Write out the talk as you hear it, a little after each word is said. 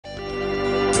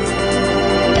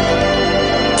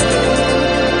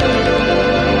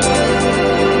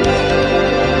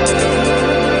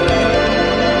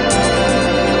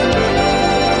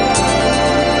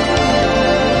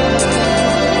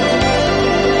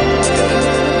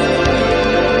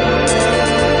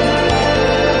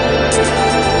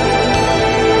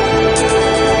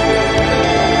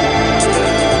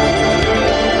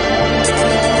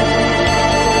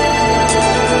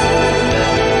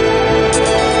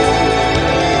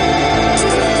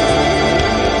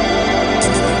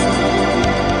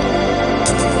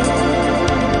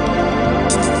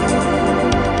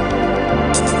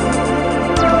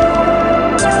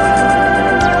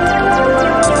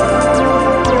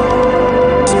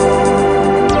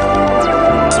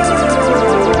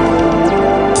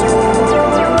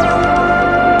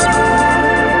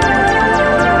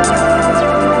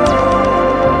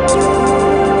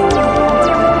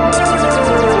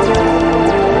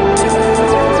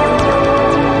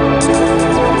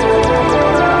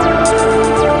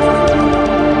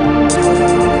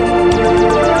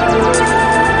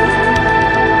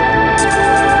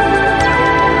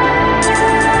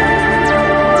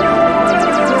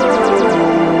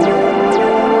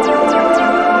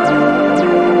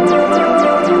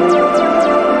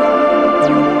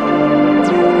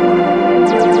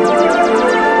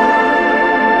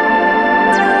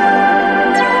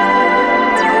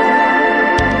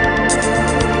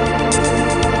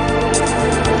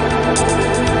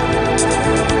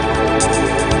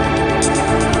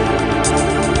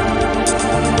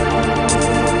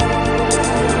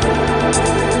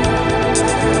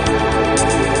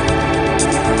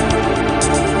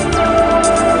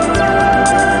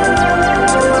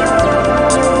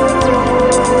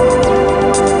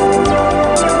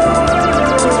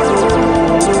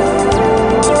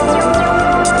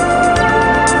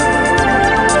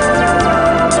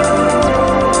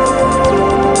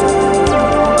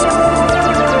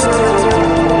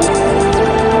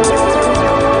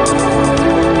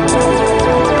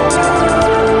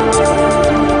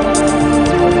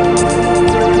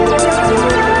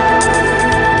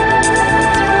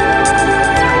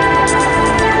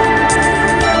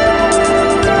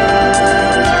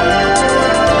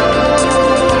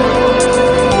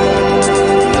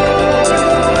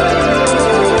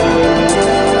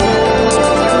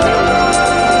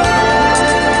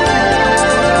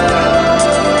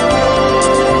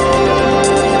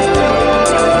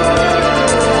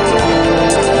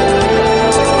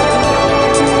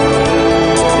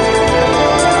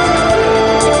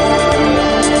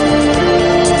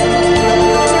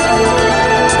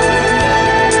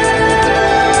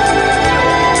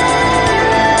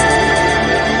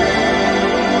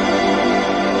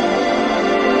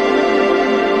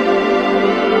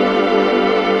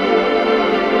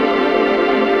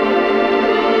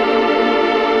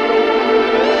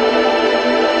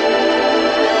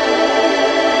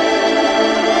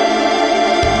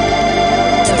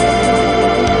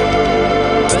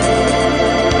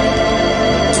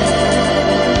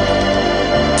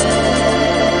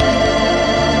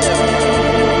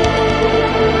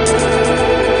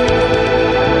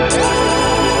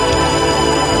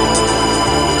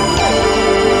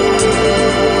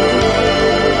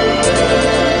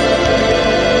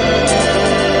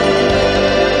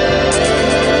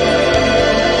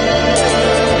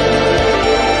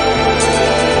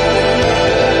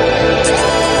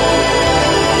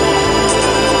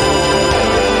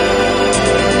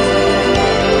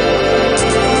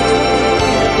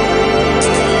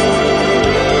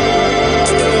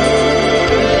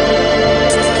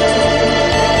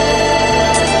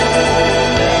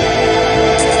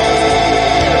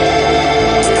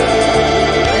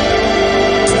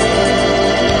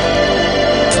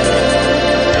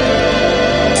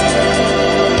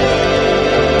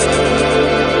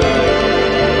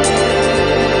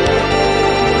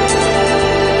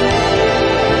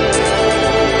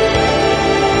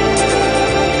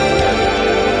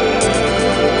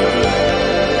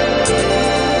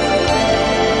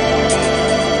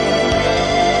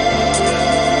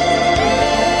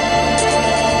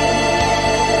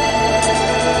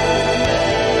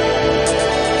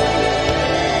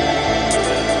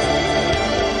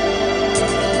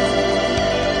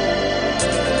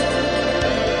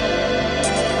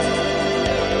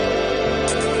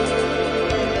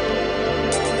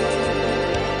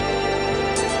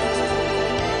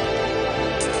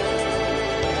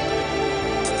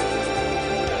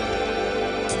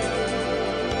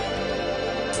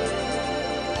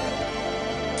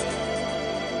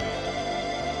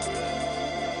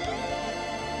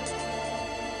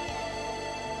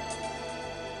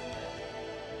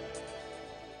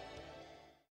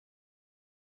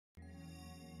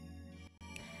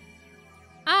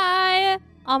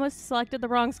Almost selected the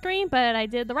wrong screen, but I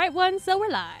did the right one, so we're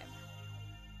live.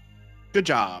 Good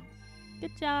job.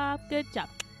 Good job. Good job.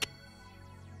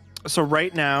 So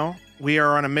right now, we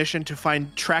are on a mission to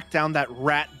track down that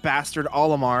rat bastard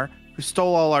Olimar who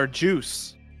stole all our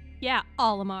juice. Yeah,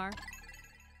 Olimar.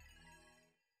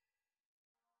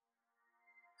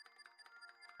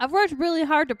 I've worked really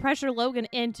hard to pressure Logan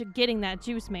into getting that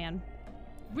juice, man.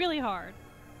 Really hard.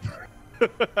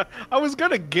 I was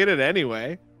gonna get it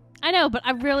anyway. I know, but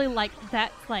I really like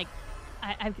that. Like,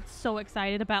 I get so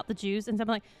excited about the juice, and so I'm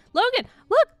like, Logan,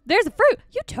 look, there's a fruit.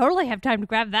 You totally have time to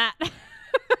grab that.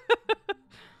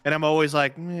 And I'm always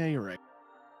like, yeah, you're right.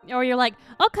 Or you're like,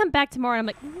 I'll come back tomorrow. And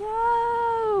I'm like,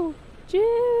 no,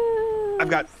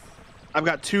 juice. I've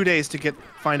got 2 days to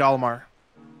find Olimar.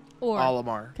 Or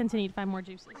Olimar. continue to find more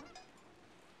juices.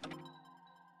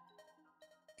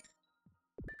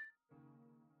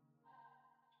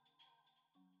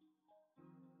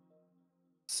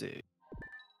 Let's see.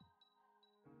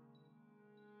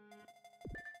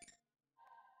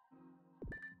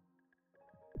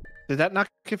 Did that not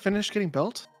get finished getting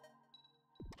built?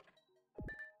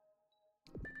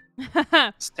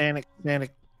 Stanic.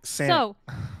 So,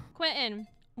 Quentin,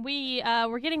 we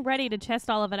were getting ready to test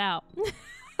all of it out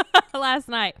last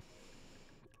night.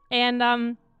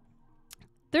 And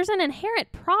there's an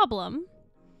inherent problem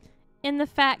in the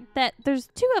fact that there's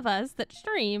two of us that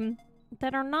stream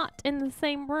that are not in the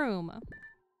same room.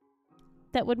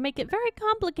 That would make it very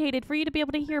complicated for you to be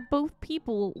able to hear both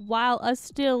people while us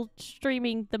still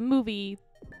streaming the movie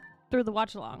through the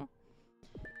watch along.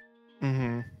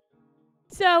 Mm-hmm.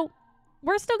 So,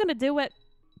 we're still going to do it.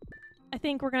 I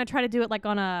think we're going to try to do it like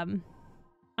on a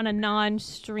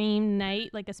non-stream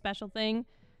night, like a special thing.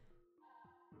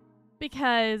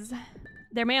 Because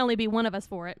there may only be one of us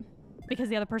for it. Because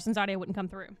the other person's audio wouldn't come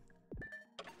through.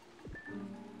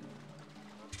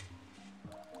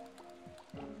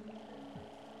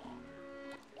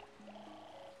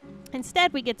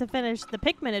 Instead, we get to finish the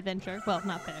Pikmin adventure. Well,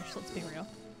 not finish, let's be real.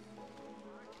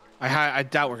 I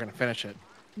doubt we're gonna finish it.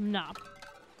 No.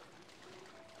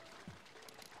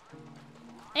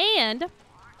 And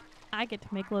I get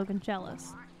to make Logan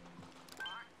jealous.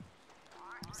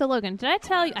 So, Logan, did I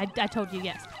tell you? I told you,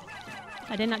 yes.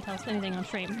 I did not tell us anything on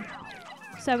stream.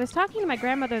 So I was talking to my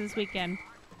grandmother this weekend.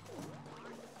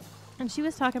 And she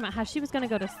was talking about how she was going to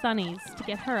go to Sonny's to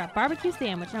get her a barbecue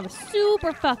sandwich. And I was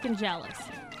super fucking jealous.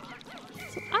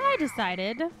 So I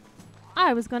decided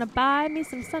I was going to buy me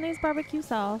some Sonny's barbecue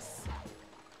sauce.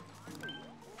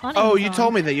 Oh, you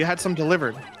told me that you had some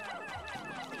delivered.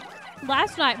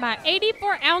 Last night, my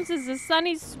 84 ounces of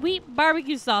Sonny's sweet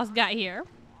barbecue sauce got here.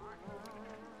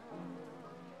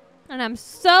 And I'm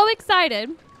so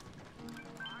excited.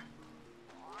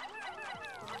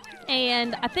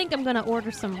 And I think I'm going to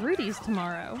order some Rudy's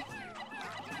tomorrow.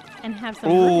 And have some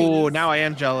Ooh, Rudy's. now I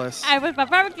am jealous. With my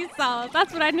barbecue sauce.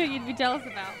 That's what I knew you'd be jealous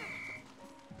about.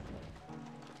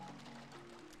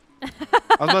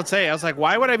 I was about to say, I was like,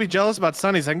 why would I be jealous about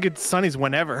Sonny's? I can get Sonny's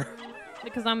whenever.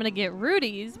 Because I'm going to get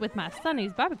Rudy's with my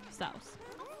Sonny's barbecue sauce.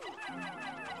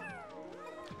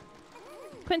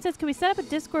 Quentin says, can we set up a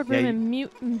Discord room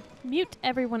and mute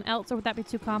everyone else, or would that be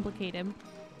too complicated?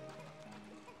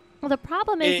 Well, the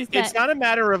problem is that... It's not a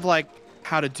matter of, like,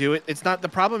 how to do it. It's not... The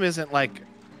problem isn't, like,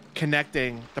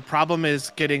 connecting. The problem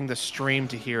is getting the stream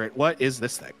to hear it. What is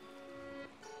this thing?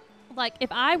 Like,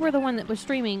 if I were the one that was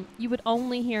streaming, you would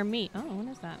only hear me. Oh, what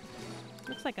is that?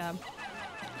 Looks like a...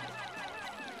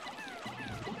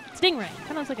 stingray.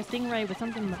 Kind of looks like a stingray with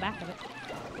something in the back of it.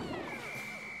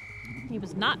 He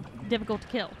was not difficult to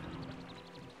kill.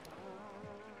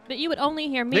 But you would only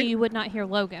hear me, you would not hear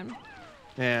Logan.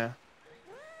 Yeah.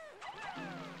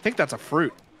 I think that's a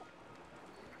fruit.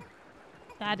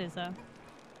 That is a...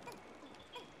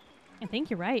 I think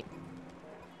you're right.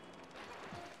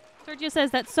 Sergio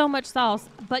says that's so much sauce,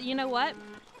 but you know what?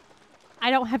 I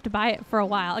don't have to buy it for a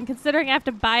while. And considering I have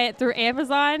to buy it through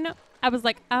Amazon, I was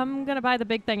like, I'm going to buy the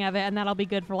big thing of it, and that'll be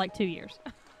good for like 2 years.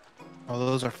 Oh,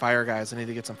 those are fire guys. I need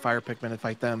to get some fire Pikmin and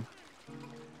fight them.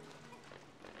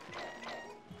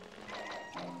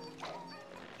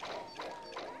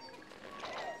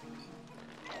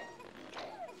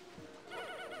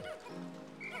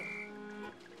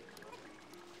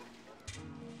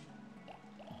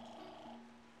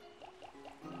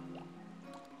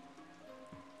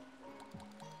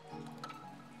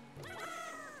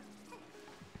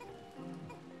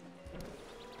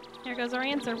 Here goes our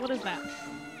answer. What is that?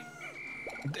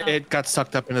 It got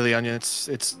sucked up into the onion. It's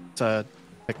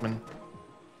Pikmin.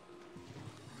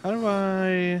 How do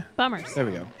I... Bummers. There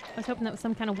we go. I was hoping that was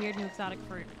some kind of weird new exotic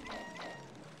fruit.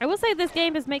 I will say this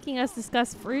game is making us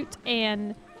discuss fruit,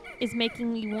 and is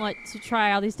making me want to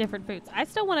try all these different foods. I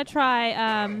still want to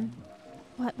try,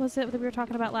 what was it that we were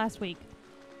talking about last week?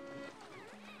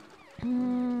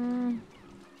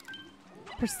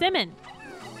 Persimmon.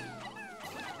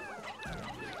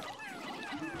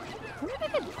 I wonder if I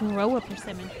could grow a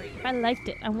persimmon tree. If I liked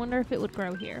it, I wonder if it would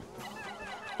grow here.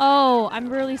 Oh, I'm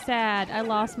really sad. I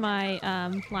lost my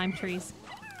lime trees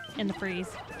in the freeze.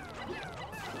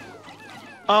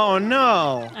 Oh,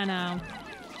 no. I know.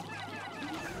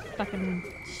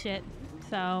 Fucking shit.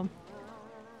 So,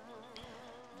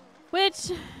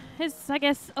 which is, I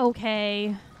guess,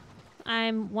 okay.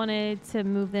 I wanted to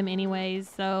move them anyways,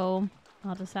 so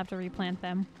I'll just have to replant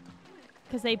them.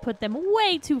 Because they put them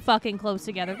way too fucking close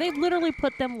together. They literally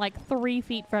put them like 3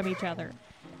 feet from each other.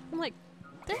 I'm like,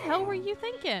 the hell were you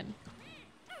thinking?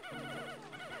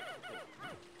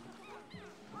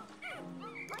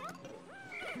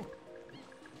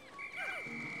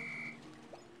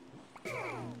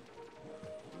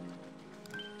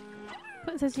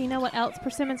 Quentin says, do you know what else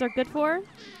persimmons are good for?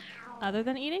 Other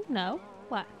than eating? No.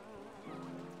 What?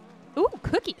 Ooh,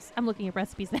 cookies. I'm looking at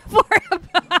recipes now for them.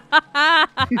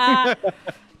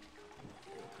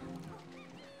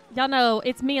 Y'all know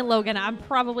it's me and Logan. I'm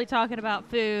probably talking about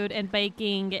food and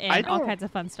baking and all kinds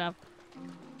of fun stuff.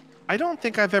 I don't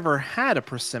think I've ever had a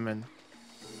persimmon.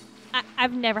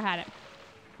 I've never had it.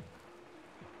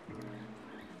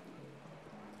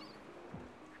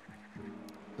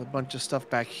 A bunch of stuff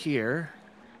back here.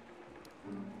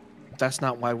 That's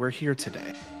not why we're here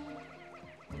today.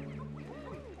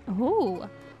 Ooh.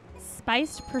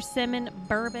 Spiced persimmon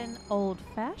bourbon old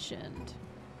fashioned.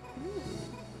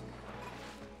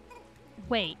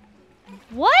 Wait.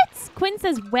 What? Quinn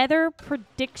says weather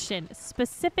prediction.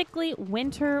 Specifically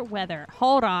winter weather.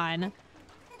 Hold on.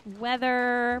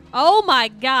 Weather. Oh my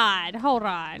god. Hold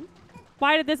on.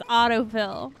 Why did this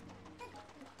autofill?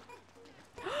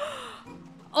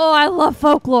 Oh, I love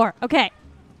folklore. Okay.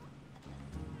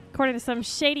 According to some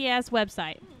shady-ass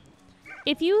website.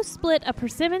 If you split a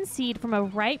persimmon seed from a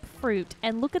ripe fruit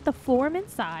and look at the form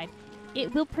inside,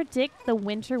 it will predict the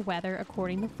winter weather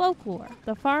according to folklore.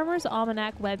 The Farmer's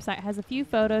Almanac website has a few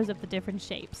photos of the different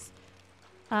shapes.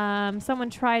 Someone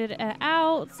tried it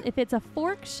out. If it's a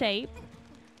fork shape,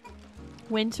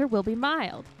 winter will be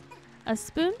mild. A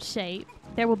spoon shape,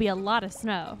 there will be a lot of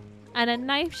snow. And a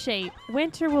knife shape,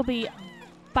 winter will be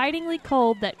bitingly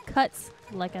cold that cuts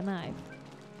like a knife.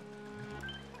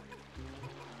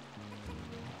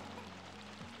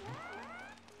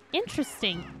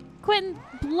 Interesting. Quentin,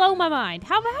 blow my mind.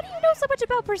 How do you know so much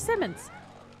about persimmons?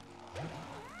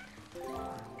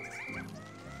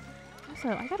 Also,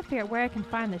 I gotta figure out where I can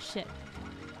find this shit.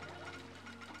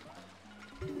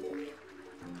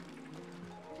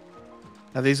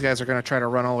 Now these guys are going to try to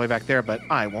run all the way back there, but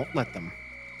I won't let them.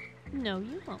 No,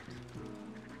 you won't.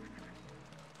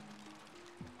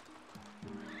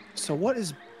 So what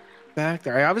is back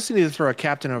there? I obviously need to throw a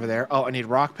captain over there. Oh, I need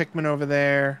rock Pikmin over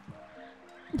there.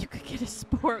 You could get a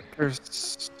spork.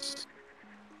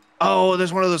 Oh,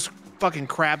 there's one of those fucking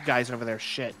crab guys over there.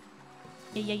 Shit.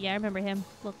 Yeah, I remember him.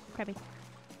 Look, crabby.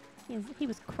 He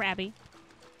was crabby.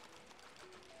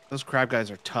 Those crab guys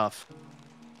are tough.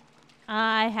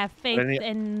 I have faith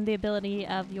in the ability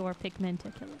of your Pikmin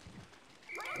to kill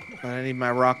it. But I need my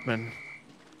rockman.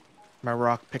 My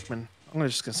rock Pikmin. I'm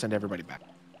just going to send everybody back.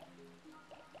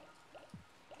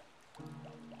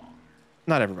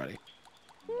 Not everybody.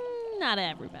 Not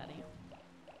everybody.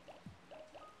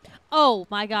 Oh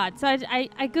my god. So I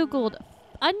Googled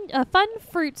fun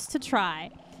fruits to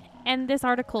try. And this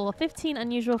article, 15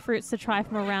 unusual fruits to try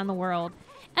from around the world.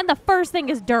 And the first thing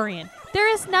is durian.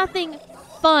 There is nothing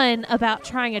fun about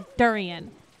trying a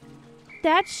durian.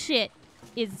 That shit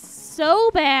is so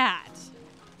bad.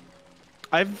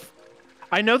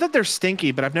 I know that they're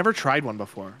stinky, but I've never tried one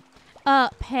before.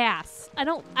 Pass.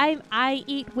 I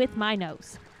eat with my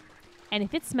nose. And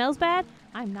if it smells bad,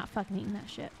 I'm not fucking eating that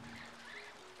shit.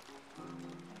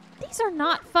 These are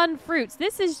not fun fruits.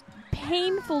 This is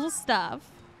painful stuff.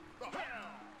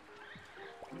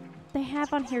 They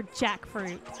have on here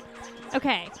jackfruit.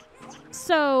 Okay.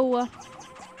 So,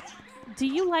 do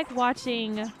you like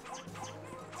watching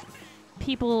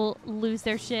people lose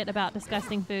their shit about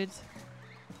disgusting foods?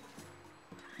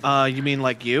 You mean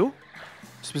like you?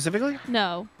 Specifically?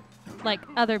 No. Like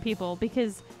other people.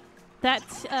 Because that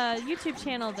YouTube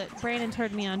channel that Brandon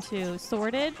turned me on to,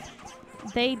 Sorted,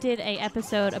 they did a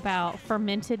episode about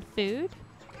fermented food.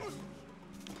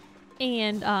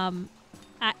 And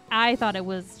I thought it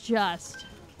was just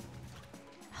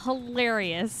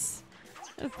hilarious.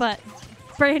 But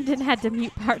Brandon had to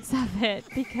mute parts of it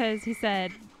because he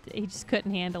said he just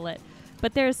couldn't handle it.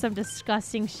 But there's some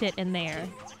disgusting shit in there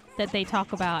that they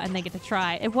talk about and they get to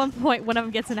try. At one point, one of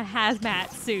them gets in a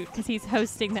hazmat suit because he's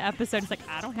hosting the episode. He's like,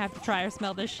 I don't have to try or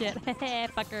smell this shit.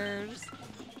 Fuckers.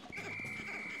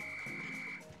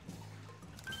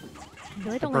 I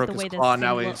really don't like the way this thing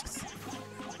looks.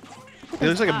 He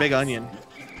looks like a big onion.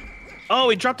 Oh,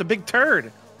 he dropped a big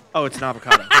turd. Oh, it's an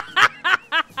avocado.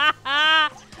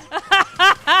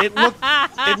 It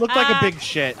looked like a big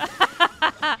shit.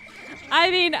 I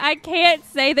mean, I can't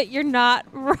say that you're not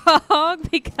wrong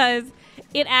because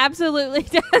it absolutely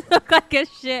does look like a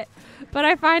shit. But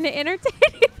I find it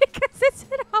entertaining because it's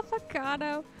an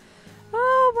avocado.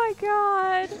 Oh my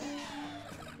god.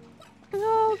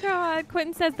 Oh god.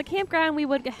 Quentin says the campground we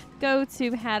would go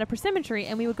to had a persimmon tree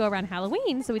and we would go around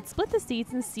Halloween, so we'd split the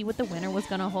seeds and see what the winter was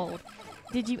going to hold.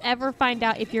 Did you ever find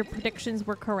out if your predictions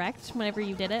were correct whenever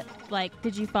you did it? Like,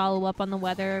 did you follow up on the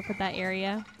weather for that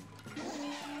area?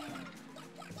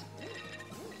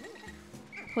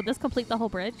 Will this complete the whole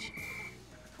bridge?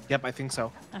 Yep, I think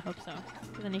so. I hope so.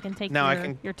 So then you can take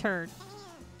your turd.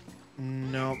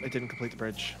 No, it didn't complete the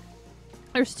bridge.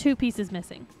 There's 2 pieces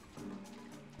missing.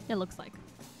 It looks like.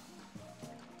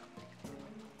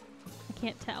 I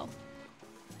can't tell.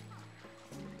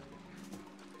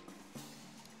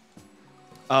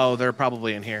 Oh, they're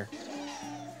probably in here.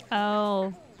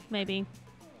 Oh, maybe.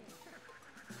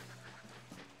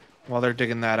 While they're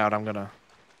digging that out, I'm gonna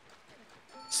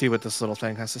see what this little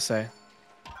thing has to say.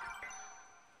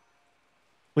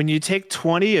 When you take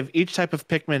 20 of each type of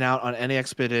Pikmin out on any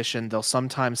expedition, they'll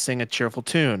sometimes sing a cheerful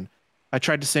tune. I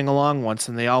tried to sing along once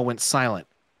and they all went silent.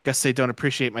 Guess they don't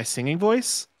appreciate my singing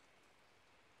voice?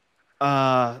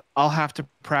 I'll have to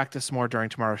practice more during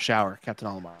tomorrow's shower, Captain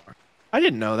Olimar. I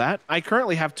didn't know that. I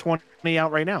currently have 20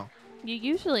 out right now. You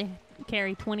usually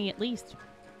carry 20 at least.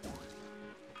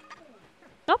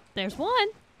 Oh, there's 1.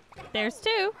 There's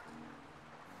 2.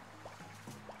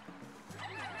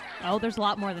 Oh, there's a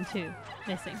lot more than 2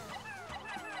 missing.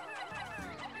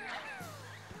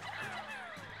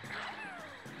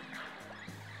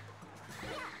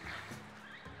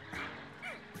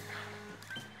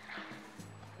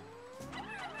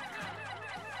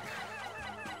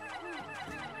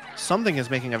 Something is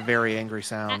making a very angry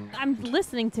sound. I'm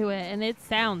listening to it, and it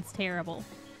sounds terrible.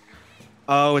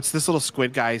 Oh, it's this little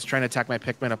squid guy. He's trying to attack my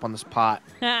Pikmin up on this pot.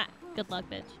 Good luck,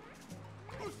 bitch.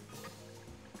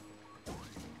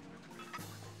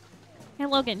 Hey,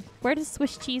 Logan, where does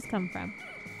Swiss cheese come from?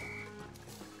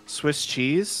 Swiss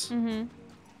cheese? Mm-hmm.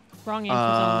 Wrong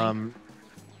answers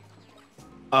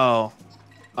only.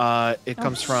 Oh. It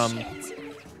comes from... Shit.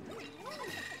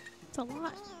 It's a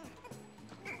lot.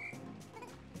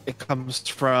 It comes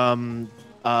from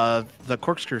the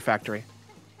corkscrew factory.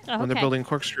 Oh, when they're building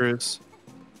corkscrews.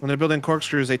 When they're building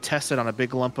corkscrews, they test it on a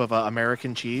big lump of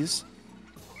American cheese.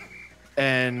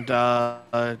 And,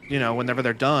 you know, whenever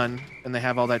they're done and they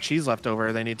have all that cheese left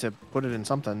over, they need to put it in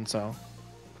something, so...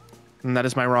 And that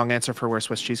is my wrong answer for where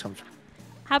Swiss cheese comes from.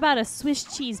 How about a Swiss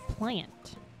cheese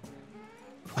plant?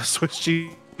 A Swiss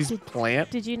cheese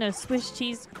plant? Did you know Swiss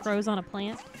cheese grows on a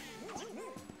plant?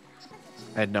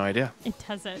 I had no idea. It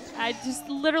doesn't. I just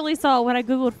literally saw when I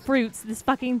googled fruits, this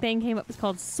fucking thing came up. It's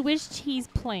called Swiss cheese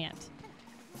plant.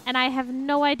 And I have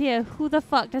no idea who the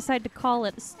fuck decided to call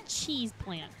it a cheese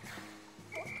plant.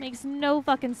 Makes no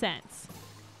fucking sense.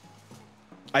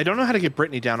 I don't know how to get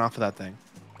Brittany down off of that thing.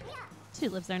 She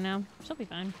lives there now. She'll be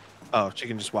fine. Oh, she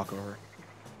can just walk over.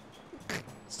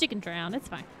 She can drown. It's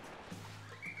fine.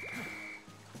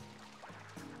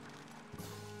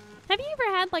 Have you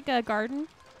ever had, like, a garden?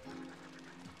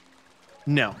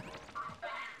 No.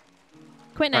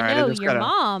 Quentin, I know your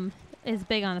mom is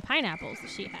big on the pineapples that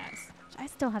she has. I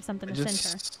still have something to send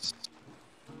her.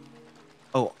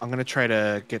 Oh, I'm going to try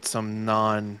to get some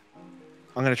I'm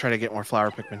going to try to get more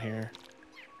flower Pikmin here.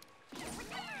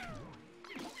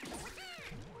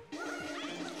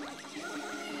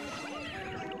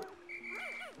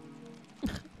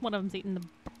 One of them's eating the...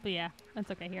 But yeah, that's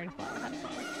okay. Here, flower.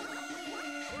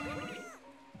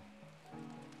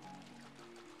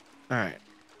 All right.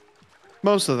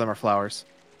 Most of them are flowers.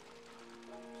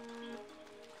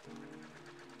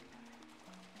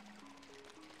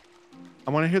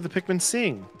 I want to hear the Pikmin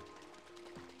sing.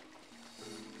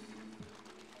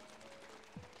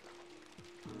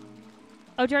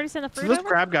 Oh, did you already send the fruit So those over?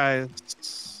 crab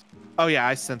guys... Oh, yeah,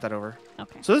 I sent that over.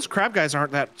 Okay. So those crab guys are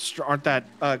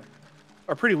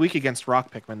pretty weak against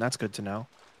rock Pikmin. That's good to know.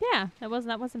 Yeah, that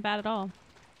wasn't bad at all.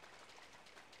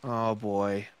 Oh,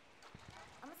 boy.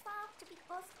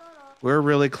 We're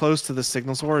really close to the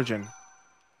signal's origin.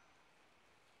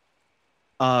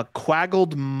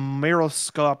 Quaggled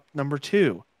Maroscope number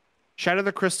 2. Shatter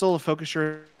the crystal to focus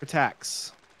your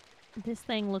attacks. This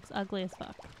thing looks ugly as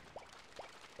fuck.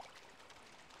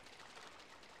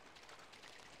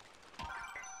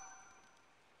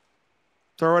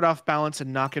 Throw it off balance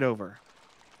and knock it over.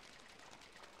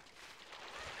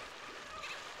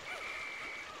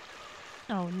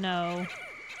 Oh, no. I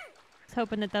was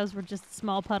hoping that those were just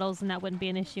small puddles and that wouldn't be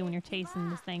an issue when you're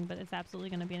chasing this thing, but it's absolutely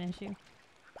going to be an issue.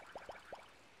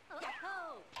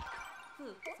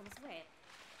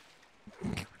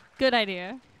 Good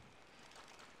idea.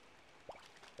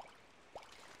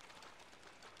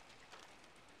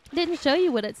 Didn't show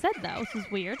you what it said, though, which is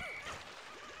weird.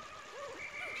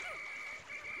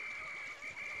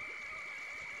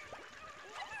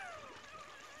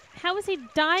 How is he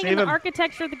dying in the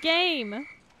architecture of the game?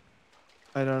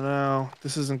 I don't know.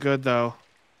 This isn't good, though.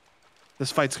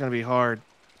 This fight's going to be hard.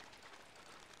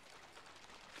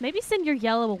 Maybe send your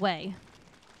yellow away.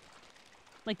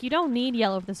 Like, you don't need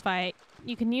yellow for this fight.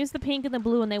 You can use the pink and the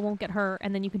blue and they won't get hurt,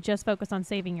 and then you can just focus on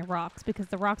saving your rocks, because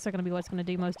the rocks are going to be what's going to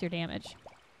do most of your damage.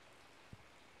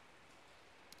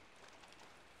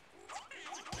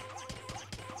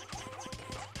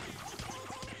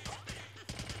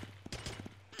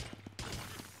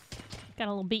 Got a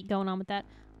little beat going on with that.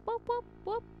 Whoop, whoop,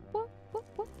 whoop, whoop, whoop,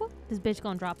 whoop, whoop. This bitch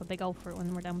gonna drop a big old fruit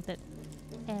when we're done with it.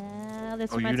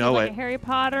 This reminds me of like a Harry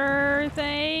Potter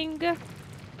thing.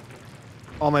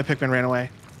 All my Pikmin ran away.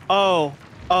 Oh,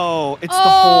 it's the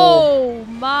whole... Oh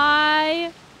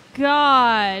my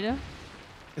god.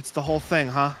 It's the whole thing,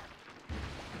 huh?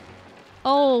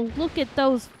 Oh, look at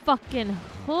those fucking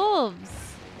hooves.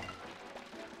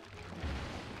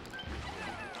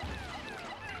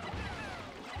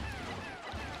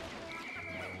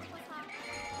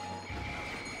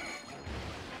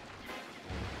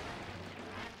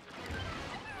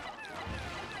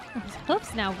 His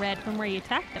hoof's now red from where you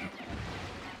attacked him.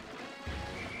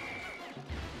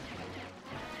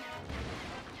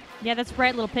 Yeah, that's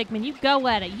right, little Pikmin. You go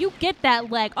at it. You get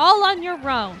that leg all on your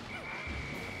own.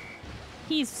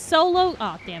 He's solo.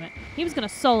 Oh, damn it. He was going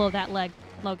to solo that leg,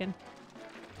 Logan.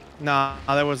 Nah,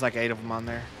 there was like 8 of them on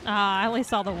there. I only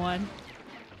saw the one.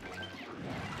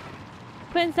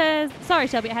 Quinn says, sorry,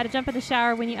 Shelby, I had to jump in the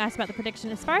shower when you asked about the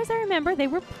prediction. As far as I remember, they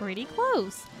were pretty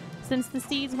close. Since the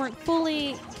seeds weren't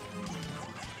fully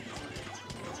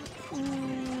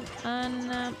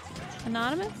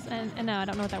anonymous? And no, I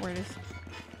don't know what that word is.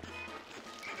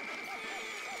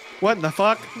 What in the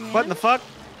fuck? Yeah. What in the fuck?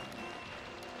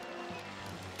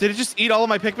 Did it just eat all of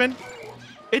my Pikmin?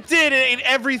 It did. It ate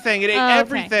everything. It ate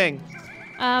everything.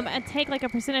 I'd take like a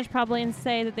percentage probably and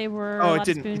say that they were a lot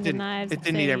of spoons and knives. It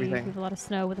didn't eat everything. With a lot of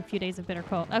snow with a few days of bitter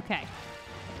cold. Okay.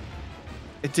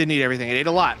 It didn't eat everything. It ate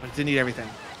a lot, but it didn't eat everything.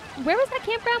 Where was that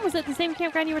campground? Was it the same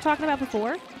campground you were talking about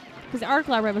before? Because the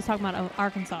article I read was talking about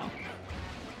Arkansas.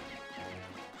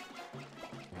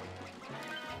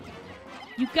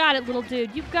 You got it, little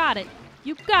dude. You got it.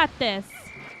 You got this.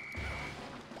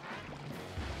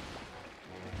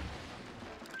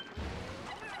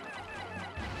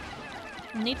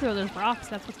 I need to throw those rocks.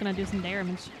 That's what's going to do some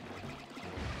damage.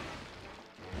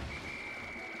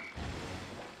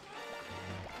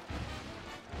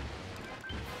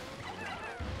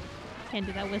 Can't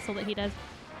do that whistle that he does.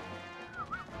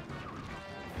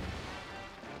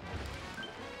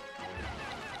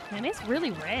 Man, it's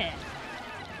really red.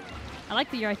 I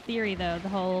like your theory, though, the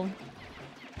whole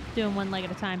doing one leg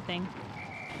at a time thing.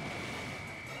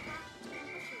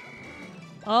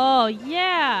 Oh,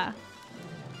 yeah.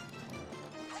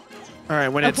 All right,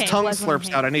 when its tongue slurps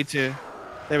out, I need to...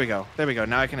 There we go. There we go.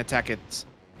 Now I can attack its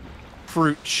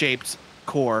fruit-shaped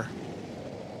core.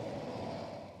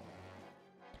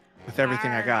 With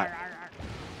everything I got.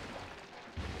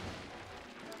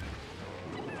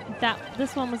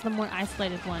 This one was the more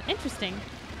isolated one. Interesting.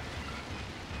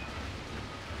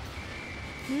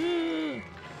 This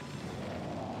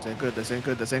ain't good. This ain't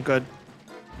good. This ain't good.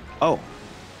 Oh.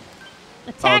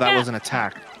 Attack that was an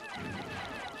attack.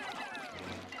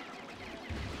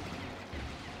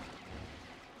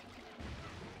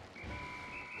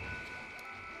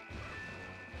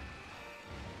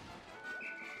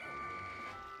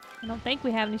 I don't think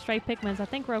we have any stray Pikmins. I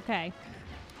think we're okay.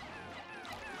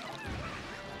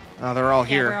 Oh, they're all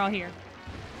here. Yeah, we're all here.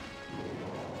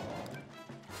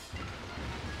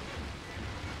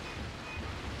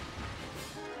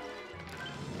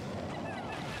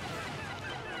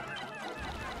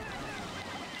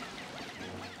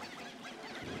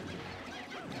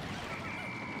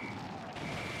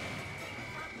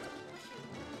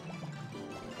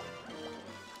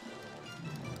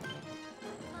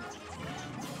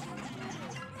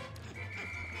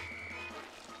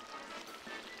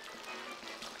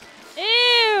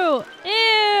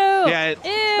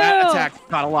 That attack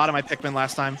got a lot of my Pikmin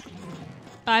last time.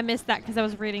 I missed that because I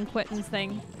was reading Quitten's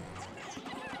thing.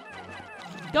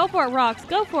 Go for it, Rocks.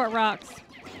 Go for it, Rocks.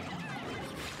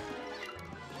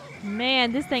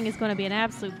 Man, this thing is going to be an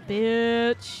absolute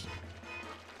bitch.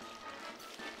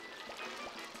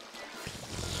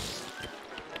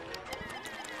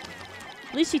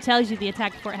 At least she tells you the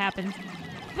attack before it happens.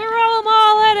 Throw them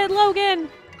all at it, Logan!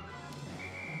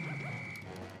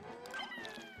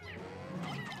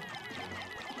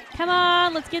 Come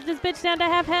on, let's get this bitch down to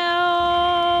half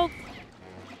health.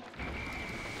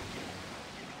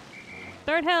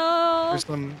 Third health.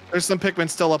 There's some Pikmin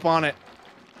still up on it.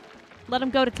 Let them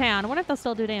go to town. I wonder if they'll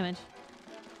still do damage.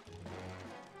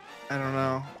 I don't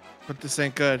know, but this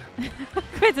ain't good.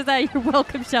 Quentin says, "You're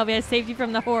welcome, Shelby. I saved you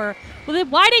from the horror." Well, then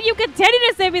why did you continue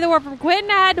to save me the horror from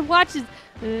Quentin? I had to watch his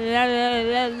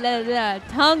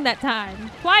tongue that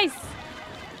time twice.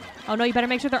 Oh no! You better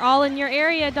make sure they're all in your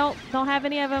area. Don't have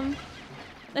any of them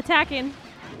attacking.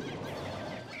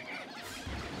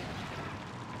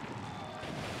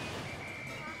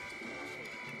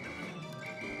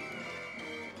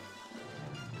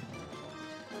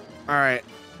 All right,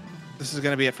 this is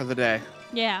gonna be it for the day.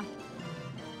 Yeah.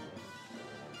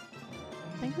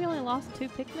 I think we only lost 2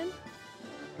 Pikmin.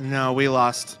 No, we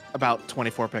lost about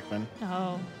 24 Pikmin.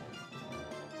 Oh.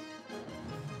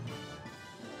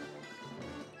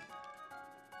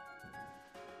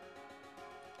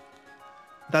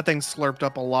 That thing slurped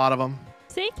up a lot of them.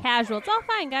 See, casual. It's all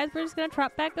fine, guys. We're just gonna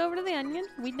trot back over to the onion.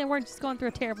 We're just going through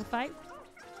a terrible fight.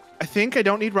 I think I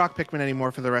don't need rock Pikmin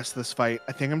anymore for the rest of this fight.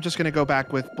 I think I'm just gonna go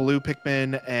back with blue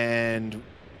Pikmin and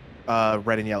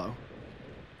red and yellow.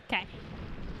 Okay.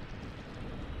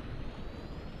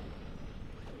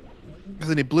 Because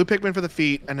I need blue Pikmin for the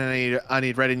feet, and then I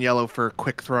need red and yellow for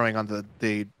quick throwing on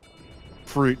the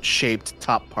fruit-shaped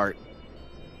top part.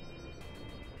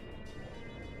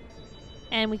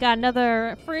 And we got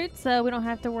another fruit, so we don't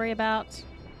have to worry about...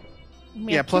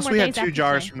 Yeah, plus we had 2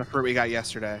 jars from the fruit we got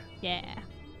yesterday. Yeah.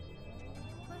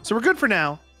 So we're good for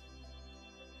now.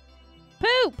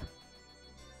 Poop!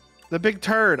 The big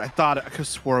turd. I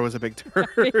swore it was a big turd.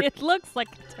 It looks like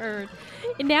a turd.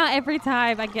 And now every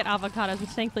time I get avocados, which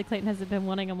thankfully Clayton hasn't been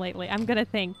wanting them lately, I'm going to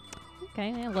think, okay,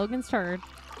 yeah, Logan's turd.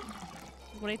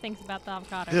 What do you think about the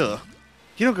avocado? Ugh.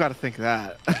 You don't got to think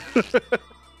that.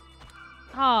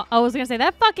 Oh, I was going to say,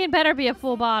 that fucking better be a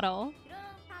full bottle.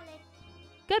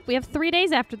 Good, we have 3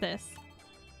 days after this.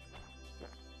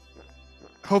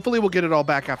 Hopefully we'll get it all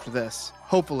back after this.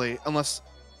 Hopefully, unless...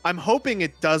 I'm hoping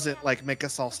it doesn't, like, make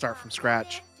us all start from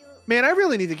scratch. Man, I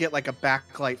really need to get, like, a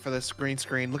backlight for this green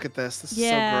screen. Look at this. This is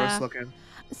so gross looking.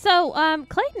 So,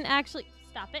 Clayton actually...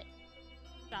 Stop it.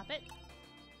 Stop it.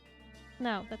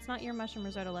 No, that's not your mushroom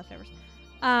risotto leftovers.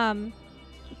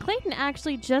 Clayton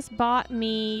actually just bought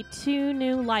me 2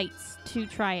 new lights to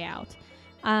try out.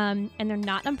 And they're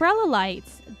not umbrella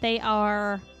lights. They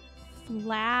are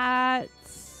flat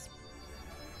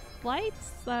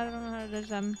lights. I don't know how to do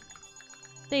them.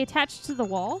 They attach to the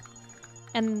wall,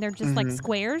 and they're just like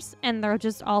squares, and they're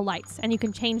just all lights. And you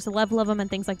can change the level of them and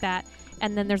things like that.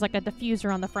 And then there's like a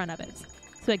diffuser on the front of it.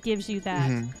 So it gives you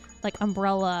that like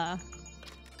umbrella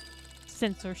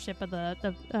censorship of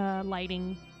the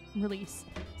lighting release.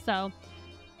 So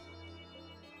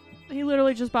he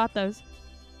literally just bought those.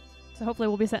 So hopefully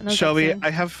we'll be setting those Shelby, up soon.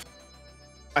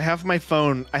 I have my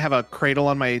phone. I have a cradle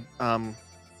on my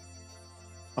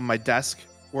desk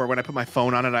where when I put my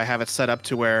phone on it, I have it set up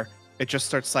to where it just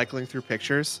starts cycling through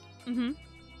pictures.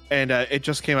 And it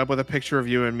just came up with a picture of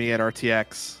you and me at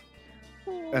RTX.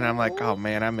 Aww. And I'm like, oh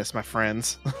man, I miss my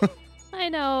friends. I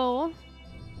know.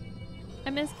 I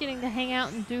miss getting to hang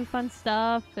out and do fun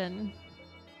stuff, and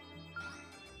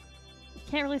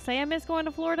can't really say I miss going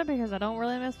to Florida because I don't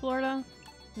really miss Florida.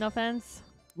 No offense.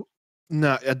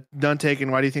 No, none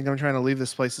taken. Why do you think I'm trying to leave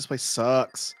this place? This place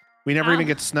sucks. We never even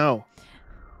get snow.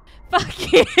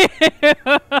 Fuck you.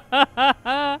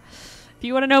 If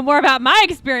you want to know more about my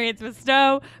experience with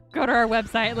snow, go to our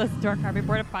website, listen to our Carbon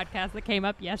Board podcast that came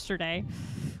up yesterday.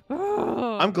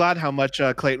 I'm glad how much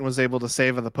Clayton was able to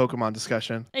save of the Pokemon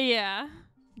discussion. Yeah.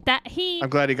 I'm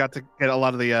glad he got to get a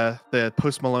lot of the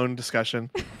Post Malone discussion.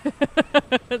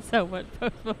 So much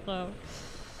Post Malone.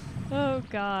 Oh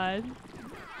God.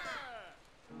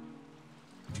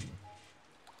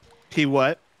 He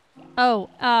what? Oh,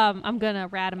 I'm gonna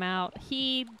rat him out.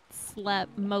 He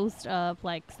slept most of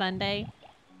like Sunday,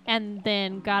 and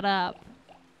then got up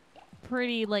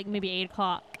pretty like maybe 8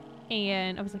 o'clock.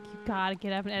 And I was like, you gotta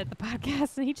get up and edit the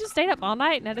podcast. And he just stayed up all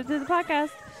night and edited the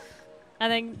podcast.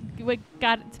 And then we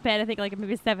got to bed, I think like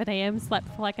maybe 7 a.m. Slept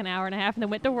for like an hour and a half, and then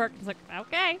went to work. I was like,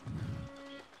 okay.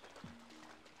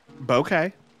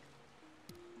 Bouquet.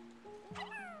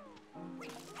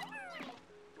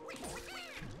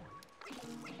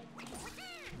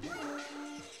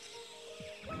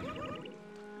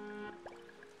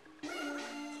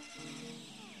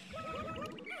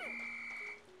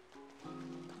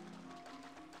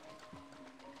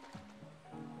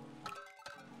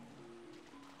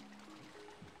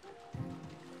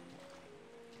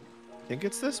 think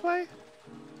it's this way.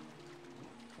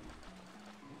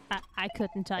 I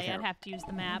couldn't tell you. I'd have to use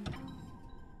the map.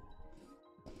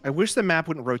 I wish the map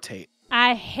wouldn't rotate.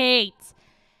 I hate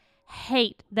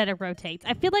that it rotates.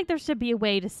 I feel like there should be a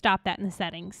way to stop that in the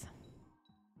settings.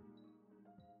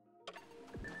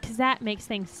 Because that makes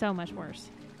things so much worse.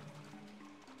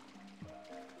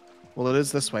 Well, it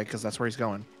is this way because that's where he's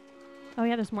going. Oh,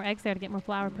 yeah, there's more eggs there to get more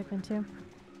flower Pikmin, too.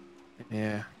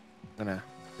 Yeah, I'm gonna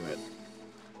do it.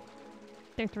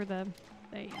 They're through the...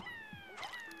 There you go.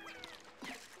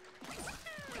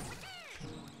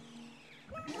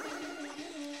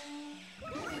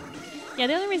 Yeah,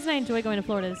 the only reason I enjoy going to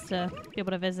Florida is to be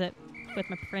able to visit with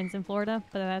my friends in Florida.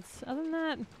 But that's... Other than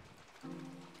that... And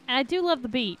I do love the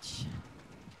beach.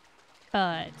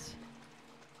 But...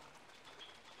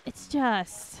 It's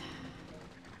just...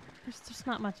 There's just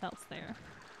not much else there.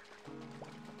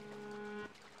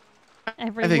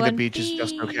 Everyone I think the beach is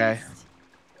just okay.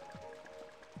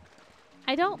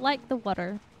 I don't like the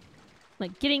water.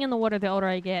 Like, getting in the water the older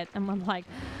I get, I'm like,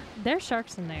 there's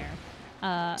sharks in there.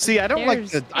 See, I don't like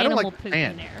the poop in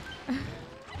sand. there.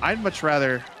 I'd much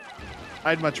rather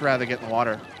get in the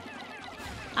water.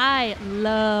 I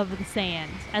love the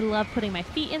sand. I love putting my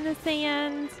feet in the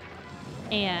sand,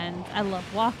 and I love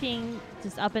walking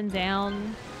just up and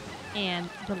down and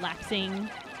relaxing.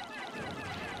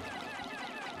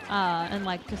 And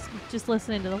like just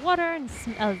listening to the water and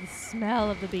the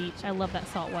smell of the beach. I love that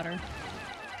salt water.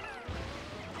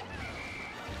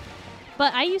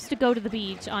 But I used to go to the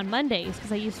beach on Mondays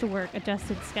because I used to work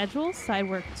adjusted schedules. So I'd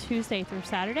work Tuesday through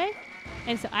Saturday.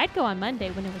 And so I'd go on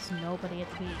Monday when there was nobody at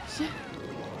the beach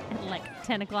at like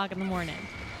 10 o'clock in the morning.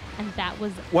 And that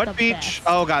was What beach? Best.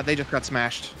 Oh, God, they just got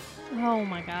smashed. Oh,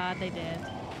 my God, they did.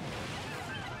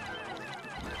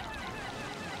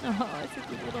 Oh, it's a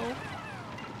cute little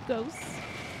ghost.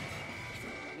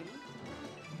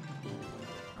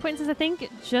 Quentin says, I think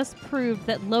it just proved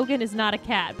that Logan is not a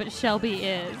cat, but Shelby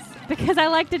is. Because I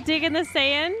like to dig in the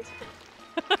sand.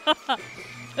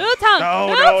 Ooh, tongue!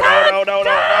 No.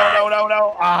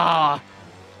 Ah!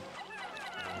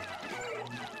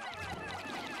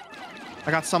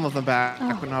 I got some of them back,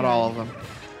 but not all of them.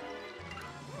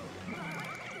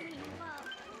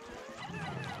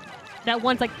 That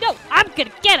one's like, no, I'm gonna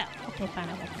get him! Okay, fine,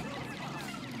 I will.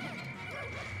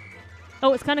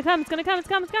 Oh, it's gonna come, it's gonna come, it's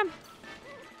coming, it's coming.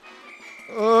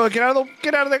 Oh, get out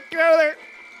of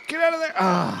there!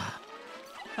 Ah.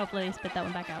 Hopefully they spit that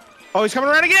one back out. Oh, he's coming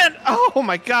around again! Oh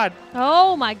my God!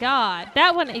 Oh my God.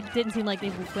 That one, it didn't seem like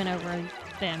they went over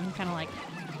them. Kind of like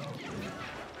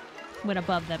went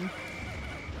above them.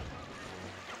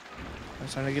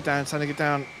 It's time to get down, it's time to get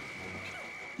down.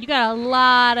 You got a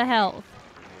lot of health.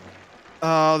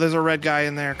 Oh, there's a red guy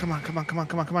in there. Come on.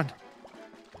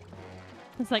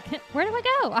 It's like, where do I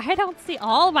go? I don't see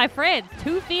all my friends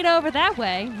 2 feet over that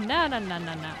way. No.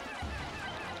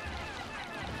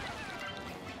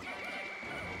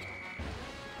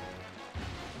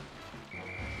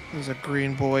 There's a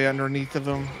green boy underneath of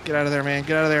him. Get out of there, man.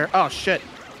 Get out of there. Oh, shit.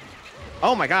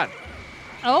 Oh, my God.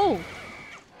 Oh.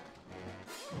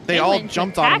 They all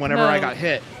jumped on him whenever I got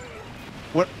hit.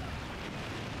 What?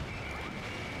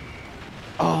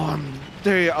 Oh,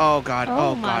 there you. Oh, God.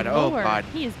 Oh, God. Oh, God.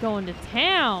 He is going to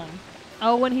town.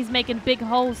 Oh, when he's making big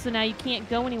holes, so now you can't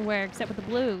go anywhere except with the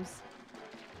blues.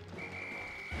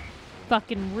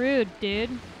 Fucking rude, dude.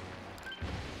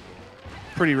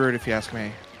 Pretty rude, if you ask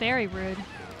me. Very rude.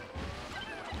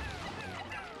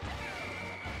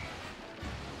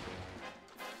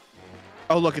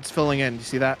 Oh, look, it's filling in. Do you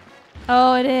see that?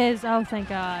 Oh, it is. Oh, thank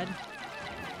God.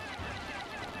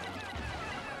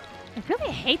 I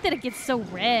really hate that it gets so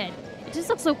red. It just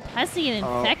looks so pussy and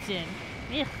infected.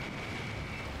 Ugh.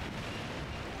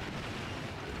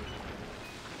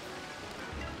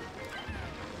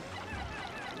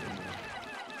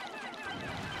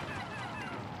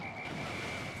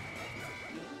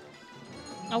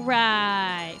 All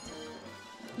right.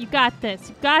 You got this.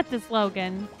 You got this,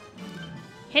 Logan.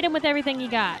 Hit him with everything you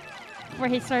got before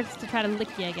he starts to try to lick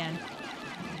you again.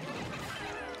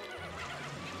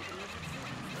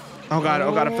 Oh, God.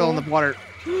 Oh, God. I fell in the water.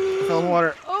 I fell in the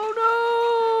water.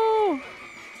 Oh,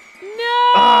 no.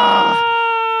 No.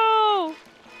 Ah!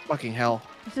 Fucking hell.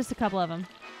 There's just a couple of them.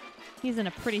 He's in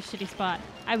a pretty shitty spot.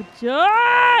 I would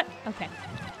just... Okay.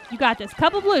 You got this.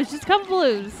 Couple blues. Just a couple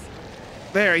blues.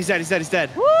 There. He's dead. He's dead. He's dead.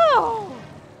 Woo!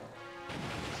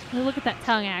 Look at that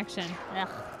tongue action. Ugh.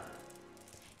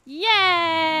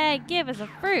 Yay! Give us a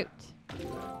fruit.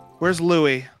 Where's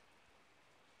Louie?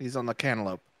 He's on the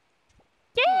cantaloupe.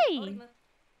 Yay!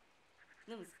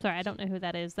 Sorry, I don't know who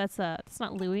that is. That's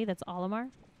not Louie. That's Olimar.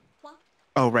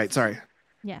 Oh, right. Sorry.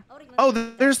 Yeah. Oh,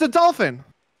 there's the dolphin.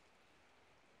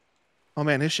 Oh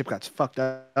man, his ship got fucked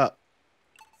up.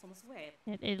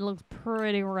 It looks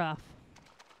pretty rough.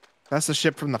 That's the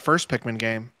ship from the first Pikmin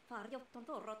game. I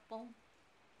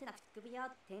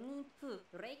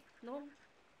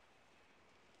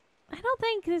don't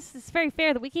think this is very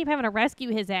fair that we keep having to rescue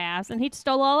his ass and he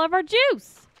stole all of our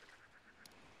juice.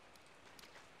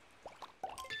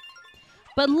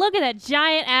 But look at that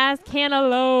giant ass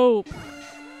cantaloupe.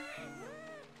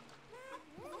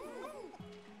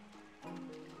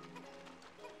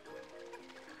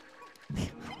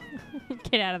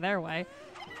 Get out of their way.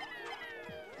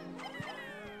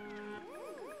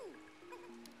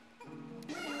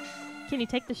 Can you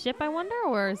take the ship, I wonder,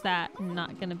 or is that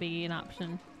not going to be an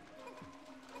option?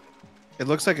 It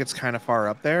looks like it's kind of far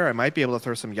up there. I might be able to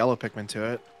throw some yellow Pikmin to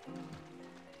it.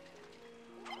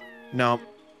 No.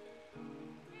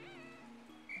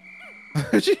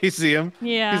 Did you see him?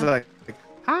 Yeah. He's like,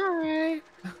 hi.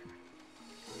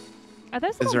 Are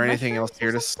those Is there anything mushrooms else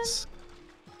here to? or something?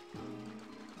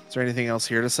 Is there anything else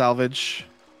here to salvage?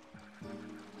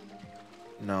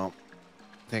 No.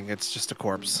 I think it's just a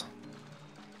corpse.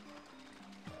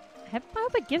 I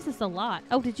hope it gives us a lot.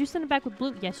 Oh, did you send it back with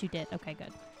blue? Yes, you did. Okay,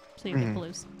 good. So you get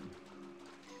blues.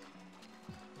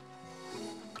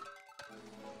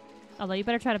 Although you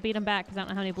better try to beat them back because I don't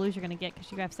know how many blues you're going to get because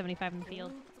you have 75 in the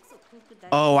field.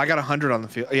 Oh, I got 100 on the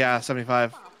field. Yeah,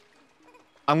 75.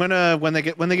 I'm gonna when they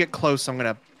get close, I'm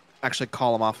gonna actually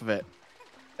call them off of it,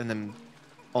 and then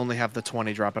only have the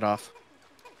 20 drop it off.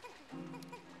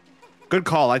 Good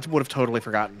call. I would have totally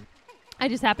forgotten. I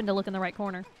just happened to look in the right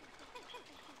corner.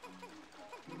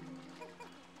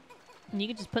 And you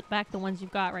can just put back the ones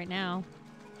you've got right now.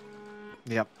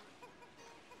 Yep.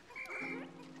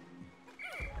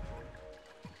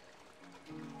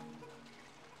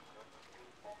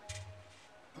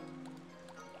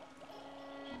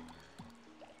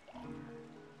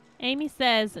 Amy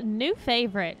says, new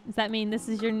favorite. Does that mean this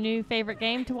is your new favorite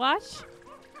game to watch?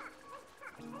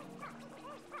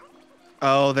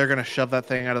 Oh, they're gonna shove that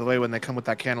thing out of the way when they come with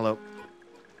that cantaloupe.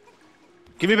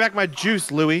 Give me back my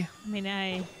juice, Louie. I mean,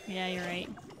 yeah, you're right.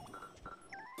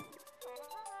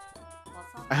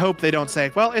 I hope they don't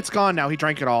say, well, it's gone now. He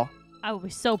drank it all. I would be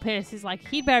so pissed. He's like,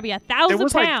 he better be 1,000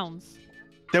 pounds.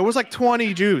 There was like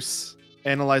 20 juice.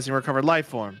 Analyzing recovered life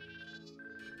form.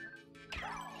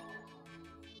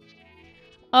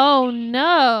 Oh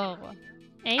no!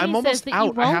 Amy I'm says almost that out.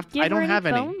 you won't give I don't her have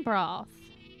any any. bone broth.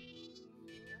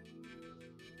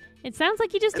 It sounds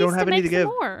like he just I don't needs to have any make to some give.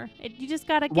 more. You just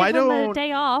gotta give Why him a don't-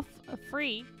 day off,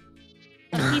 free,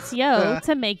 a PTO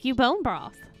to make you bone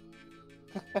broth.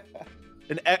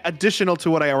 Additional to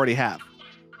what I already have.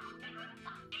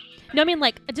 No, I mean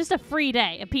like just a free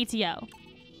day, a PTO.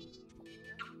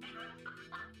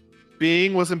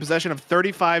 Being was in possession of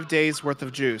 35 days worth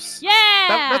of juice. Yeah,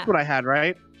 That's what I had,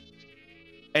 right?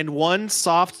 And one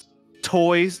soft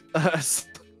toys,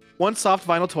 one soft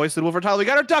vinyl toy suitable for Tyler. We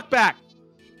got our duck back.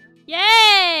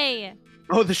 Yay!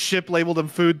 Oh, the ship labeled him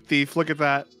food thief. Look at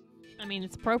that. I mean,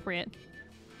 it's appropriate.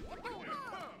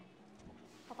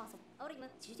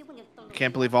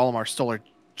 Can't believe Olimar stole our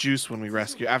juice when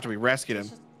after we rescued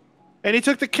him. And he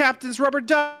took the captain's rubber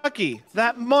ducky.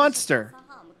 That monster.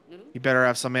 You better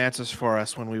have some answers for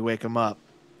us when we wake him up.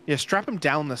 Yeah, strap him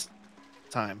down this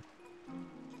time.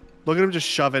 Look at him just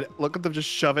shove it. Look at them just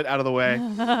shove it out of the way.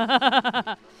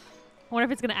 I wonder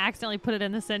if it's gonna accidentally put it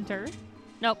in the center.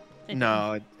 Nope.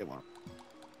 No, it won't.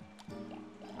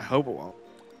 I hope it won't.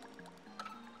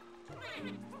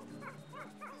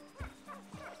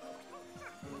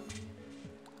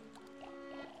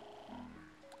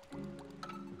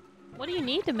 What do you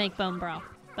need to make bone broth?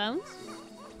 Bones?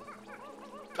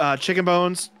 Chicken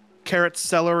bones, carrots,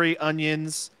 celery,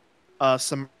 onions,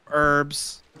 some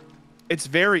herbs. It's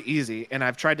very easy, and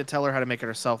I've tried to tell her how to make it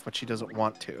herself, but she doesn't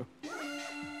want to.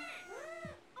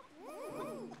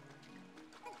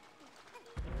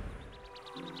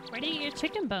 Where do you get your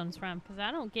chicken bones from? Because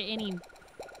I don't get any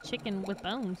chicken with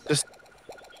bones.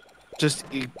 Just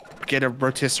get a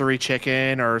rotisserie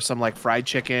chicken or some like fried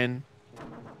chicken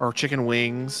or chicken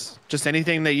wings. Just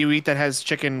anything that you eat that has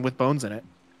chicken with bones in it.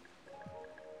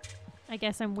 I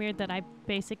guess I'm weird that I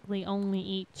basically only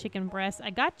eat chicken breasts. I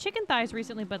got chicken thighs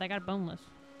recently, but I got boneless.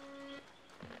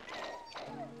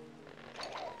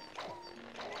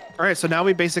 All right, so now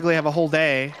we basically have a whole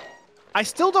day. I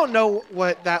still don't know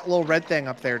what that little red thing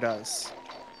up there does.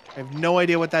 I have no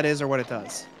idea what that is or what it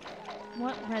does.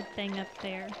 What red thing up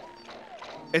there?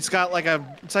 It's got like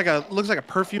looks like a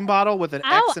perfume bottle with an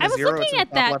X and I a was zero. looking at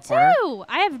that too.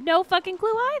 I have no fucking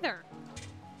clue either.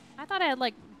 I thought I had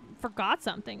like forgot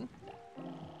something.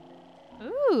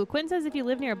 Ooh, Quentin says if you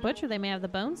live near a butcher, they may have the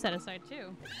bones set aside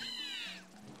too.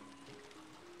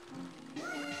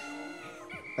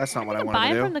 That's not what I You can wanted buy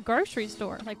to it do. from the grocery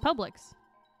store, like Publix.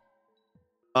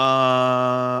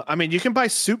 I mean, you can buy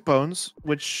soup bones,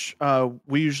 which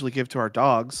we usually give to our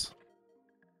dogs.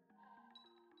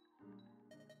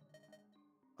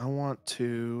 I want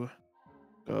to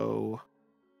go.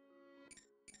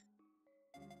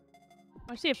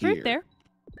 I see a fruit Here. there.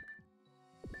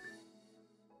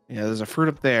 Yeah, there's a fruit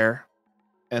up there,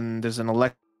 and there's an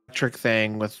electric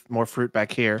thing with more fruit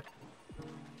back here.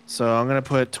 So I'm gonna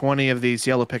put 20 of these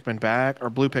yellow Pikmin back, or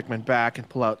blue Pikmin back, and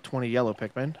pull out 20 yellow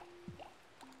Pikmin.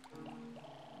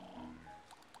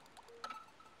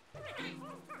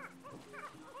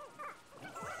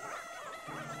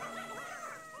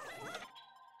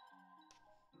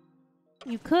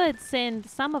 You could send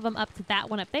some of them up to that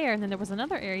one up there, and then there was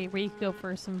another area where you could go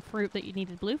for some fruit that you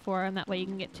needed blue for, and that way you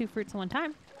can get 2 fruits at one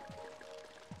time.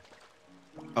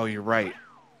 Oh, you're right.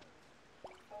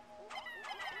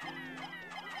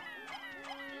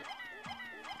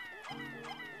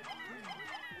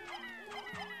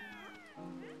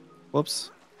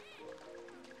 Whoops.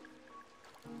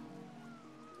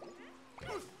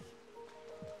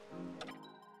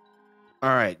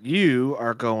 All right, you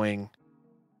are going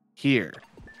here.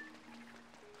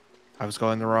 I was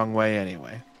going the wrong way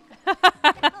anyway.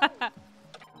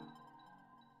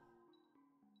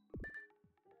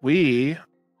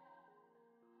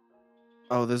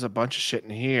 Oh, there's a bunch of shit in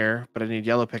here, but I need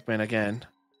yellow Pikmin again.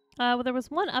 Well, there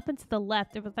was one up and to the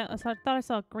left. It was I thought I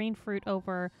saw a green fruit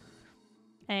over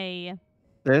a...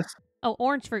 This? Oh,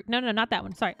 orange fruit. No, not that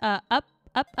one. Sorry. Up,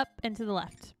 and to the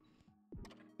left.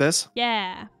 This?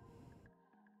 Yeah.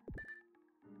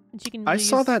 And you can I use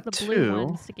saw that the blue too.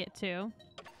 ones to get to.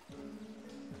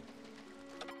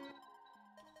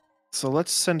 So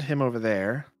let's send him over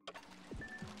there.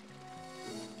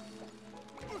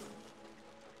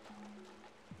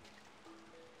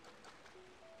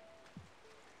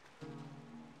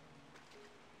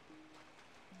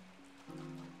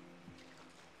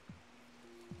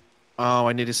 Oh,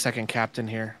 I need a second captain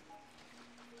here.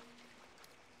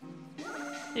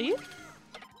 Do you?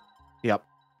 Yep.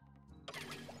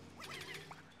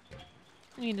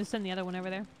 You can just send the other one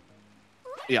over there.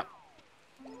 Yep.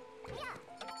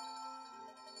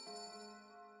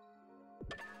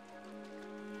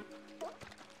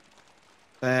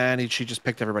 And she just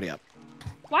picked everybody up.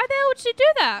 Why the hell would she do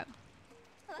that?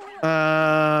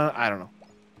 I don't know.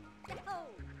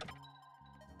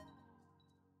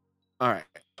 All right.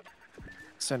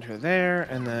 Send her there,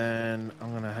 and then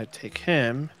I'm going to take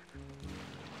him.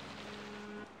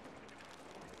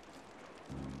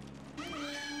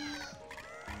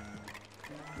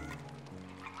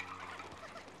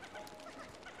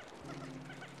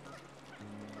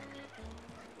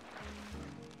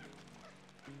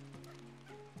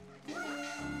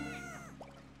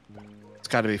 It's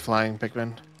got to be flying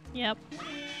Pikmin. Yep.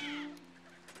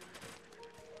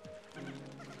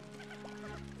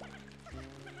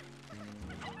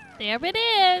 There it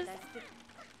is.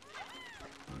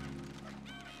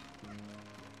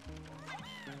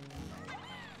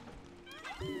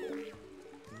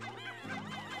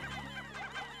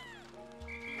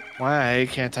 Why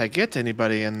can't I get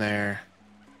anybody in there?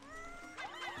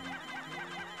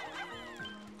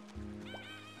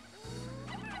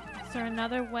 Is there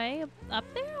another way up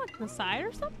there, like the side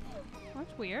or something?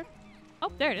 That's weird.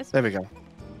 Oh, there it is. There we go.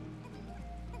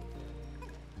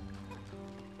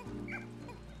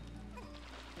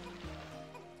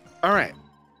 All right.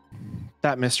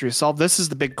 That mystery is solved. This is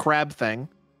the big crab thing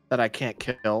that I can't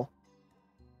kill.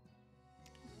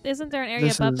 Isn't there an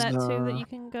area above that too that you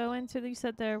can go into? You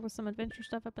said there was some adventure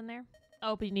stuff up in there.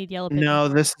 Oh, but you need yellow Pikmin. No,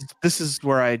 this is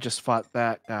where I just fought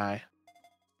that guy.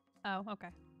 Oh, okay.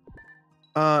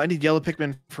 I need yellow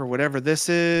Pikmin for whatever this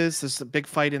is. There's a big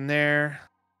fight in there.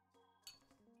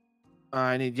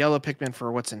 I need yellow Pikmin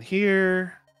for what's in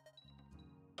here.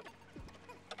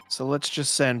 So let's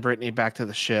just send Brittany back to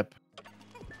the ship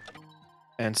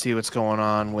and see what's going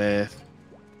on with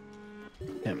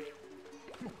him.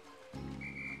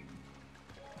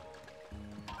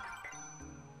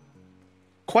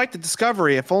 Quite the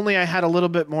discovery. If only I had a little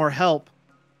bit more help.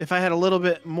 If I had a little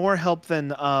bit more help than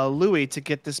Louis to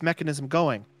get this mechanism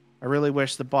going. I really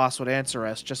wish the boss would answer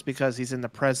us. Just because he's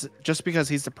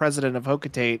the president of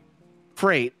Hocotate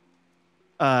Freight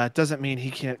doesn't mean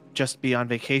he can't just be on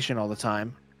vacation all the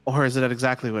time. Or is that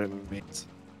exactly what it means?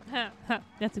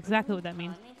 That's exactly what that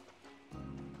means.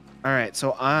 All right,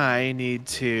 so I need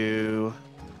to...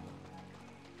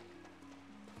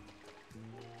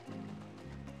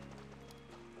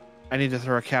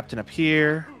 throw a captain up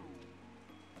here.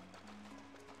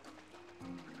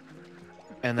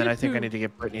 And then I think I need to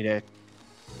get Brittany to.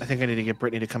 I think I need to get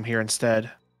Brittany to come here instead,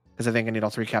 because I think I need all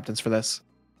 3 captains for this.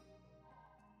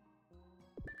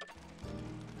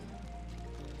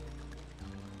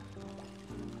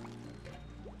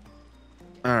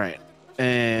 All right,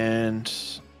 and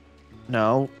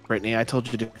no, Brittany, I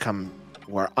told you to come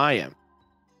where I am.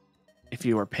 If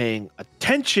you were paying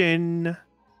attention.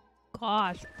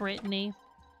 Gosh, Brittany.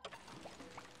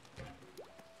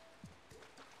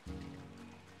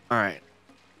 All right.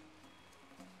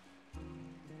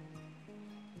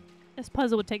 This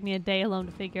puzzle would take me a day alone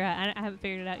to figure out. I haven't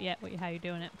figured it out yet. How you're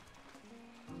doing it?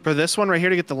 For this one right here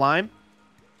to get the lime.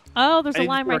 Oh, there's a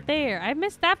lime right there. I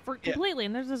missed that fruit completely,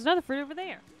 and there's another fruit over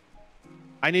there.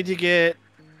 I need to get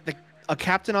a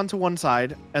captain onto one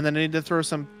side, and then I need to throw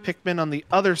some Pikmin on the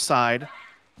other side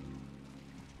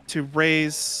to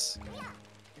raise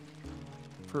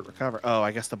fruit recover. Oh,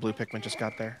 I guess the blue Pikmin just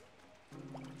got there.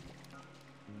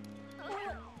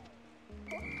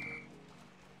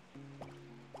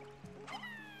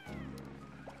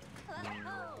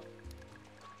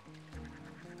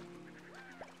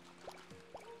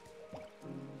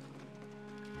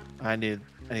 I need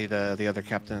the other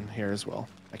captain here as well.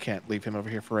 I can't leave him over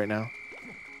here for right now.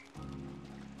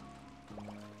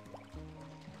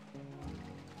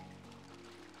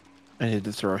 I need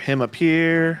to throw him up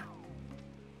here.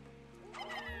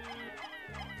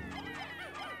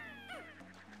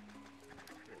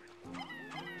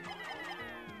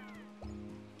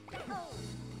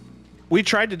 We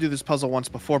tried to do this puzzle once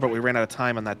before, but we ran out of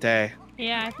time on that day.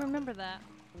 Yeah, I remember that.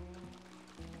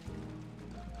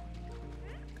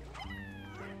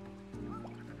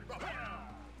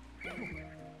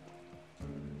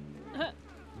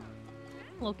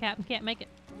 Little captain can't make it.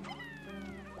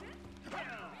 I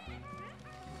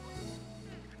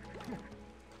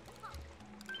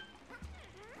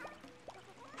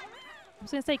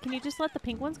was gonna say, can you just let the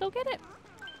pink ones go get it?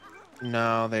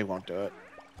 No, they won't do it.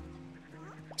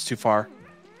 It's too far.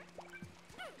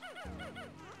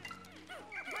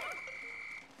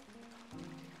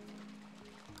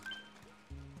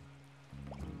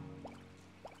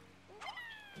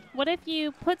 What if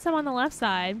you put some on the left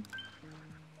side?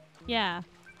 Yeah.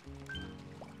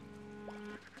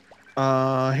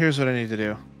 Here's what I need to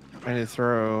do. I need to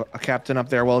throw a captain up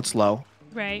there while it's low.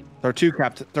 Right. Throw two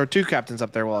captains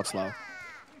up there while it's low.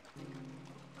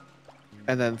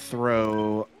 And then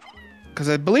throw... Because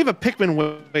I believe a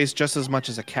Pikmin weighs just as much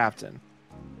as a captain.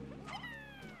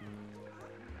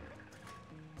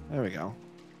 There we go.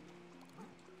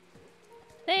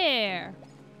 There.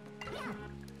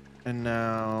 And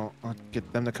now I'll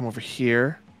get them to come over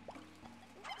here.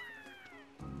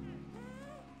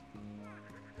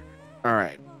 All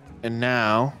right. And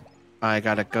now I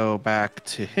gotta go back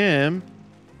to him.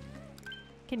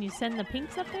 Can you send the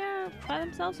pinks up there by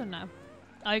themselves or no?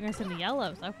 Oh, you're gonna send the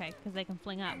yellows. Okay, because they can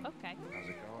fling up. Okay. How's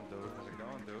it going, dude? How's it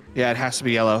going, dude? Yeah, it has to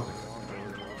be yellow.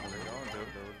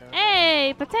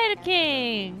 Hey, Potato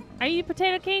King! Are you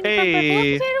Potato King?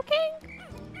 Hey. Potato King?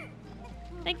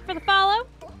 Thank you for the follow.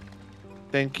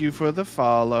 Thank you for the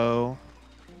follow.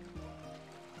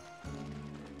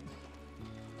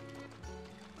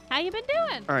 How you been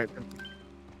doing? All right.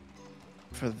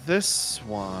 For this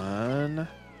one...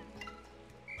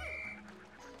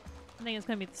 I think it's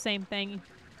gonna be the same thing.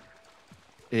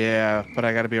 Yeah, but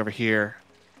I gotta be over here.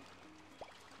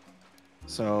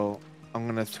 So I'm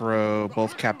gonna throw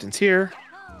both captains here.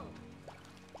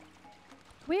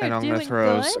 We are And I'm doing gonna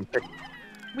throw good. some...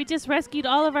 We just rescued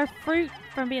all of our fruit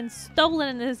from being stolen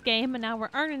in this game, and now we're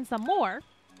earning some more.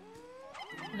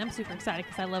 And I'm super excited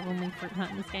because I love when we fruit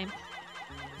hunt in this game.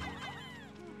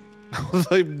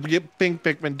 The pink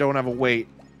Pikmin don't have a weight.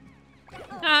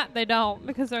 Ah, they don't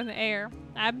because they're in the air.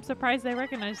 I'm surprised they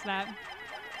recognize that.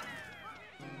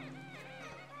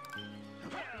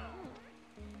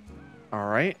 All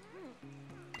right.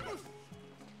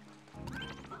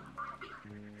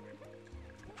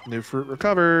 New fruit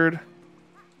recovered.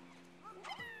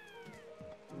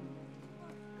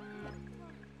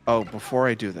 Oh, before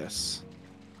I do this.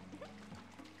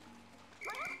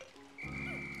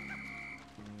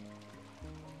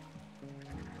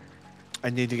 I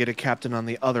need to get a captain on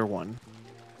the other one.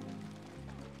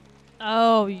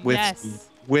 Oh, With, yes.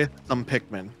 With some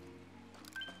Pikmin.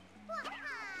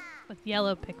 With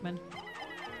yellow Pikmin.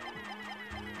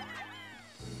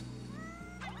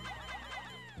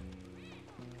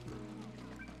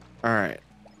 All right.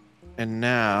 And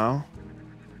now...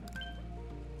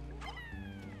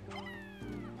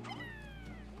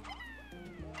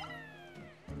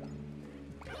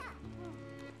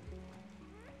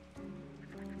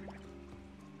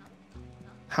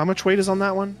 How much weight is on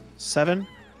that one? 7?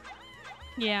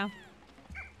 Yeah.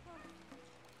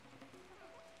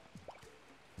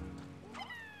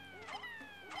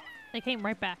 They came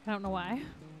right back. I don't know why.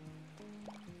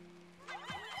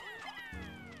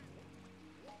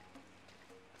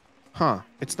 Huh.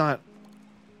 It's not...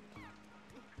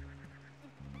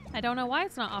 I don't know why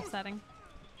it's not offsetting.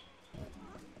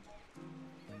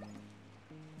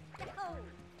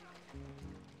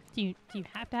 Do you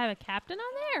have to have a captain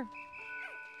on there?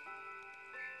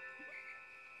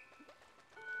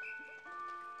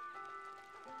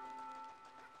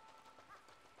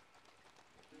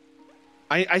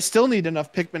 I still need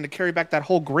enough Pikmin to carry back that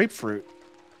whole grapefruit.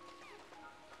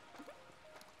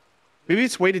 Maybe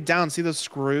it's weighted down. See those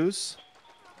screws?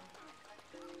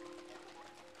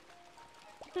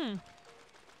 I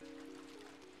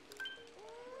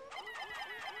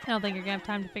don't think you're gonna have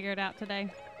time to figure it out today.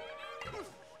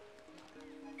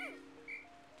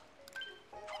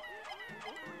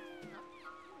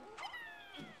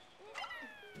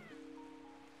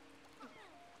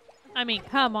 I mean,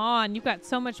 come on. You've got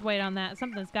so much weight on that.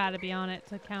 Something's got to be on it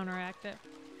to counteract it.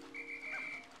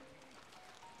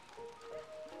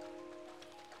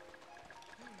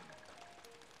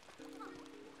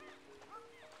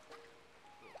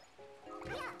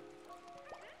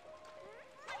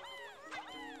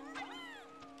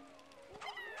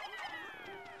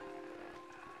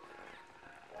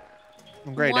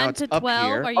 Great, now 1 it's to up 12?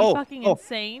 here. Are you fucking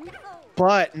insane?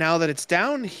 But now that it's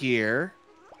down here...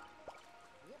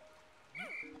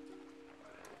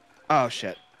 Oh,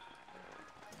 shit.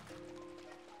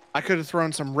 I could have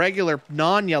thrown some regular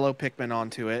non-yellow Pikmin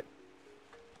onto it.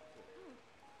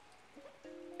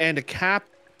 And a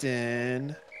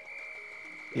captain.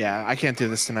 Yeah, I can't do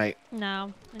this tonight.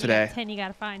 No. And Today. You got 10 you got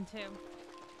to find, too.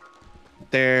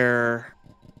 They're...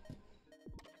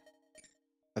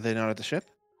 Are they not at the ship?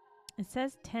 It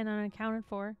says 10 unaccounted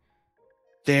for.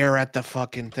 They're at the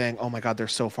fucking thing. Oh my god, they're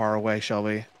so far away,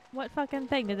 Shelby. What fucking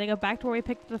thing? Did they go back to where we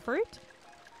picked the fruit?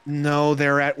 No,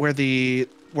 they're at where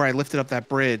I lifted up that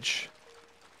bridge.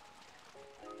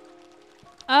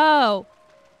 Oh.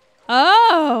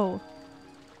 Oh.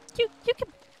 You can...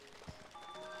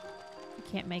 You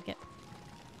can't make it.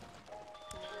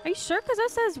 Are you sure? Because that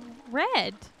says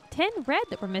red. 10 red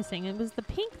that we're missing. It was the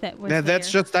pink that was Yeah, there. that's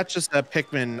just a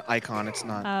Pikmin icon. It's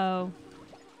not. Oh.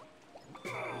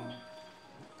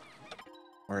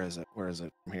 Where is it? Where is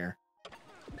it? From here.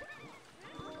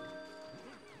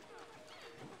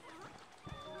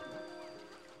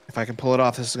 If I can pull it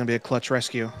off, this is gonna be a clutch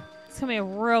rescue. It's going to be a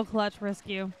real clutch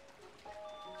rescue.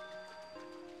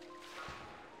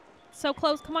 So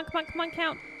close. Come on, come on, come on,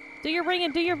 count. Do your ring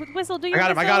and do your whistle. Do your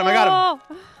whistle. I got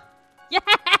him. Yes!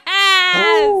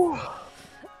 Oh!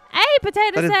 Hey,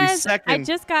 Potato That is the says, I second.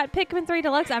 just got Pikmin 3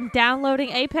 Deluxe. I'm downloading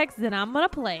Apex, then I'm going to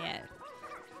play it.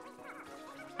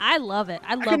 I love it.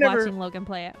 I love watching Logan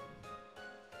play it.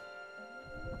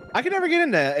 I can never get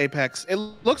into Apex. It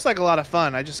looks like a lot of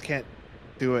fun. I just can't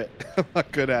do it. I'm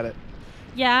not good at it.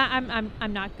 Yeah,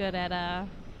 I'm not good at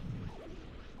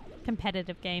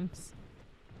competitive games.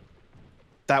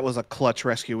 That was a clutch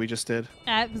rescue we just did.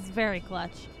 It was very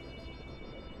clutch.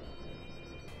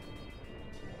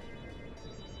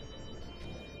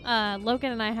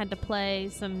 Logan and I had to play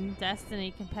some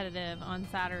Destiny competitive on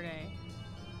Saturday.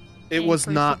 It was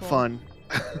not fun.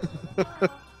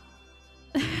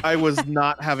 I was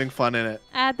not having fun in it.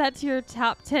 Add that to your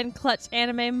top 10 clutch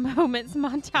anime moments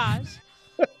montage.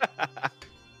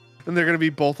 And they're going to be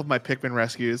both of my Pikmin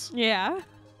rescues. Yeah.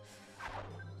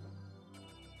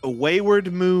 A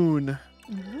Wayward Moon.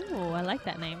 Ooh, I like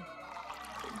that name.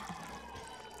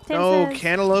 No, says,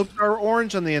 cantaloupes are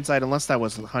orange on the inside, unless that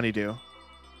was honeydew.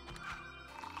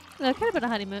 No, it could have been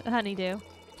a honeydew.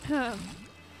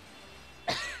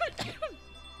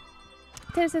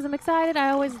 Taylor says, I'm excited.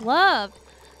 I always loved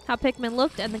how Pikmin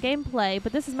looked and the gameplay,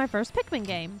 but this is my first Pikmin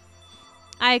game.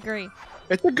 I agree.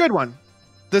 It's a good one.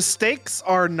 The stakes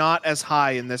are not as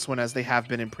high in this one as they have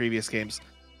been in previous games.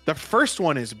 The first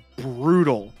one is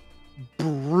brutal.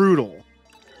 Brutal.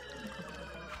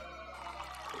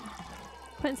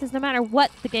 Quentin says, no matter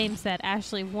what the game said,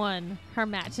 Ashley won her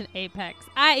match in Apex.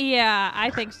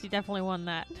 I think she definitely won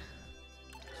that.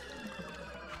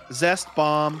 Zest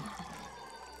Bomb.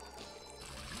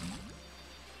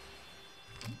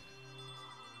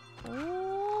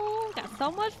 Oh, got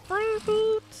so much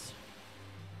fruit.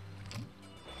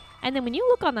 And then when you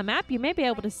look on the map, you may be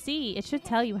able to see. It should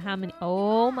tell you how many.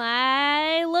 Oh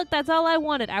my! Look, that's all I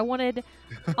wanted. I wanted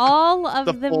all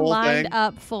of them lined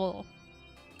up full.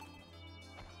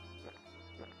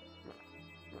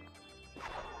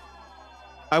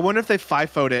 I wonder if they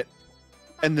FIFO'd it,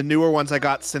 and the newer ones I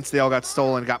got since they all got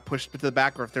stolen got pushed to the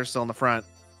back, or if they're still in the front.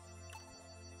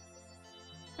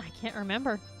 I can't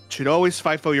remember. Should always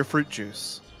FIFO your fruit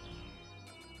juice.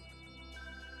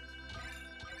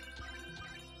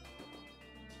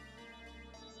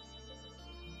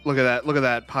 Look at that. Look at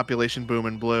that population boom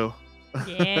in blue.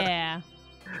 Yeah.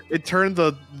 It turned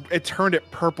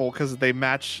it purple because they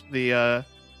match the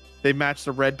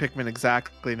red Pikmin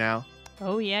exactly now.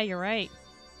 Oh yeah, you're right.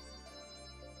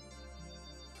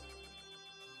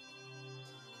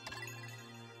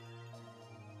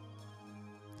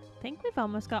 I think we've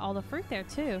almost got all the fruit there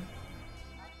too.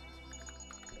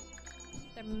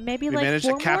 There maybe We like managed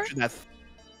four to capture more?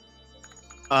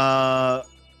 that.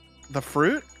 The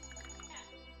fruit?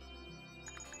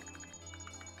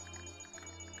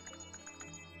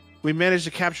 We managed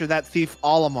to capture that thief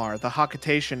Olimar, the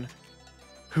Hakatacean,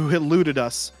 who eluded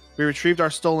us. We retrieved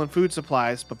our stolen food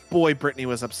supplies, but boy, Brittany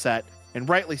was upset, and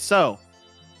rightly so.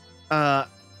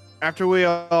 After we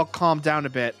all calmed down a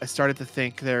bit, I started to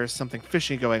think there's something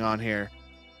fishy going on here.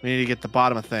 We need to get to the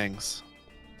bottom of things.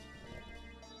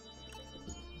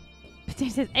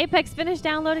 Potato says, Apex finished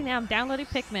downloading. Now I'm downloading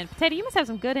Pikmin. Potato, you must have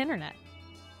some good internet.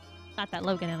 Not that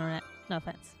Logan internet. No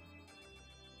offense.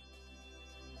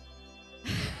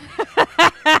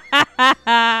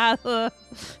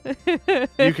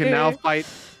 You can now fight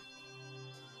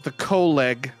the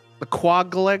Koleg, the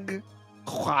Quagleg,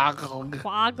 Quaggled.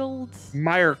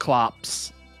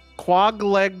 Meyerklops.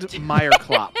 Quag-legged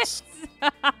Meyerklops.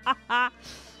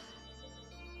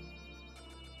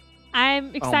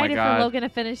 I'm excited for God. Logan to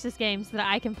finish this game so that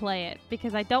I can play it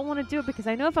because I don't want to do it because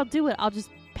I know if I'll do it, I'll just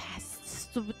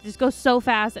just go so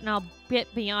fast and I'll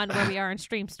get beyond where we are in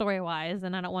stream story-wise,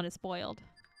 and I don't want it spoiled.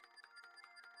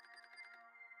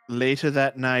 Later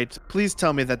that night, please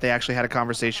tell me that they actually had a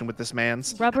conversation with this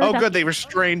man's. Rubber Oh, duck- good, they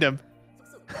restrained him.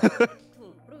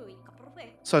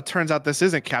 So it turns out this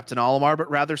isn't Captain Olimar, but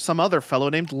rather some other fellow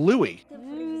named Louis.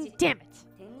 Damn it.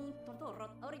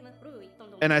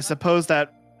 And I suppose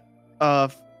that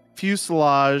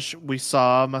fuselage we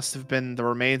saw must have been the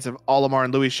remains of Olimar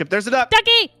and Louis' ship. There's a duck!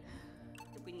 Ducky!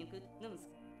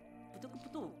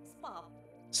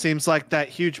 Seems like that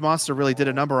huge monster really did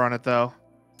a number on it, though.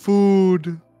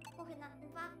 Food.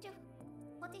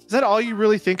 Is that all you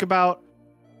really think about?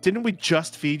 Didn't we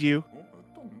just feed you?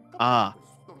 Ah,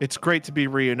 it's great to be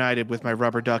reunited with my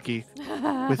rubber ducky.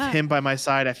 With him by my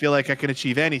side, I feel like I can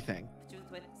achieve anything.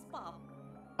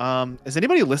 Is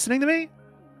anybody listening to me?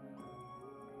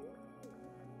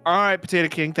 All right, Potato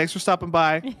King. Thanks for stopping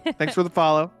by. Thanks for the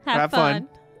follow. Have fun.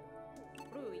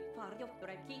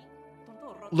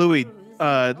 Louis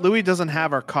doesn't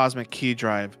have our cosmic key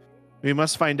drive. We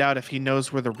must find out if he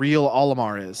knows where the real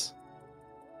Olimar is.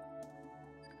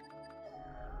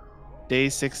 Day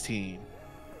 16.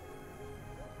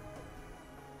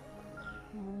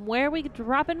 Where are we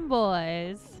dropping,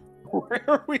 boys? Where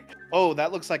are we? Oh,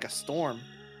 that looks like a storm.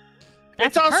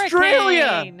 That's It's Australia!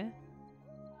 hurricane.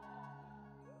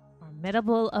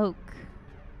 Formidable oak.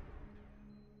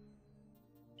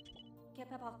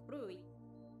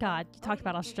 God, you talked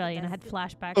about Australia and I had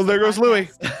flashbacks. Oh, there to goes the Louis.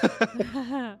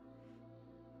 podcast.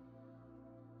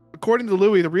 According to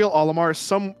Louis, the real Olimar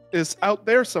is out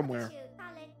there somewhere.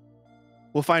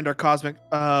 We'll find our cosmic.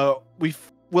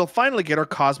 We'll finally get our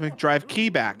cosmic drive key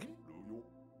back.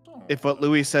 If what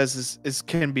Louis says is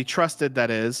can be trusted,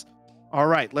 that is. All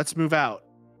right, let's move out.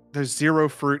 There's 0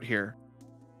 fruit here.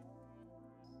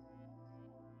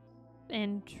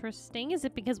 Interesting. Is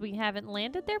it because we haven't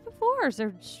landed there before, or is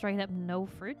there straight up no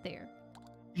fruit there?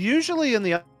 Usually in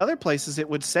the other places, it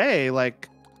would say like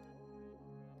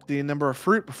the number of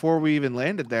fruit before we even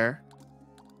landed there.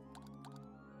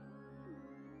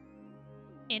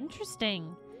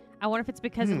 Interesting. I wonder if it's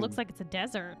because it looks like it's a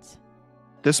desert.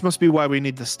 This must be why we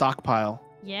need the stockpile.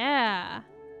 Yeah.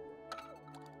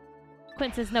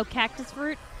 Quint says no cactus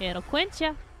fruit. It'll quench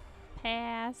ya.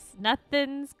 Pass.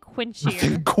 Nothing's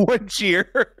quenchier.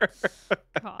 Quenchier.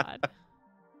 God.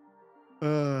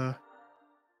 Uh,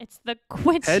 It's the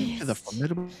quenchiest. head to the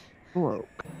formidable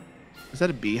oak. Is that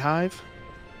a beehive?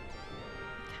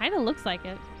 Kind of looks like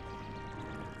it.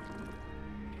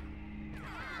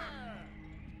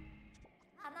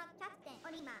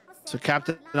 So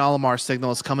Captain Olimar's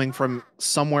signal is coming from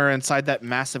somewhere inside that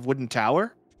massive wooden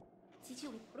tower?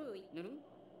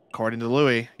 According to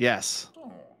Louis, yes.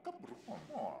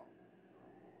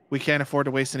 We can't afford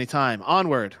to waste any time.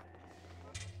 Onward.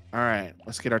 All right,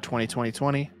 let's get our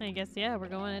 20-20-20. I guess, yeah, we're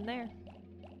going in there.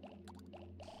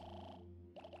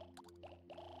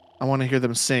 I want to hear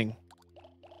them sing.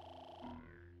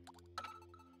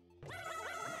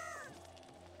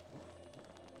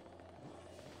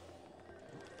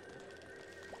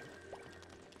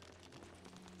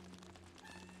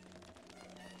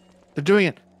 They're doing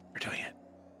it. They're doing it.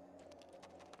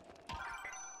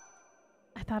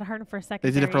 I thought I heard him for a second.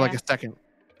 They did it there, for like yeah. a second.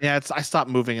 Yeah, I stopped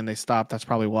moving and they stopped. That's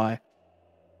probably why.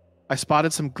 I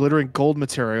spotted some glittering gold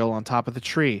material on top of the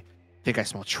tree. Think I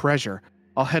smell treasure.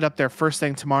 I'll head up there first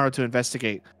thing tomorrow to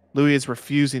investigate. Louis is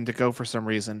refusing to go for some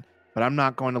reason, but I'm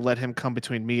not going to let him come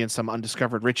between me and some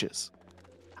undiscovered riches.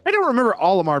 I don't remember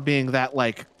Olimar being that,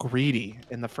 like, greedy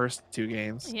in the first 2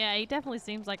 games. Yeah, he definitely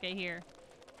seems like it here.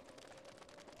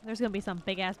 There's gonna be some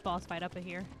big-ass boss fight up in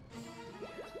here.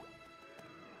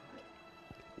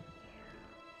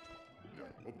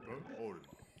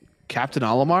 Captain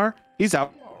Olimar? He's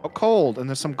out cold, and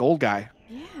there's some gold guy.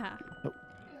 Yeah.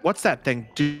 What's that thing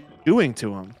doing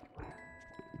to him?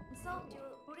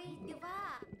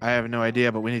 I have no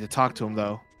idea, but we need to talk to him,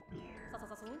 though.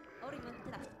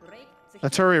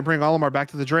 Let's hurry and bring Olimar back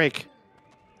to the Drake.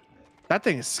 That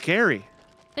thing is scary.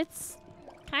 It's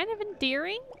kind of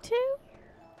endearing, too.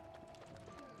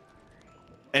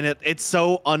 And it's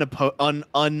so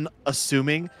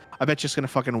unassuming. I bet you're just going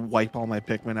to fucking wipe all my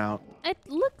Pikmin out. It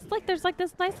looks like there's like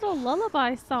this nice little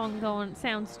lullaby song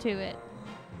sounds to it.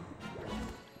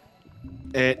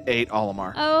 It ate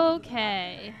Olimar.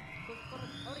 Okay.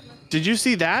 Did you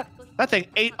see that? That thing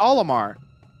ate Olimar.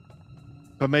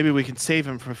 But maybe we can save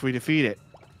him if we defeat it.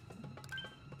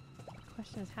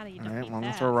 Question is, how do you All defeat right, well, I'm going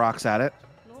that? to throw rocks at it.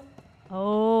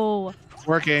 Oh. It's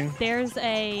working. There's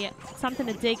something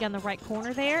to dig on the right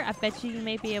corner there. I bet you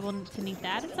may be able to need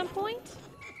that at some point.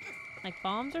 Like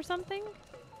bombs or something?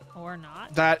 Or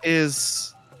not? That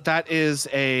is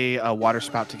a water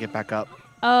spout to get back up.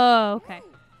 Oh, okay.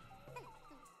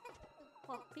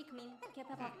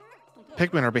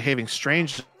 Pikmin are behaving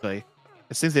strangely.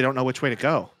 It seems they don't know which way to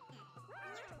go.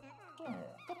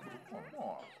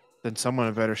 Then someone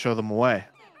had better show them a way.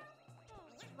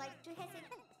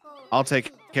 I'll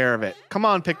take care of it. Come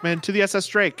on, Pikmin, to the SS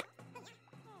Drake.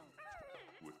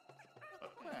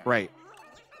 Right.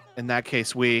 In that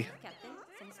case,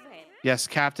 Yes,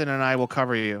 Captain and I will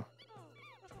cover you.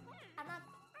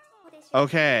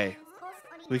 Okay.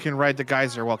 We can ride the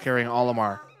geyser while carrying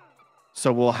Olimar.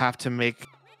 So we'll have to make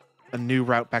a new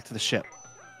route back to the ship.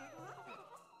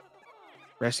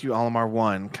 Rescue Olimar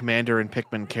 1. Commander and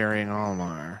Pikmin carrying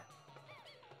Olimar.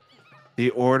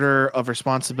 The order of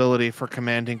responsibility for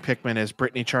commanding Pikmin is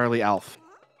Brittany, Charlie, Alf.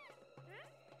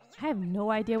 I have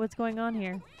no idea what's going on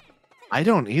here. I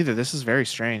don't either. This is very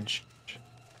strange.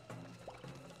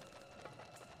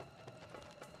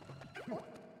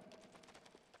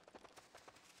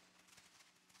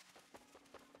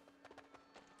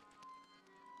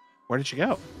 Where did she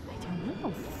go? I don't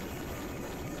know.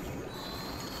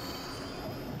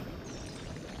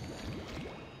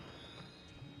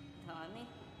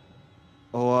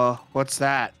 Oh, what's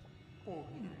that?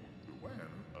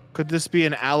 Could this be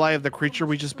an ally of the creature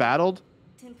we just battled?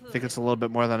 I think it's a little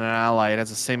bit more than an ally. It has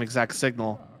the same exact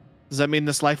signal. Does that mean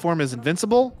this life form is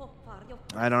invincible?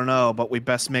 I don't know, but we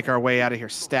best make our way out of here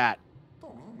stat.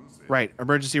 Right,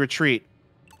 emergency retreat.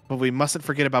 But we mustn't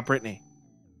forget about Brittany.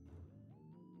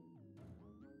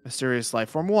 Mysterious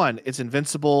life form 1. It's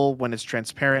invincible when it's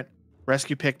transparent.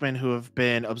 Rescue Pikmin who have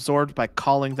been absorbed by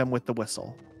calling them with the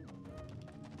whistle.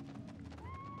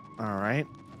 Alright.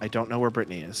 I don't know where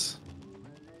Brittany is.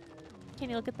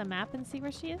 Can you look at the map and see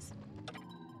where she is?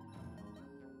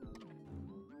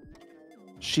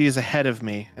 She is ahead of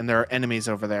me, and there are enemies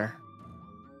over there.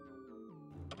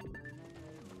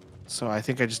 So I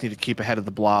think I just need to keep ahead of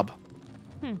the blob.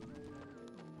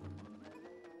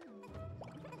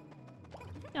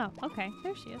 Oh, okay.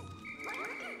 There she is.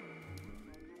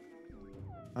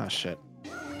 Oh, shit.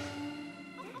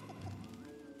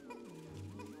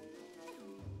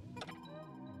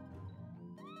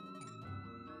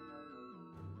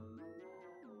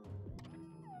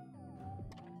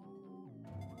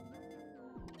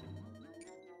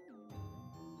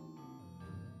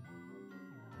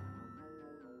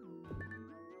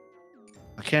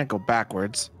 I can't go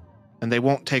backwards. And they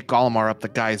won't take Olimar up the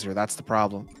geyser. That's the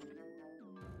problem.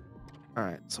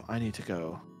 Alright, so I need to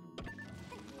go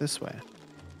this way.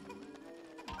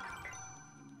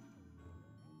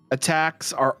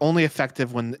 Attacks are only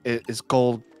effective when it is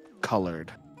gold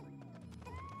colored.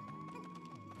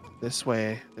 This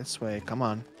way, come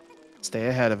on. Stay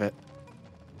ahead of it.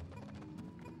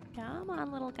 Come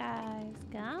on, little guys.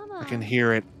 Come on. I can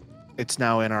hear it. It's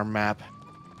now in our map.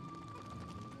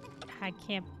 I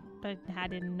can't, but I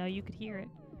didn't know you could hear it.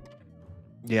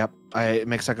 Yep, it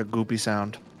makes like a goopy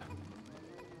sound.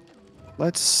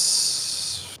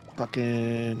 Let's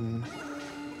fucking...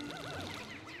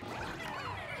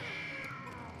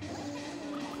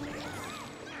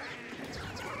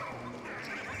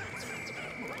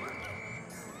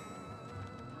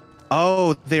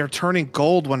 Oh, they are turning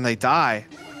gold when they die.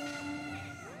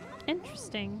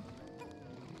 Interesting.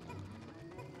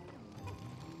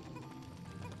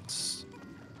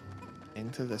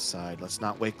 into this side. Let's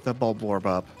not wake the bulb orb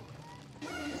up.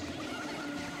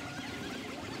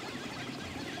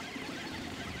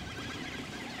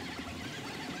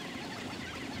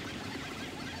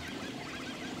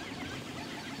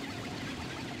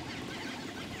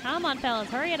 Come on, fellas,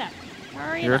 hurry it up.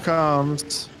 Hurry Here it it up.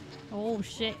 comes. Oh,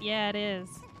 shit, yeah, it is.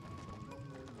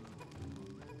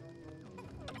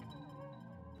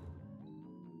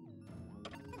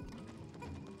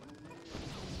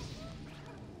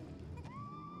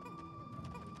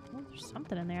 Oh, there's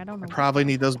something in there, I don't know. I probably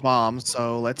need those bombs,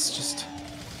 so let's just...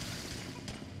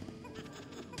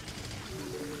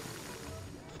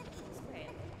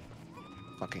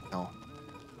 Fucking hell.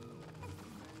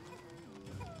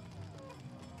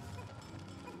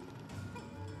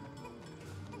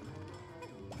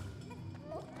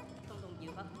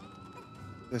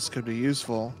 This could be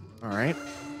useful. All right.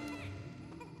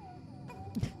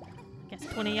 Guess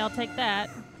 20 y'all take that.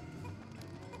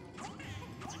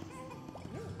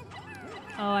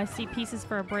 Oh, I see pieces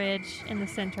for a bridge in the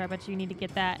center. I bet you need to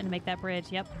get that and make that bridge.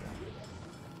 Yep.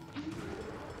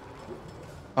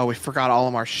 Oh, we forgot all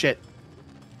of our shit.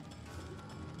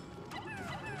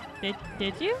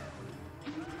 Did you?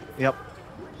 Yep.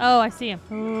 Oh, I see him.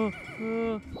 Ooh,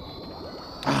 ooh.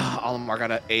 Olimar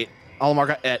got a 8. Olimar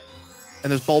got it. And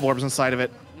there's bulb orbs inside of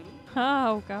it.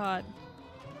 Oh, God.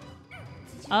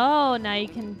 Oh, now you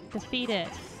can defeat it.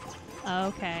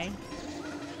 Okay.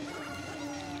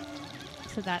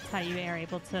 So that's how you are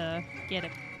able to get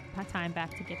a time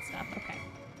back to get stuff. Okay.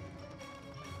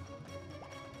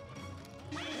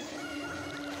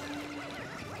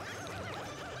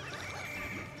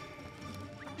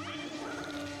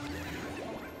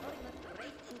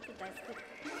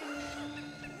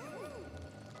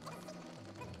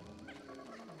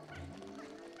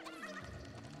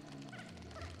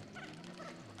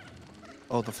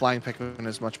 Oh, the flying Pikmin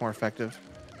is much more effective.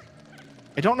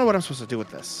 I don't know what I'm supposed to do with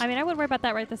this. I mean, I wouldn't worry about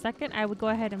that right this second. I would go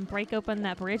ahead and break open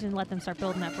that bridge and let them start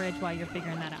building that bridge while you're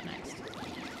figuring that out next.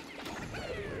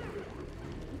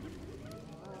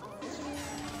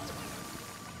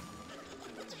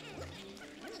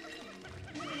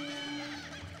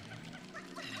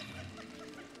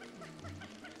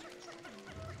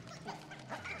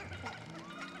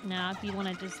 Now, if you want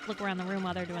to just look around the room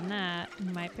while they're doing that, you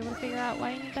might be able to figure out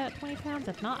why you need that 20 pounds.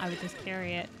 If not, I would just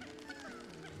carry it.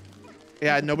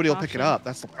 Yeah, As a nobody will pick it precaution. up.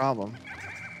 That's the problem.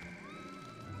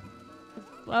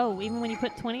 Oh, even when you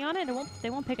put 20 on it, they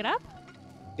won't pick it up?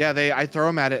 Yeah, I throw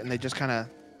them at it and they just kind of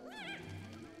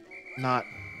not.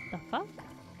 The fuck?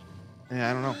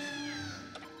 Yeah, I don't know.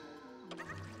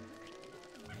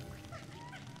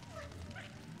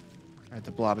 All right,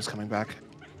 the blob is coming back.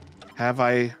 Have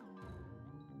I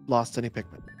lost any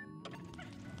Pikmin?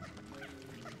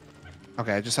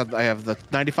 Okay, I have the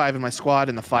 95 in my squad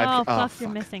and the 5. Oh, fuck, fuck. you're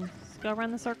missing. Just go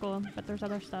around the circle, but there's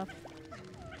other stuff.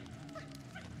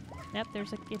 Yep,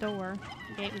 there's a door.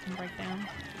 A gate we can break down.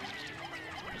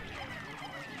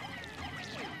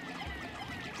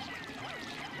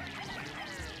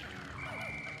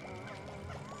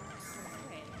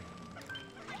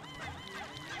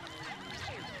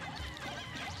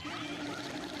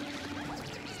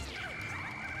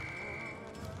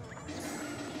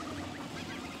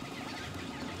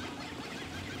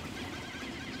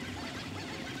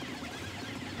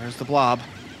 There's the blob.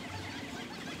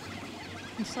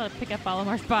 You just gotta pick up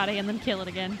Olimar's body and then kill it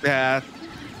again. Yeah,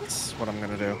 that's what I'm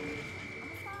gonna do.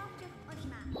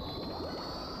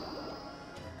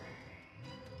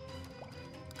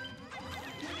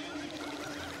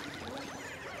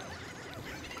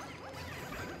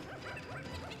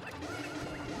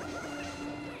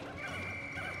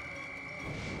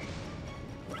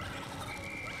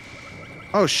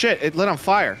 Oh shit, it lit on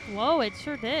fire. Whoa, it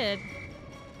sure did.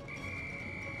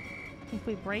 If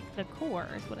we break the core,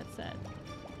 is what it said.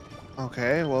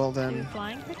 Okay, well Two then.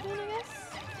 flying Pikmin, I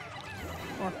guess?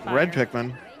 Or fire. Red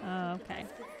Pikmin. Oh, okay.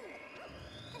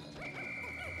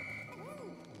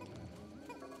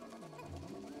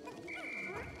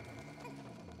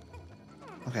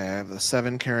 Okay, I have the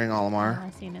 7 carrying Oh, Olimar. I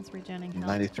see, and it's regenning health.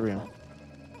 93. Cool.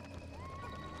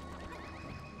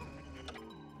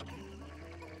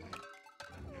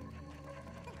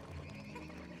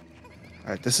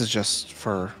 Alright, this is just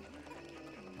for...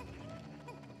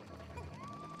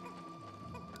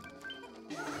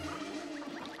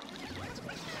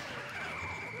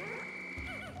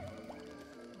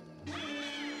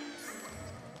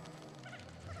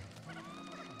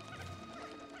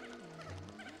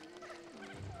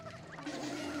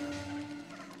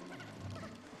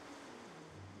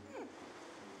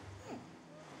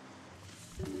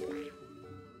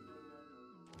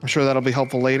 I'm sure that'll be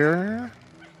helpful later.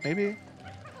 Maybe.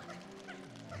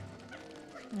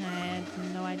 I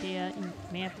have no idea. You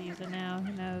may have to use it now.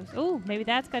 Who knows? Oh, maybe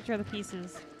that's got your other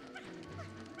pieces.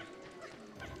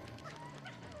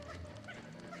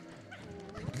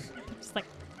 Just like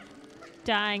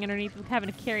dying underneath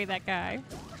having to carry that guy.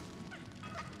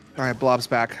 All right, Blob's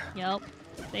back. Yep.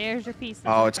 There's your pieces.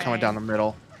 Oh, it's okay. coming down the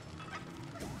middle.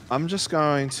 I'm just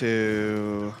going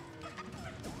to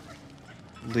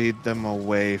lead them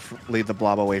away. Lead the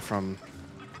Blob away from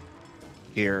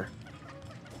here.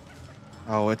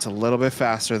 Oh, it's a little bit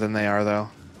faster than they are, though.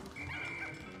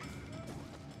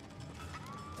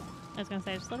 I was gonna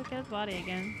say, just let it get his body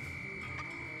again.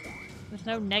 There's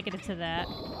no negative to that.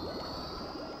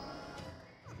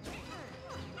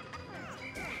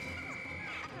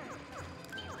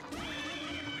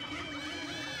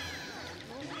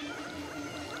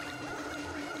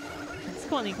 It's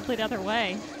going the complete other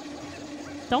way.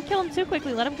 Don't kill him too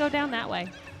quickly. Let him go down that way.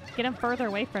 Get him further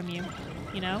away from you.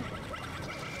 You know?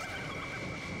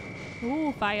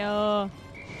 Ooh, fire.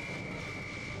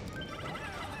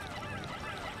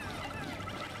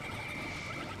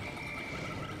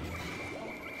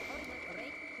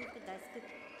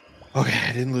 Okay,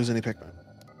 I didn't lose any Pikmin.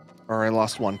 Or I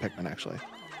lost one Pikmin, actually.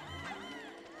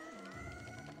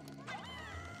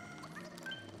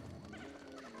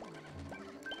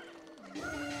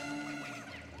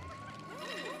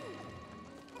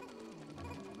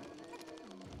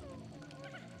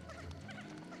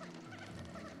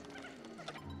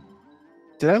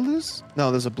 Did I lose? No,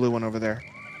 there's a blue one over there.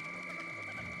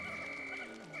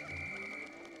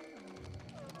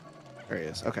 There he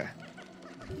is. Okay.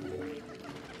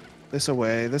 This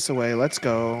away, let's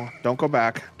go. Don't go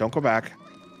back. Don't go back.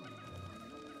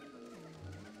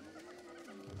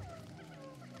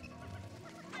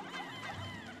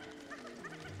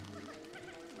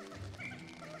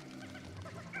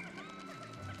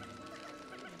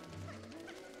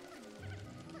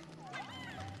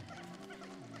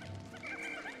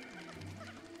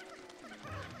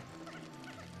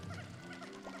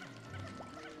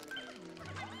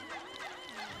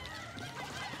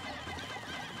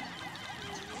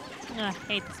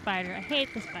 I hate the spider. I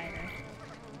hate the spider.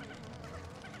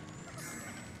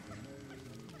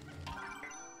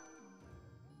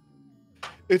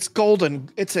 It's golden.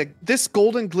 This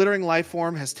golden glittering life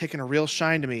form has taken a real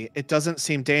shine to me. It doesn't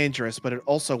seem dangerous, but it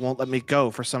also won't let me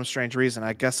go for some strange reason.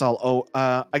 I guess I've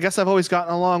always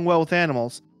gotten along well with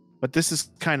animals, but this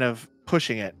is kind of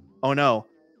pushing it. Oh no.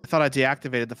 I thought I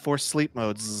deactivated the forced sleep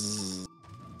mode. Zzz.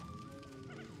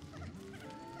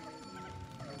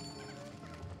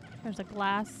 There's a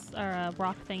glass or a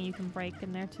rock thing you can break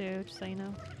in there too, just so you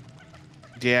know.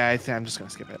 Yeah, I think I'm just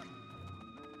gonna skip it.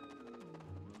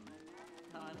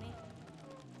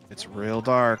 It's real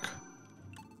dark.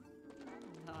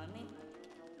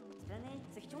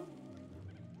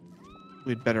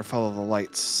 We'd better follow the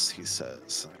lights, he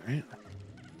says. All right.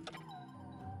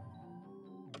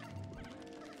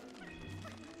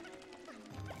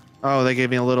 Oh, they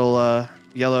gave me a little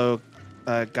yellow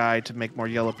guide to make more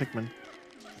yellow Pikmin.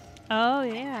 Oh,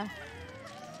 yeah.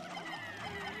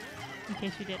 In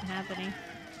case you didn't have any.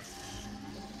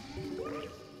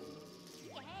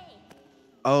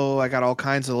 Oh, I got all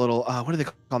kinds of little, what do they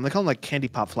call them? They call them like candy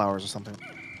pop flowers or something.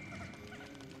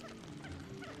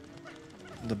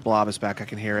 The blob is back. I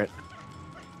can hear it.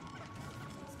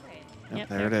 Yep,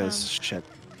 there it is. Shit.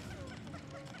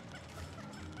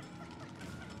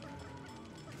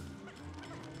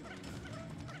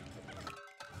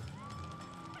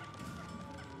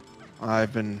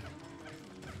 I've been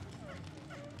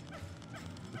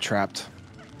trapped.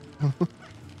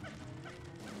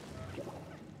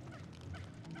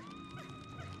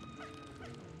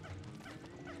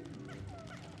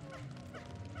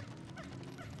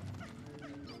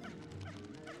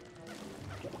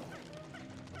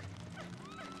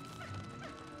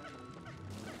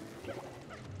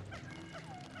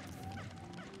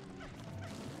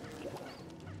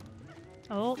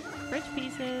 Oh, bridge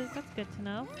pieces. That's good to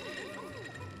know.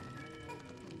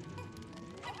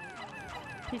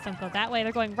 Please don't go that way.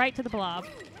 They're going right to the blob.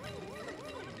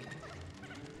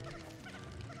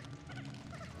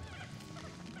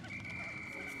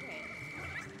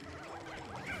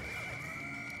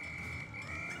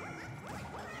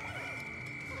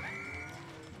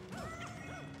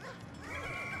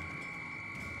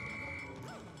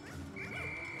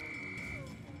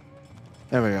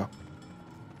 There we go.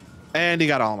 And he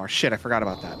got Olimar. Shit, I forgot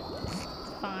about that.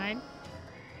 Fine.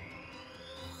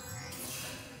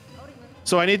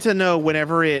 So I need to know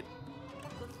whenever it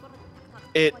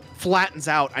flattens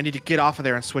out, I need to get off of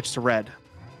there and switch to red.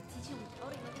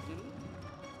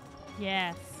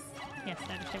 Yes. Yes,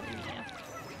 I understand what you mean. Yeah.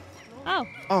 Oh.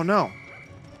 Oh no.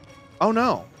 Oh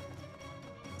no.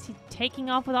 Is he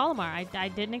taking off with Olimar? I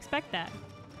didn't expect that.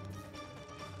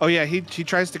 Oh yeah, he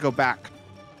tries to go back.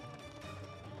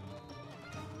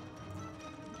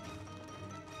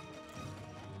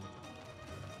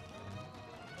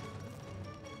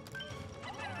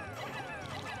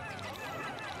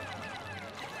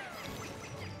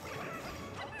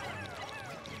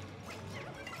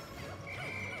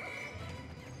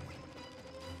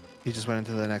 He just went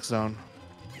into the next zone.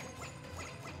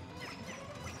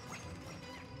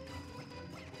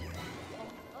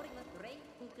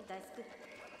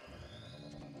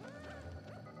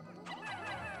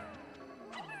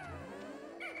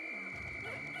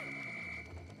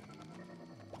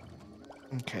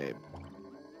 Okay.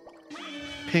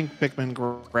 Pink Pikmin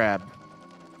grab.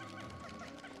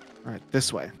 All right,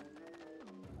 this way.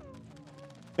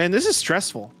 Man, this is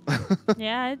stressful.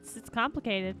 Yeah, it's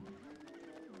complicated.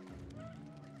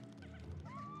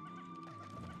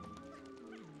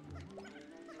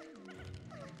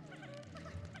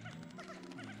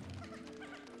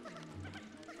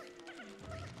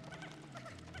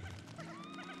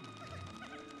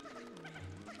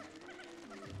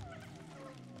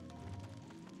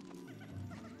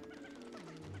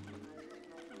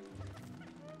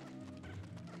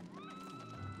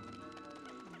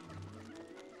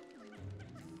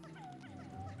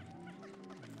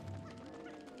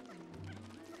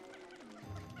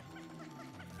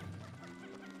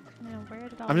 Where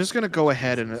did all I'm these just gonna go bridge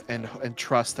ahead pieces and go? and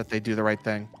trust that they do the right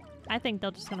thing. I think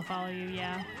they're just gonna follow you.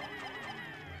 Yeah.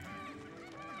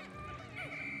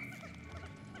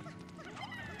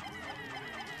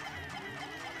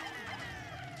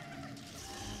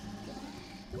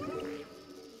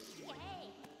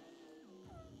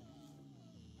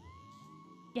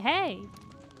 Yay!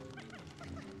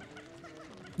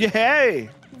 Yay!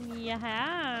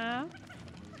 Yeah.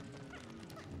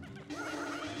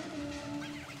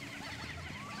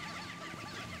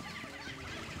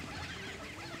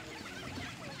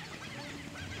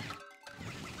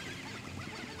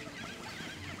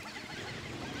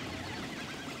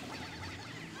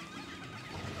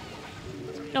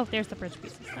 Oh, there's the bridge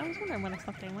pieces. I was wondering where the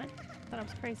fuck they went. Thought I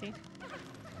was crazy.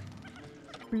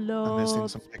 I'm missing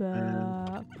some Blob's Pikmin.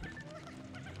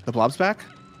 back. The blob's back?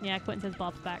 Yeah, Quentin says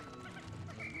Blob's back.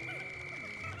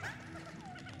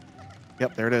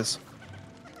 Yep, there it is.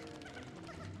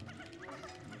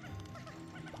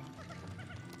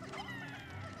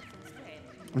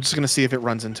 I'm just gonna see if it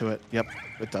runs into it. Yep,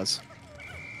 it does.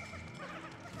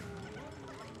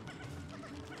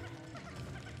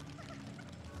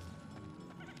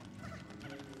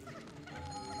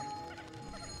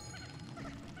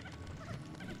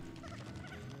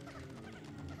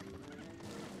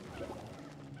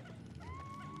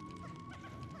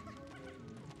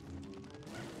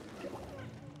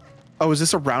 Oh, is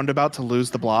this a roundabout to lose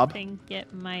the I blob? think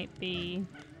it might be.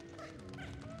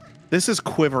 This is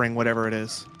quivering, whatever it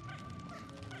is.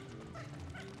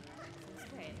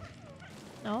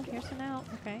 Oh, here's an out.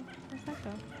 Okay. Where's that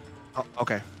go? Oh,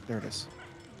 okay, there it is.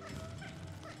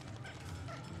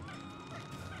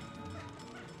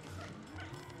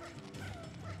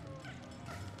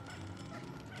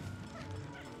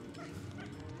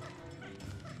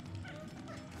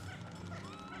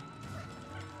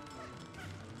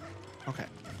 Okay.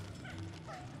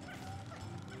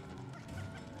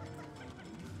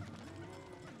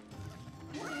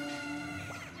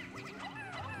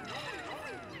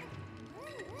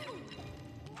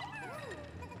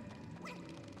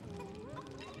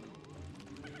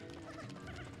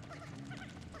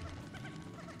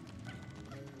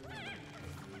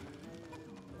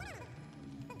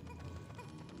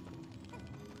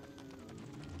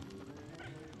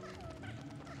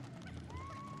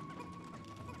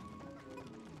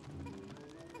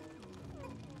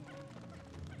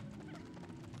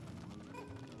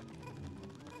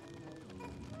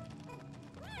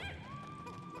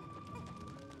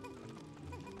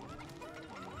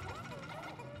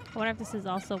 I wonder if this is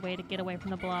also a way to get away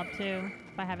from the blob too,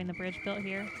 by having the bridge built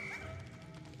here.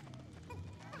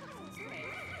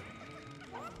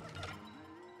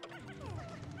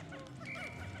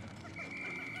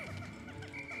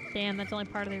 Damn, that's only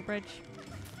part of the bridge.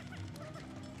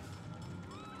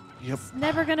 Yep. It's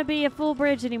never gonna be a full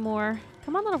bridge anymore.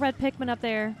 Come on, little red Pikmin up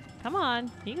there. Come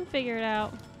on, you can figure it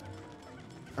out.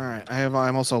 All right.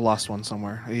 I'm also lost one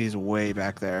somewhere. He's way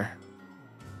back there.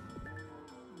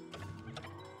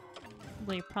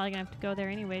 Well, you're probably gonna have to go there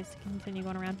anyways to continue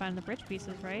going around finding the bridge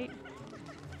pieces, right?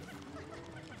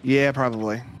 Yeah,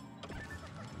 probably.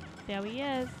 There he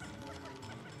is.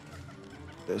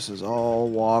 This is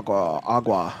all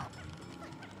agua.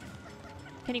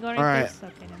 Can you go All underneath right. this?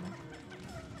 Okay, never mind.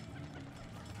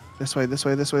 This way, this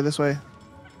way, this way, this way.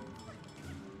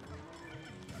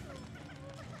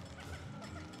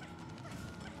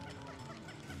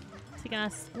 Is he gonna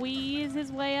squeeze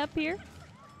his way up here?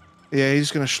 Yeah,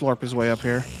 he's gonna schlorp his way up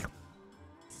here.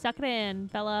 Suck it in,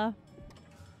 fella.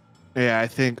 Yeah, I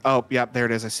think. Oh, yeah, there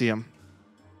it is. I see him.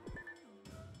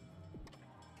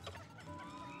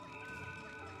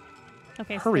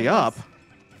 Okay. Hurry up.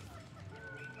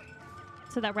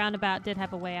 So that roundabout did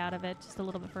have a way out of it, just a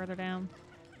little bit further down.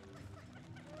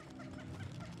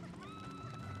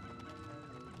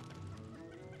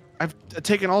 I've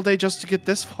taken all day just to get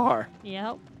this far.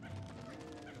 Yep.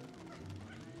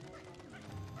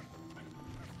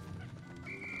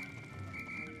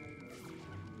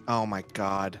 Oh my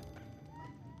god.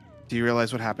 Do you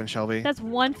realize what happened, Shelby? That's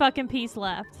one fucking piece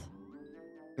left.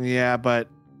 Yeah, but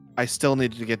I still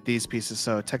needed to get these pieces,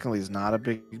 so it technically is not a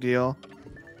big deal.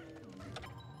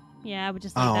 Yeah, I would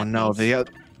just. Need Oh that no, piece.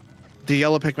 the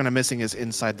yellow Pikmin I'm missing is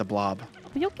inside the blob.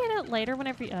 But you'll get it later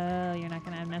whenever you. Oh, you're not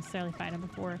gonna necessarily fight him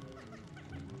before.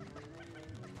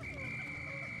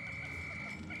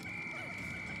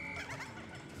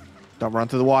 Don't run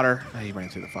through the water. Oh, you ran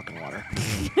through the fucking water.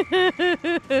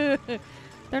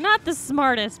 They're not the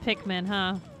smartest Pikmin,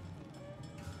 huh?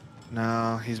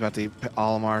 No, he's about to eat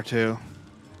Olimar too.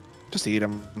 Just eat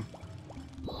him.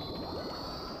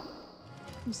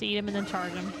 Just eat him and then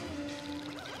charge him.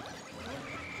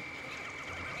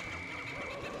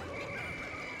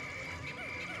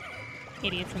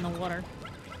 Idiots in the water.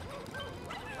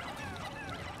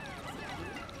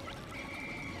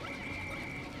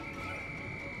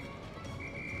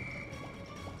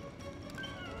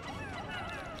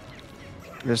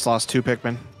 We just lost 2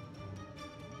 Pikmin.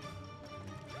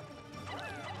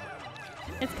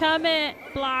 It's coming!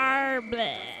 Blar,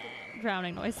 bleh.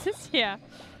 Drowning noises, yeah.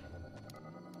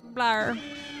 Blar.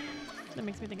 That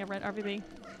makes me think I've read RVB.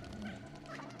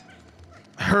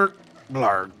 Hurt.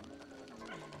 Blarg.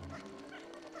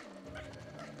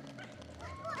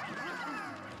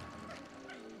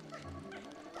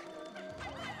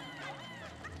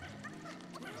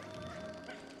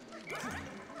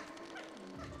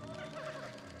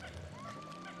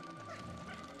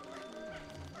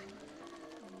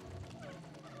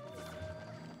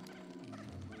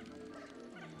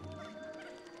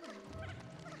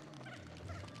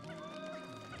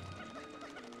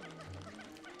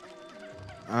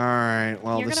 Alright,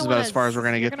 well, this is about as far as we're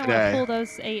going to get today. You're going to today. want to pull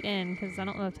those 8 in, because I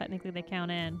don't know if technically they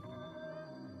count in.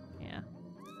 Yeah.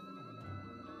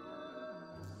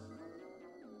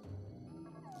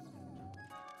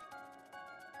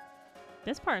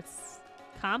 This part's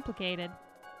complicated.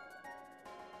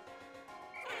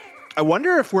 I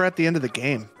wonder if we're at the end of the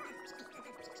game.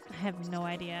 I have no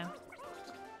idea.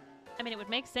 I mean, it would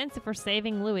make sense if we're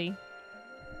saving Louis.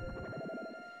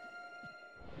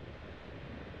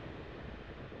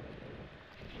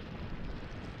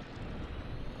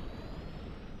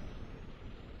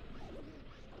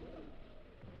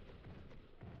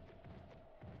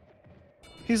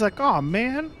 He's like, oh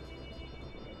man.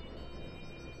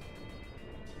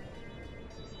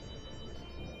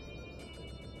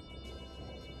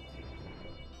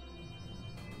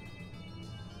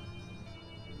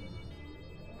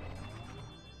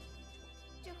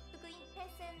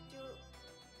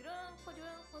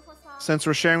 Since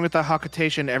we're sharing with the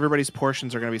Hakutation, everybody's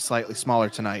portions are going to be slightly smaller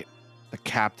tonight. The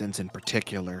captain's in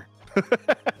particular.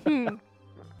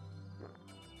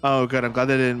 Oh, good. I'm glad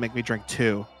they didn't make me drink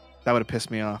 2. That would have pissed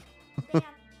me off.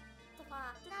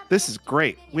 This is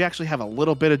great. We actually have a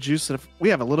little bit of juice. We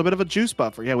have a little bit of a juice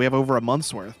buffer. Yeah, we have over a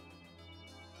month's worth.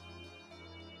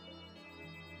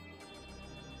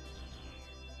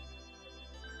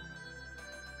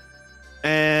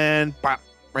 And bop,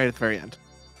 right at the very end.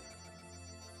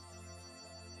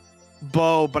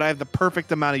 Bo, but I have the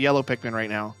perfect amount of yellow Pikmin right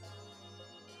now.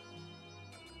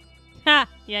 Ha!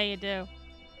 Yeah, you do.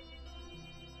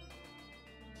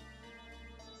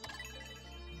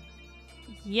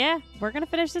 Yeah, we're gonna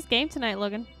finish this game tonight,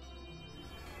 Logan.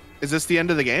 Is this the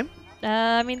end of the game?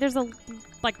 I mean, there's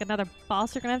another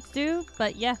boss you're gonna have to do,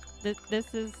 but yeah,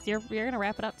 this is you're gonna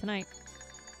wrap it up tonight.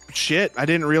 Shit, I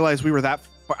didn't realize we were that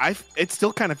far. It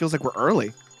still kind of feels like we're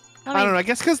early. I don't know. I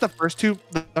guess because the first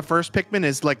Pikmin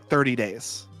is like 30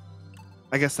 days.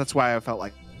 I guess that's why I felt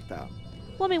like that.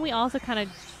 Well, I mean, we also kind of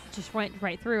just went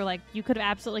right through. Like, you could have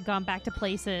absolutely gone back to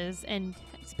places and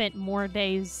spent more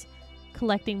days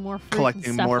collecting more fruit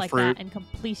and stuff like that, and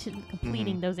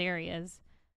completing those areas.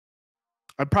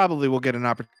 I probably will get an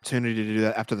opportunity to do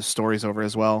that after the story's over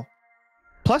as well.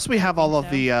 Plus, we have all of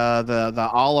the